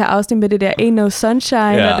en af de her afsnit med det der Ain't No Sunshine,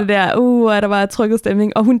 Ja. og det der, der var trykket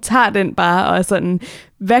stemning, og hun tager den bare og er sådan,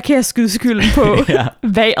 hvad kan jeg skyde skylden på? Ja.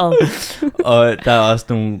 Vejret. Og der er også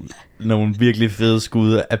nogle virkelig fede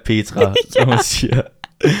skud af Petra,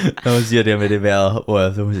 når hun siger det med det vejret,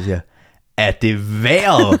 hvor hun siger, er det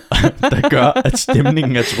vejret, der gør, at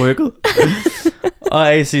stemningen er trykket?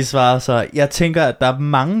 Og AC svarer så, jeg tænker, at der er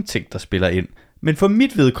mange ting, der spiller ind. Men for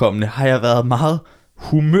mit vedkommende har jeg været meget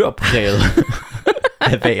humørpræget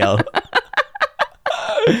af vejret.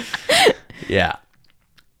 Ja.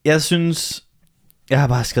 Jeg synes, jeg har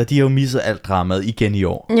bare skrevet, de har jo misset alt dramaet igen i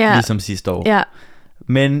år. Ja. Ligesom sidste år. Ja.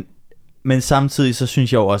 Men samtidig så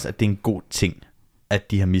synes jeg jo også, at det er en god ting,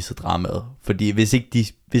 at de har misset dramaet. Fordi hvis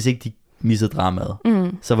ikke de missede dramaet,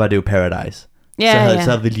 så var det jo Paradise. Ja,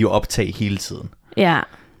 Så ville de jo optage hele tiden. Ja.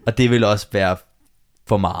 Og det ville også være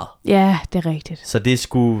for meget. Ja, det er rigtigt. Så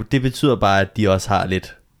det betyder bare, at de også har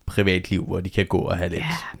lidt privatliv, hvor de kan gå og have lidt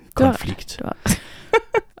konflikt.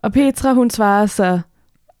 Og Petra, hun svarer så,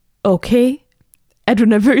 okay, er du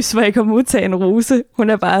nervøs for at komme ud til en rose? Hun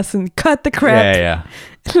er bare sådan, cut the crap. Ja.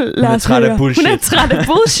 Hun er træt af bullshit. Hun er træt af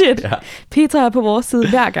bullshit. Ja. Petra er på vores side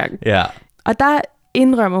hver gang. Ja. Og der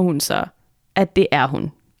indrømmer hun så, at det er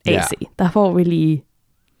hun, AC. Ja. Der får vi lige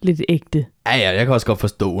lidt ægte. Ja, jeg kan også godt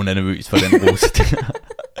forstå, at hun er nervøs for den rose.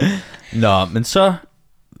 Nå, men så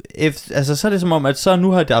er det som om, at så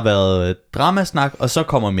nu har der været dramasnak, og så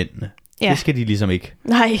kommer mændene. Ja. Det skal de ligesom ikke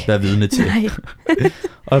Nej. være vidne til. Nej.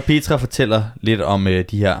 Og Petra fortæller lidt om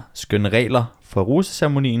de her skønne regler for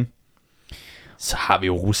roseceremonien. Så har vi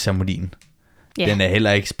jo roseceremonien. Ja. Den er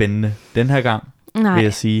heller ikke spændende den her gang, vil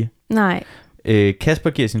jeg sige. Nej. Kasper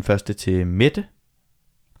giver sin første til Mette.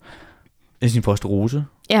 Sin første rose.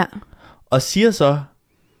 Ja. Og siger så,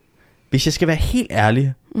 hvis jeg skal være helt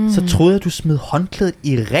ærlig, så troede jeg, du smed håndklædet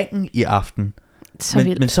i ringen i aften.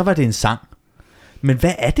 Men så var det en sang. Men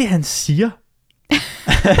hvad er det, han siger?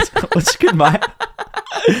 Undskyld mig.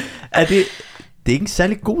 Det er ikke en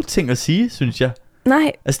særlig god ting at sige, synes jeg.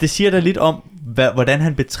 Nej. Altså, det siger da lidt om, hvordan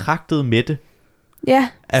han betragtede Mette. Ja.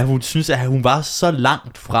 At hun synes, at hun var så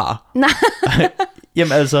langt fra. Nej.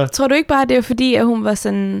 Jamen altså. Tror du ikke bare, det er fordi, at hun var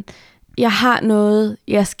sådan, jeg har noget,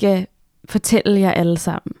 jeg skal fortælle jer alle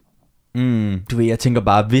sammen? Du ved, jeg tænker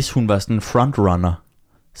bare, hvis hun var sådan en frontrunner,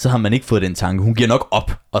 så har man ikke fået den tanke. Hun giver nok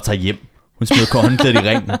op og tager hjem. Hun smider håndklædet i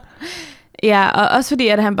ringen. Ja, og også fordi,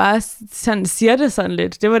 at han bare sådan siger det sådan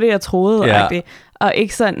lidt. Det var det, jeg troede. Ja. Og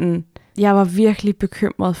ikke sådan, jeg var virkelig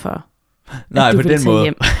bekymret for, Nej, at du på ville den tage måde.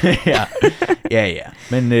 hjem. ja.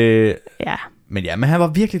 Men men han var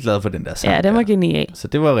virkelig glad for den der sang. Ja, den var genial. Så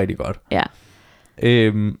det var rigtig godt. Ja.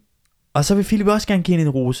 Og så vil Philip også gerne give hende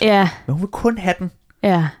en rose. Ja. Men hun vil kun have den,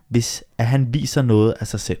 Ja. hvis at han viser noget af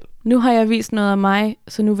sig selv. Nu har jeg vist noget af mig,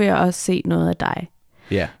 så nu vil jeg også se noget af dig.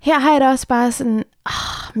 Ja. Her har jeg da også bare sådan,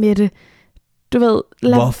 Mette, du ved,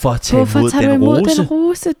 Hvorfor tager du imod den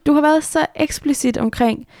rose? Du har været så eksplicit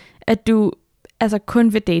omkring, at du altså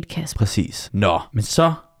kun vil date Kasper. Præcis. Nå, men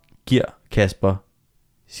så giver Kasper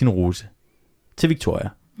sin rose til Victoria.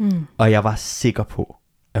 Og jeg var sikker på,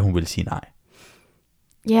 at hun ville sige nej.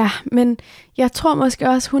 Ja, men jeg tror måske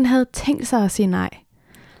også, hun havde tænkt sig at sige nej.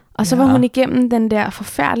 Og så var hun igennem den der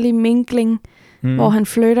forfærdelige minkling, hvor han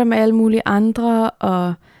flytter med alle mulige andre,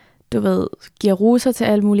 og du ved, giver roser til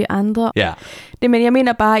alle mulige andre. Ja. Men jeg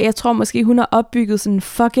mener bare, jeg tror måske, hun har opbygget sådan en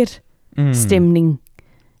fuck it stemning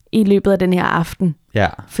i løbet af den her aften. Ja.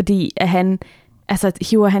 Fordi at han, altså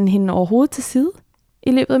hiver han hende overhovedet til side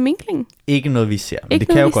i løbet af minklingen. Ikke noget, vi ser, men det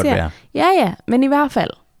kan jo godt være. Ja, men i hvert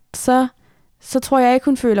fald, så tror jeg ikke,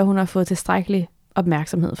 hun føler, hun har fået tilstrækkelig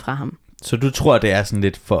opmærksomhed fra ham. Så du tror, det er sådan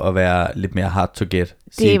lidt for at være lidt mere hard to get?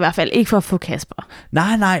 Det er i hvert fald ikke for at få Kasper.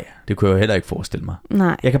 Nej. Det kunne jeg jo heller ikke forestille mig.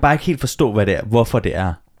 Nej. Jeg kan bare ikke helt forstå, hvad det er, hvorfor det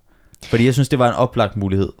er. Fordi jeg synes, det var en oplagt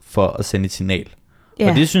mulighed for at sende et signal. Ja.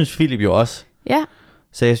 Og det synes Philip jo også. Ja.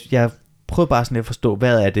 Så jeg prøvede bare sådan at forstå,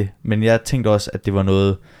 hvad er det? Men jeg tænkte også, at det var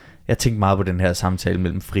noget... Jeg tænkte meget på den her samtale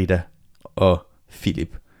mellem Frida og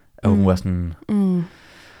Philip. Og hun var sådan...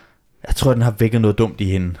 Jeg tror, den har vækket noget dumt i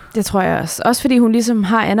hende. Det tror jeg også. Også fordi hun ligesom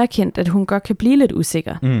har anerkendt, at hun godt kan blive lidt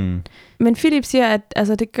usikker. Men Philip siger, at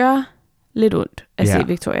altså, det gør lidt ondt at se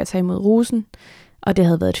Victoria tage imod rosen. Og det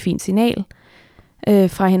havde været et fint signal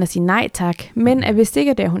fra hende at sige nej tak. Men at hvis det ikke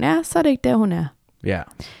er der, hun er, så er det ikke der, hun er. Ja.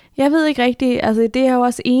 Jeg ved ikke rigtigt, altså det er jeg jo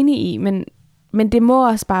også enig i, men det må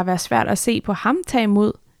også bare være svært at se på ham tage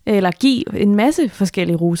imod, eller give en masse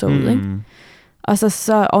forskellige roser ud, ikke? Og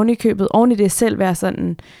så oven i det selv være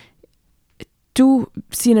sådan, du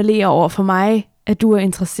signalerer over for mig, at du er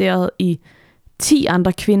interesseret i 10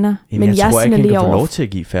 andre kvinder, men jeg tror ikke, han kan få lov til at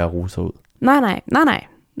give færre roser ud. Nej,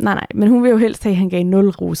 men hun vil jo helst have, at han gav 0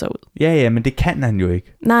 roser ud. Ja, men det kan han jo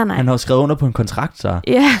ikke. Nej. Han har jo skrevet under på en kontrakt, så.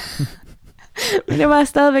 Ja, men det må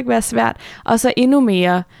stadigvæk være svært. Og så endnu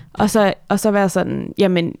mere, og så være sådan,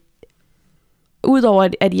 jamen, udover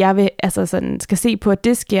at jeg vil, altså sådan, skal se på, at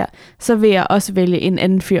det sker, så vil jeg også vælge en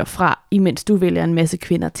anden fyr fra, imens du vælger en masse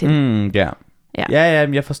kvinder til. Ja,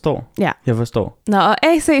 jeg forstår. Ja. Jeg forstår. Nå, og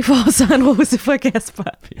AC får så en rose fra Kasper.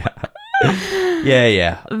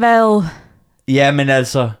 Ja. Hvad? Ja, men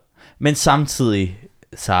altså, men samtidig,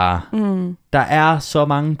 Sara, der er så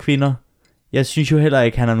mange kvinder. Jeg synes jo heller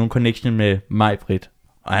ikke, han har nogen connection med Maj-Brit.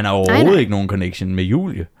 Og han har overhovedet ikke nogen connection med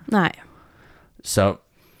Julie. Nej. Så,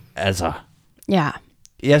 altså. Ja.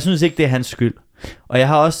 Jeg synes ikke, det er hans skyld. Og jeg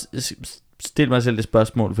har også stillet mig selv det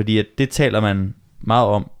spørgsmål, fordi at det taler man meget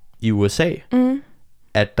om i USA,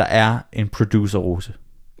 at der er en producer-rose.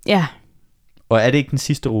 Ja. Og er det ikke den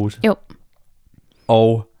sidste rose? Jo.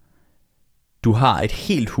 Og du har et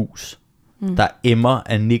helt hus, der emmer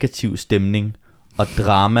af negativ stemning og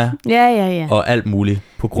drama og alt muligt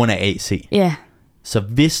på grund af AC. Ja. Så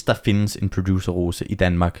hvis der findes en producer-rose i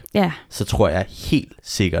Danmark, så tror jeg helt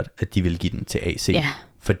sikkert, at de vil give den til AC. Ja.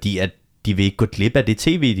 Fordi at de vil ikke gå glip af det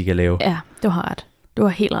tv, de kan lave. Ja, du har ret. Du har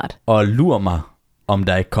helt ret. Og lur mig, om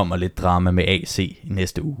der ikke kommer lidt drama med AC i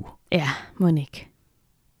næste uge. Ja, må ikke.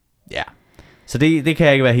 Ja. Så det kan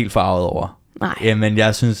jeg ikke være helt farvet over. Nej. Jamen,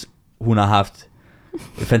 jeg synes, hun har haft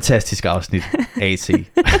et fantastisk afsnit, AC.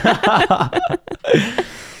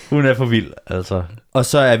 Hun er for vild, altså. Og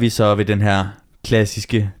så er vi så ved den her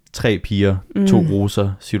klassiske 3 piger, 2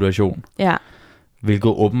 roser situation. Ja.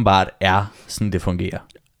 Hvilket åbenbart er sådan, det fungerer.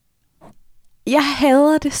 Jeg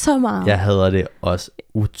hader det så meget. Jeg hader det også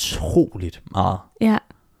utroligt meget. Ja.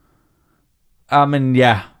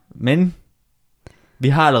 Men vi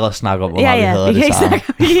har allerede snakket om, hvor meget vi hader det, Sara.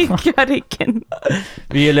 Vi kan ikke gøre det igen.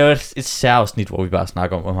 Vi har lavet et særafsnit, hvor vi bare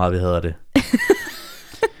snakker om, hvor meget vi hader det.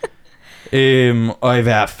 Og i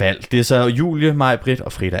hvert fald, det er så Julie, Maj-Brit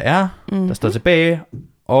og Frida R, der står tilbage,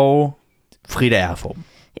 og Frida R får dem.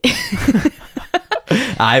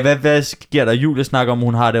 Ej, hvad sker der? Julie snakker om,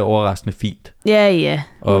 hun har det overraskende fint. Ja.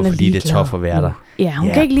 Og fordi det er tough at være der. Ja,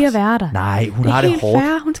 hun kan ikke lide at være der. Nej, hun har det hårdt.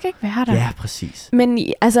 Fair. Hun skal ikke være der. Ja, præcis. Men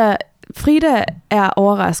altså, Frida er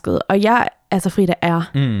overrasket, og Frida er.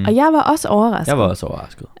 Og jeg var også overrasket. Jeg var også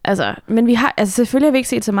overrasket. Altså, men vi har, selvfølgelig har vi ikke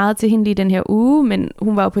set så meget til hende lige den her uge, men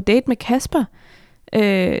hun var jo på date med Kasper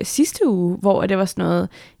sidste uge, hvor det var sådan noget,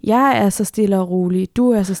 jeg er så stille og rolig,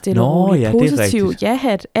 du er så stille og rolig, positiv,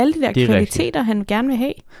 ja-hat, alle de der kvaliteter, han gerne vil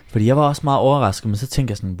have. Fordi jeg var også meget overrasket, men så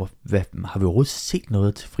tænkte jeg sådan, har vi overhovedet set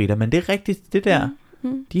noget til Frida? Men det er rigtigt, det der,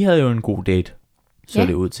 de havde jo en god date, så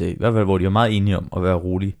det ud til, i hvert fald, hvor de var meget enige om at være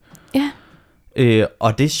rolige. Ja.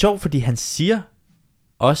 Og det er sjovt, fordi han siger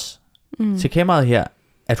også til kameraet her,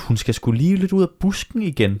 at hun skal skulle lige lidt ud af busken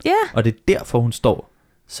igen. Ja. Og det er derfor, hun står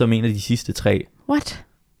som en af de sidste 3. What?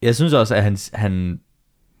 Jeg synes også, at han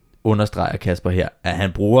understreger Kasper her, at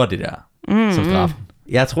han bruger det der som straffen.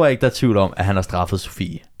 Jeg tror ikke, der er tvivl om, at han har straffet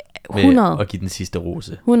Sofie ved 100. at give den sidste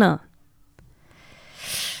rose. 100.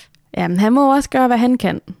 Jamen, han må også gøre, hvad han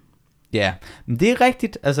kan. Ja, men det er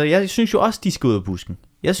rigtigt. Altså, jeg synes jo også, de skal ud af busken.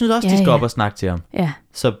 Jeg synes også, de skal op og snakke til ham. Ja.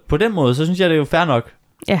 Så på den måde, så synes jeg, det er jo fair nok,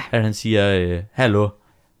 at han siger, hallo,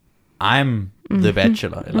 I'm the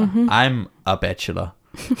bachelor, eller I'm a bachelor.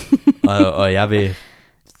 og jeg vil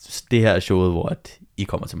det her showet, hvor at I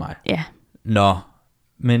kommer til mig. Ja. Nå,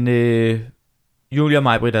 men Julia og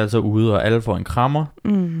Maj-Brit er altså ude, og alle får en krammer.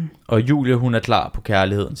 Og Julia, hun er klar på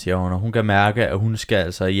kærligheden, siger hun, og hun kan mærke, at hun skal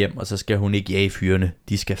altså hjem, og så skal hun ikke jage fyrene.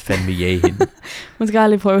 De skal fandme jage hende. Hun skal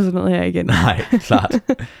aldrig prøve sådan noget her igen. Nej, klart.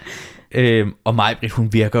 Og Maj-Brit,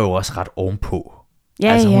 hun virker jo også ret ovenpå. Ja,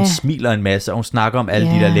 altså hun ja. smiler en masse, og hun snakker om alle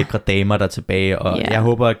de der lækre damer, der er tilbage. Og jeg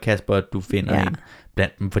håber, at Kasper, at du finder en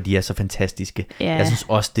blandt dem, for de er så fantastiske. Jeg synes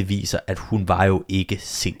også, det viser, at hun var jo ikke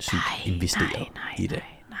sindssygt investeret i det.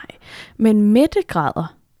 Nej. Men Mette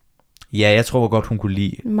græder. Ja, jeg tror godt, hun kunne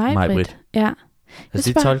lide Maj-Brit. Ja.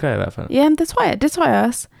 Altså, det tolker jeg i hvert fald. Jamen, det tror jeg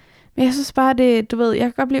også. Men jeg synes bare, det, du ved, jeg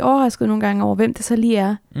kan godt blive overrasket nogle gange over, hvem det så lige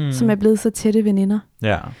er, som er blevet så tætte veninder.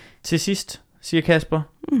 Ja. Til sidst, siger Kasper,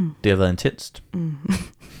 det har været intenst.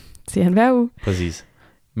 Siger han hver uge. Præcis.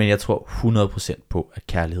 Men jeg tror 100% på, at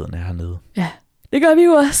kærligheden er hernede. Ja, det gør vi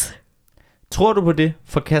jo også. Tror du på det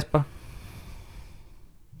for Kasper?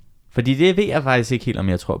 Fordi det ved jeg faktisk ikke helt, om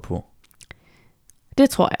jeg tror på. Det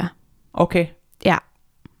tror jeg. Okay. Ja.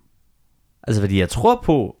 Altså, fordi jeg tror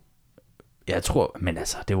på... men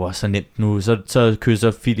altså, det var så nemt nu. Så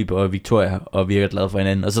kysser Philip og Victoria og virker glade for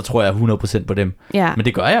hinanden, og så tror jeg 100% på dem. Ja. Men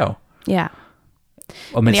det gør jeg jo. Ja.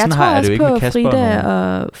 Men jeg tror også på Frida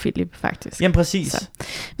og Philip, faktisk. Jamen præcis.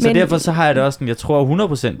 Så derfor så har jeg det også sådan, jeg tror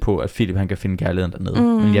 100% på, at Philip han kan finde kærligheden dernede.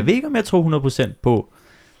 Men jeg ved ikke, om jeg tror 100% på,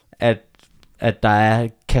 at der er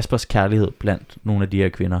Kaspers kærlighed blandt nogle af de her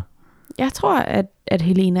kvinder. Jeg tror, at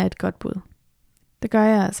Helena er et godt bud. Det gør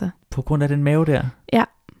jeg altså. På grund af den mave der? Ja.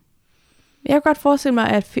 Jeg kan godt forestille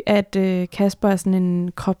mig, at Kasper er sådan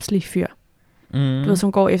en kropslig fyr. Du ved,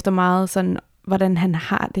 som går efter meget sådan, hvordan han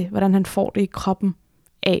har det, hvordan han får det i kroppen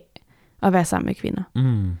af at være sammen med kvinder.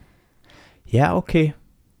 Ja, okay.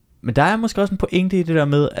 Men der er måske også en pointe i det der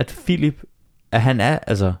med, at Philip, at han er,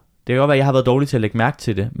 altså, det kan godt være, at jeg har været dårlig til at lægge mærke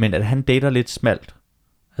til det, men at han dater lidt smalt.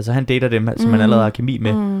 Altså han dater dem, som han allerede har kemi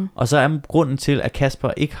med. Og så er grunden til, at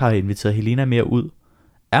Kasper ikke har inviteret Helena mere ud,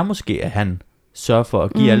 er måske, at han sørger for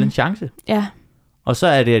at give alle en chance. Ja. Og så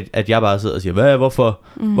er det, at jeg bare sidder og siger,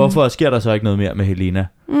 hvorfor sker der så ikke noget mere med Helena?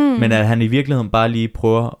 Men at han i virkeligheden bare lige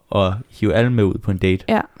prøver at hive alle med ud på en date.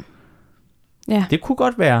 Ja. Det kunne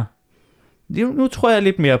godt være. Nu tror jeg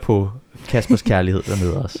lidt mere på Kaspers kærlighed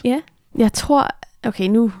dernede også. Ja, jeg tror... Okay,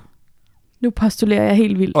 nu postulerer jeg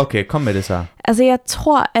helt vildt. Okay, kom med det så. Altså, jeg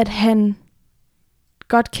tror, at han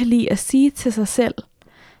godt kan lide at sige til sig selv,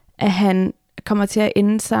 at han kommer til at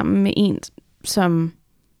ende sammen med en som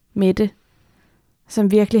Mette,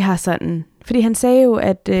 som virkelig har sådan... Fordi han sagde jo,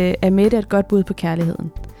 at Mette er et godt bud på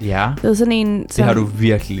kærligheden. Ja. Det er sådan en... Som... Det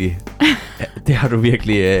har du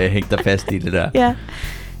virkelig hængt dig fast i, det der. Ja.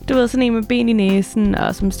 Du ved, sådan en med ben i næsen,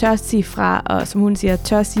 og som tør sige fra, og som hun siger,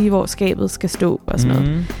 tør sige, hvor skabet skal stå, og sådan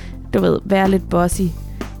noget. Du ved, være lidt bossy.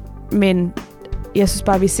 Men jeg synes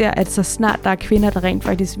bare, vi ser, at så snart der er kvinder, der rent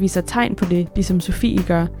faktisk viser tegn på det, ligesom Sofie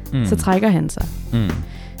gør, så trækker han sig.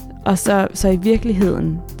 Og så i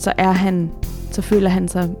virkeligheden, så føler han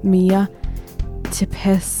sig mere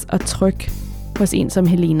tilpas og tryg hos en som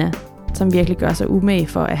Helena, som virkelig gør sig umage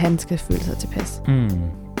for, at han skal føle sig tilpas.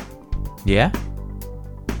 Ja.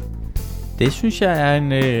 Det synes jeg er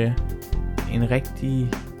en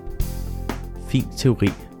rigtig fin teori.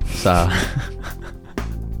 Så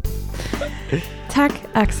tak,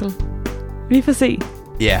 Axel. Vi får se.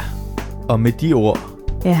 Ja. Og med de ord,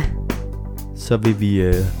 så vil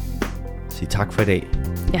vi sige tak for i dag.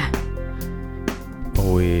 Ja.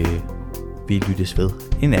 Og vi lyttes ved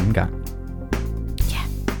en anden gang. Ja.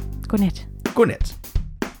 Godnat. Godnat.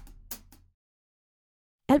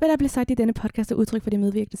 Alt, hvad der bliver sagt i denne podcast, er udtryk for det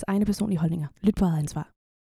medvirkendes egne personlige holdninger. Lyt på eget ansvar.